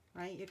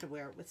 right? You can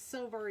wear it with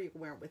silver, you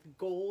can wear it with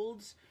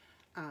gold.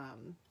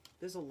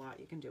 There's a lot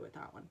you can do with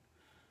that one.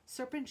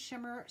 Serpent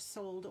Shimmer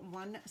sold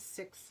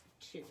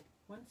 162.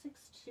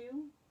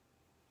 162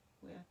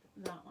 with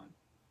that one.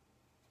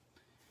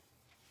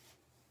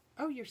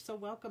 Oh, you're so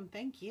welcome.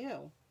 Thank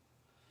you.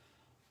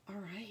 All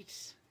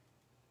right.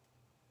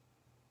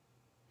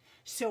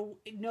 So,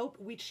 nope,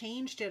 we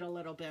changed it a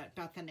little bit,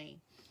 Bethany.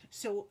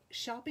 So,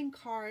 shopping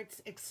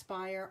carts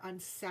expire on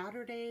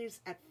Saturdays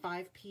at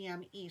 5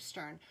 p.m.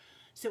 Eastern.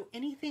 So,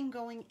 anything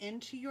going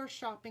into your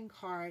shopping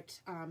cart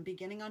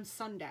beginning on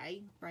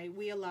Sunday, right,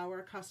 we allow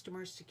our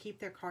customers to keep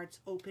their carts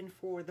open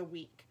for the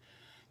week.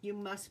 You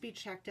must be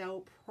checked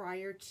out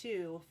prior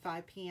to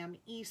 5 p.m.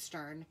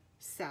 Eastern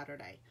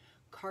Saturday.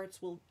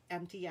 Carts will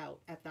empty out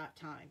at that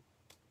time.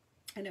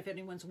 And if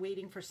anyone's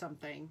waiting for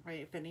something,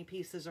 right, if any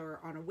pieces are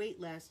on a wait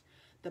list,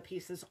 the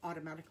pieces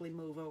automatically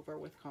move over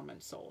with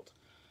comments sold.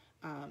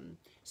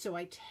 So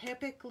I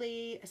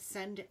typically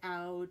send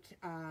out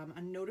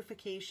a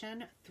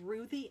notification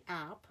through the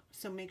app.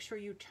 So make sure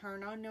you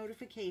turn on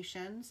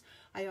notifications.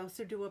 I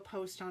also do a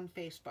post on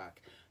Facebook.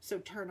 So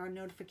turn on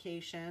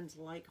notifications,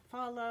 like,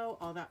 follow,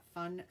 all that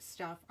fun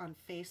stuff on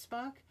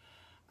Facebook.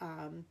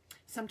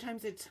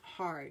 Sometimes it's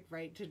hard,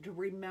 right, to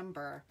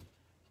remember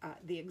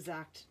the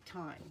exact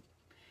time.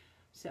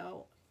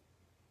 So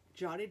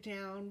jot it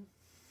down.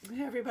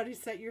 Everybody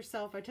set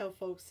yourself, I tell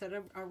folks, set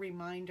a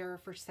reminder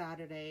for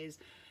Saturdays,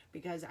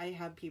 because I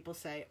have people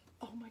say,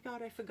 oh my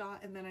God, I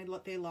forgot, and then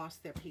they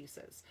lost their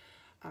pieces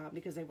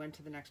because they went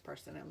to the next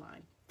person in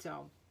line.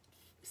 So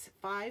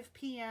 5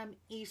 p.m.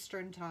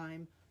 Eastern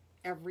time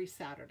every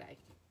Saturday.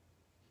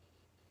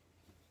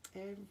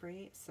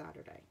 Every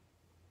Saturday.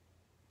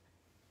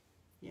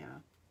 Yeah.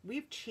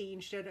 We've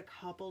changed it a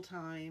couple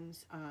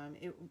times.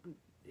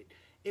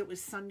 It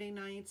was Sunday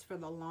nights for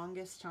the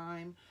longest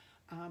time.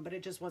 But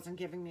it just wasn't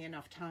giving me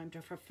enough time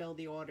to fulfill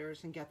the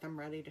orders and get them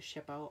ready to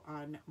ship out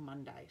on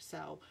Monday.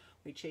 So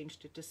we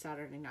changed it to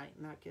Saturday night,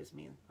 and that gives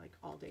me like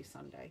all day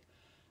Sunday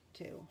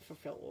to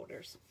fulfill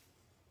orders.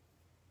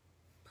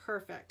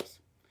 Perfect.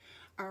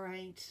 All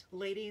right,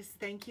 ladies,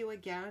 thank you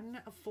again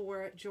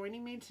for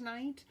joining me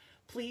tonight.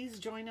 Please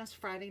join us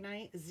Friday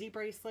night, Z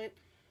bracelet,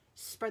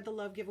 Spread the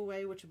Love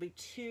giveaway, which will be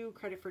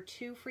credit for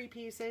 2 free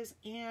pieces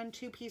and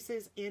 2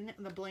 pieces in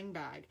the bling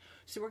bag.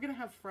 So we're going to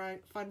have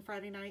fun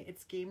Friday night.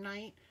 It's game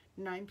night,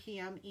 9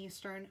 p.m.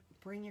 Eastern.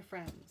 Bring your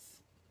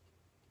friends.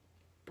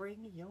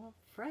 Bring your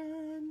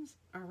friends.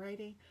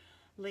 Alrighty.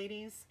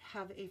 Ladies,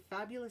 have a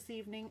fabulous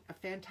evening, a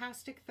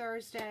fantastic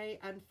Thursday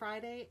and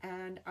Friday,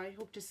 and I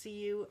hope to see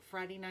you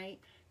Friday night.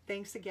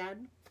 Thanks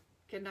again.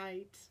 Good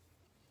night.